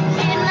instead. Sitting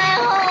at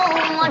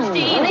home, watch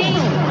TV.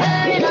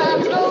 Hurry up,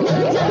 it's no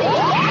good to me.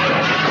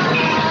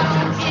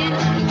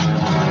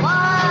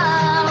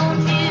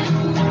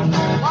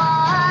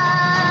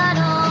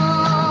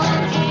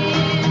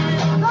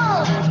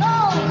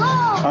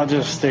 I'll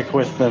just stick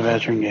with the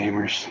veteran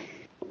gamers.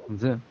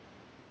 That's it.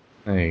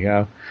 There you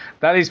go.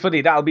 That is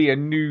funny. That'll be a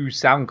new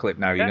sound clip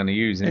now you're going to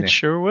use, isn't it? It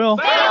sure will.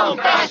 Film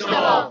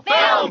Festival!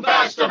 Film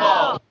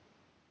Festival!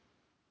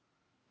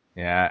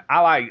 Yeah,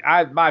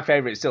 my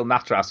favourite is still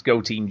Natras,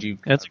 Go Team Duke.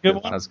 That's a good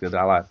one. That's good.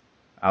 I like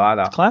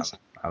that. It's classic.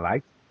 I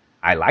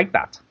like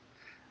that.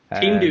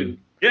 Team Duke.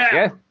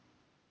 Yeah.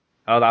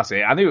 Oh, that's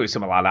it. I knew it was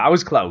something like that. I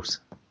was close.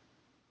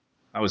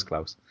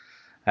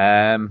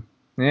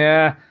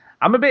 Yeah.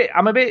 I'm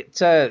a bit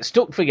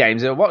stuck for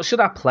games. What should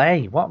I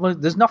play?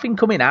 There's nothing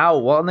coming out.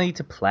 What I need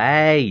to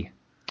play?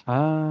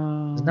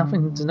 There's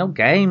nothing. There's no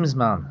games,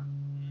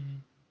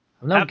 man.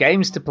 I've no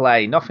games to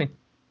play. Nothing.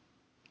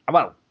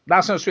 Well,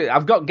 that's not true.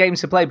 I've got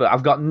games to play, but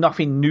I've got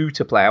nothing new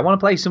to play. I want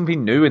to play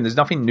something new, and there's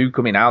nothing new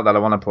coming out that I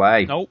want to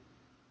play. Nope.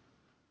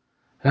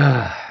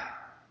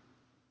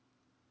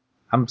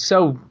 I'm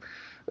so.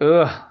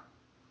 I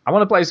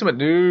want to play something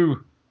new.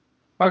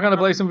 Why can't I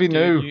play something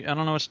new? I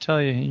don't know what to tell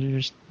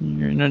you.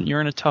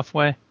 You're in a tough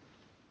way.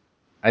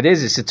 It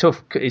is.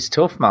 It's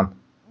tough, man.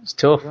 It's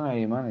tough. I don't know how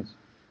you manage.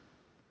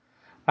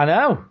 I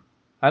know.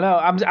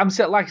 I'm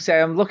like I say,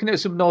 I'm looking at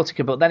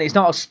Subnautica, but then it's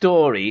not a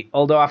story.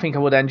 Although I think I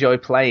would enjoy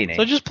playing it.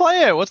 So just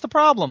play it. What's the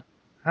problem?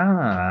 I don't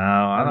know.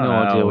 I have no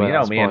idea where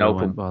that me and spider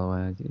open. went, by the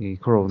way. He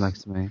crawled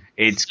next to me.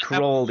 It's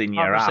crawled in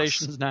your ass.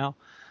 Conversations now.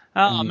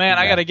 Oh man,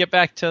 I got to get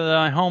back to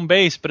my home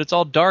base, but it's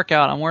all dark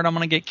out. I'm worried I'm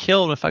going to get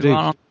killed if I go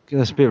on.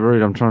 That's a bit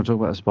rude. I'm trying to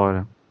talk about a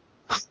spider.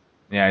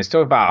 Yeah, he's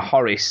talking about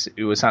Horace,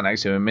 who was sat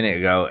next to him a minute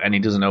ago, and he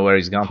doesn't know where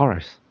he's gone.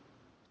 Horace?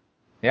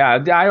 Yeah,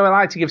 I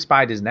like to give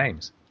spiders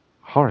names.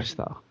 Horace,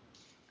 though.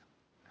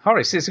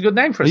 Horace, it's a good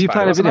name for a spider.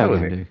 Are you playing a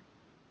video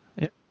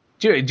game,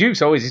 Duke?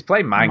 Duke's always, he's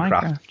playing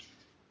Minecraft.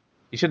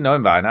 You should know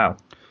him by now.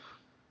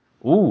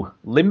 Ooh,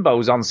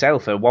 Limbo's on sale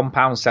for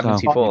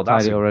 £1.74.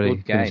 That's a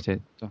good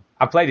game.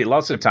 I've played it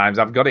lots of times.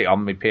 I've got it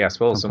on my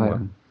PS4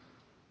 somewhere.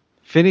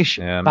 Finish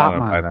I'm Batman. not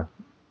gonna play that.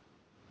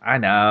 I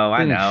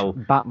know.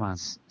 Batman.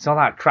 It's all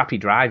that crappy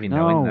driving,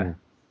 though, isn't there?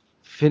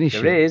 Finish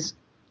There is.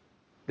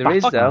 There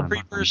is, though.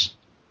 Creepers.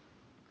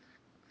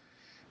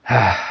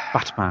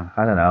 Batman.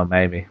 I don't know,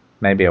 maybe.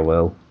 Maybe I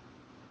will.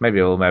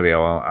 Maybe I will, maybe I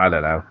won't. I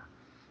don't know.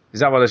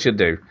 Is that what I should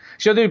do?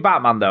 Should I do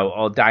Batman, though,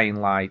 or Dying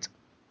Light?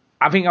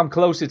 I think I'm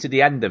closer to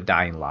the end of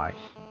Dying Light.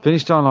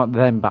 Finish Dying Light,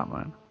 then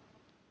Batman.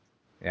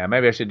 Yeah,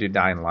 maybe I should do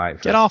Dying Light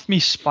first. Get off me,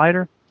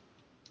 spider.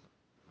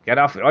 Get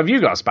off. Have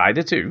you got a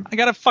spider too? I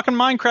got a fucking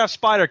Minecraft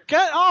spider.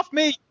 Get off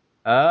me!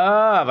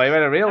 Ah, but you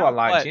had a real one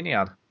like what? Ginny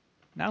had.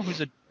 Now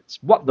who's a...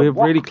 What the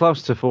We're really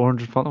close to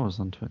 400 followers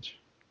on Twitch.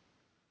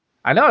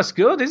 I know, it's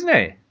good, isn't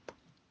it?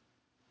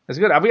 It's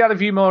good. Have we had a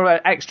few more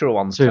extra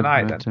ones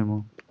tonight then? 2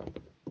 more.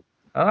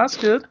 Oh, that's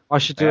good. I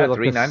should do it like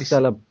a 390.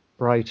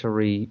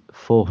 celebratory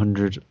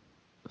 400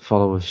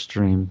 follower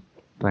stream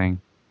thing.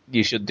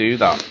 You should do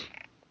that.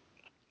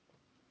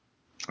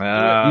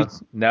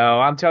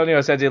 No, Antonio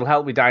said it'll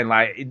help me Dying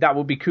Light. That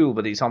would be cool,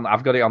 but it's on.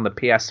 I've got it on the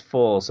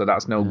PS4, so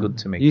that's no good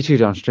to me. You two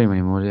don't stream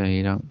anymore, do you?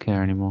 You don't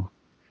care anymore.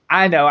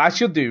 I know. I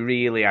should do,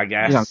 really, I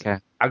guess. You don't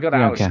care. I got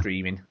out of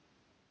streaming.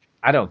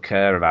 I don't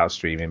care about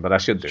streaming, but I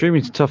should do.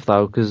 Streaming's tough,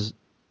 though, because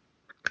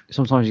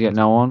sometimes you get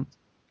no one,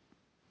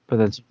 but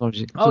then sometimes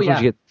you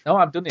get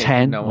I've done it.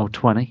 10 or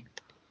 20.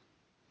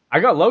 I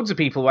got loads of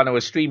people when I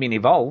was streaming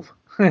Evolve.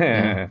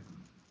 Yeah.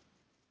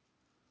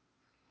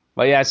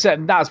 Well, yeah, so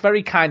that's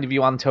very kind of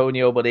you,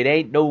 Antonio, but it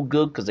ain't no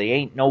good because I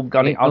ain't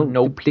got it on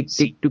no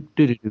PC.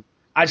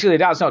 Actually,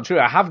 that's not true.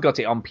 I have got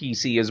it on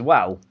PC as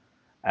well,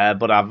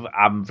 but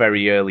I'm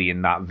very early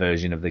in that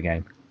version of the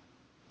game,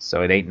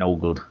 so it ain't no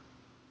good.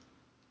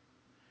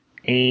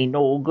 Ain't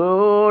no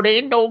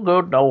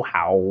good, no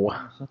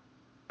how.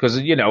 Because,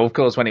 of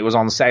course, when it was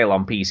on sale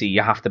on PC,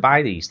 you have to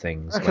buy these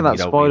things. I reckon that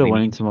spider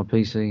went into my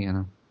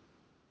PC,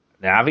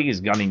 Yeah, I think it's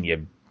gone in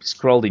your...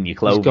 Scrolled in your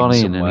clothing. He's gone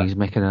in somewhere. and he's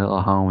making a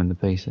little home in the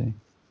PC.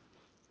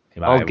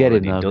 I'll get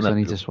him though, because I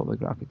need to swap the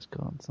graphics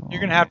card. So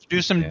You're going to have to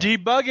do some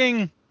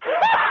debugging.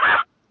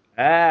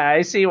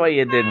 I see what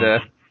you did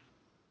there.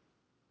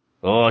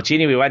 Oh,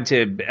 Ginny, we went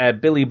to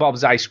Billy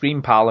Bob's Ice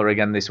Cream Parlour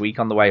again this week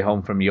on the way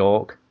home from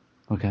York.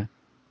 Okay.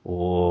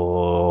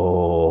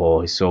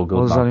 Oh, it's so good.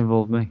 What does that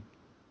involve me?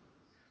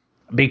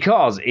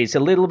 Because it's a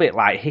little bit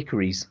like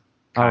Hickory's,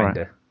 kind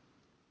of.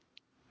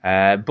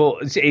 Right.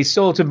 But it's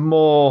sort of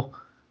more...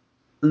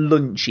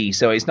 lunchy,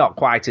 so it's not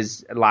quite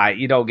as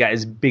you don't get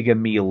as big a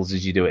meals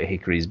as you do at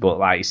Hickory's, but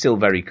it's still a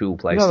very cool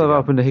place. They've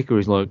opened a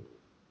Hickory's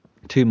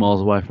 2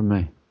 miles away from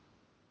me.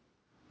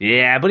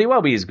 Yeah, but it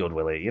won't be as good,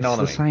 will it? You know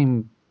what I mean? It's the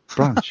same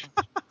branch.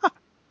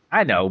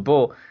 I know,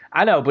 but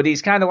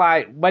it's kind of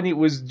like when it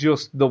was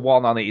just the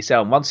one on its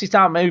own. Once you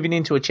start moving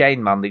into a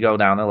chain, man, they go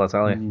downhill. I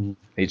tell you,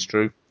 It's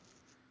true.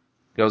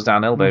 Goes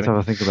downhill, baby. Let's have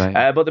a think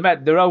about it.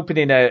 But they're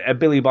opening a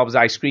Billy Bob's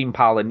Ice Cream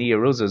Parlour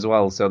near us as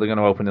well, so they're going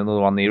to open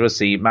another one near us.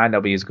 So it might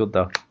not be as good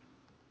though.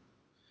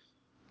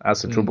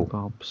 That's the trouble.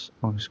 Bob's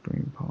Ice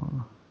Cream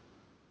Parlour.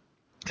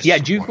 Yeah,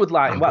 Duke would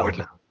like. Well,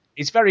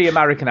 it's very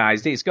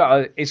Americanized. It's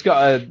got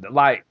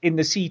a in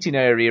the seating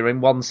area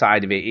in one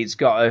side of it, it's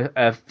got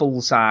a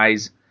full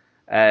size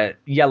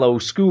yellow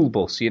school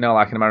bus.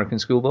 Like an American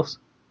school bus.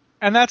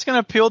 And that's going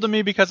to appeal to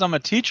me because I'm a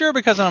teacher,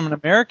 because I'm an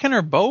American,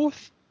 or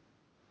both?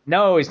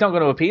 No, it's not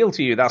going to appeal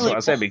to you. That's what I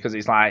said, because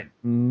it's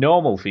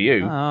normal for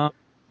you.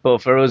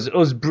 But for us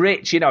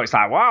Brits, it's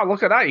wow,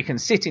 look at that. You can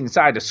sit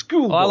inside a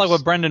school bus. I like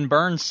what Brendan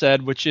Burns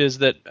said, which is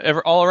that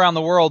all around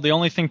the world, the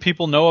only thing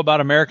people know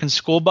about American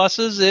school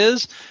buses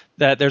is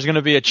that there's going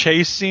to be a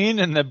chase scene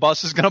and the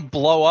bus is going to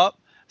blow up.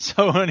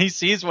 So when he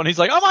sees one, he's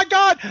like, oh my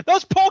God,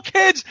 those poor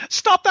kids,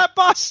 stop that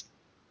bus.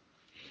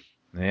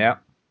 Yeah.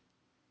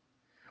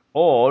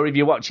 Or if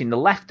you're watching The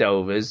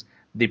Leftovers,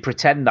 they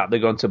pretend that they're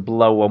going to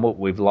blow them up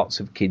with lots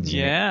of kids in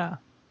it. Yeah.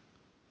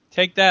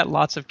 Take that,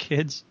 lots of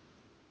kids.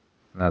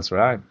 That's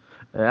right.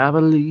 I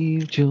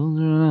believe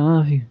children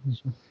are you.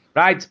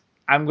 Right,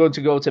 I'm going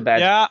to go to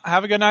bed. Yeah,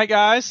 have a good night,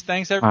 guys.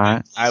 Thanks,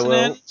 everybody. I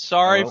will.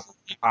 Sorry if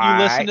you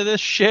listen to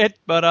this shit,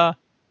 but...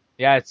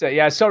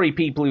 Yeah, sorry,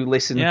 people who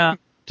listen. Yeah.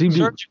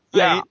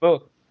 Yeah.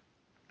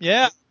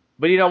 Yeah.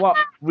 But you know what?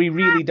 We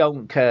really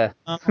don't care.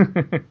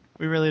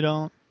 We really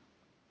don't.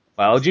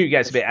 Well, Duke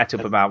gets a bit et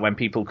up about when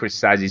people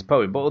criticise his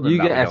poem, but other than you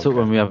that, get et up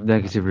when we have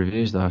negative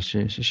reviews, though.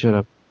 Shut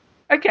up.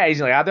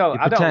 Occasionally, I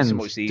don't so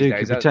much these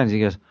days. He pretends. He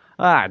goes,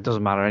 it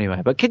doesn't matter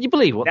anyway. But can you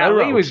believe what they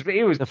wrote?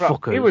 He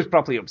was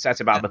properly upset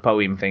about the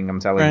poem thing, I'm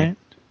telling you.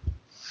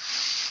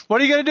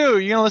 What are you going to do?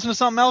 You going to listen to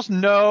something else?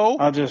 No.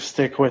 I'll just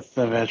stick with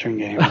the veteran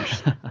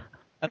gamers.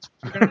 That's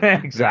what you're gonna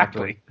do.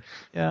 Exactly.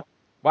 Yeah.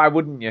 Why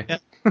wouldn't you? Yeah.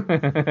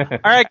 All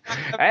right.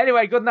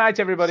 Anyway, good night,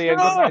 everybody, and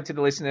good night to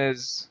the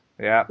listeners.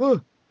 Yeah.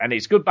 And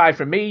it's goodbye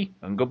from me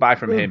and goodbye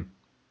from him,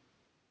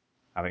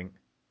 I think.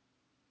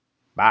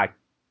 Bye.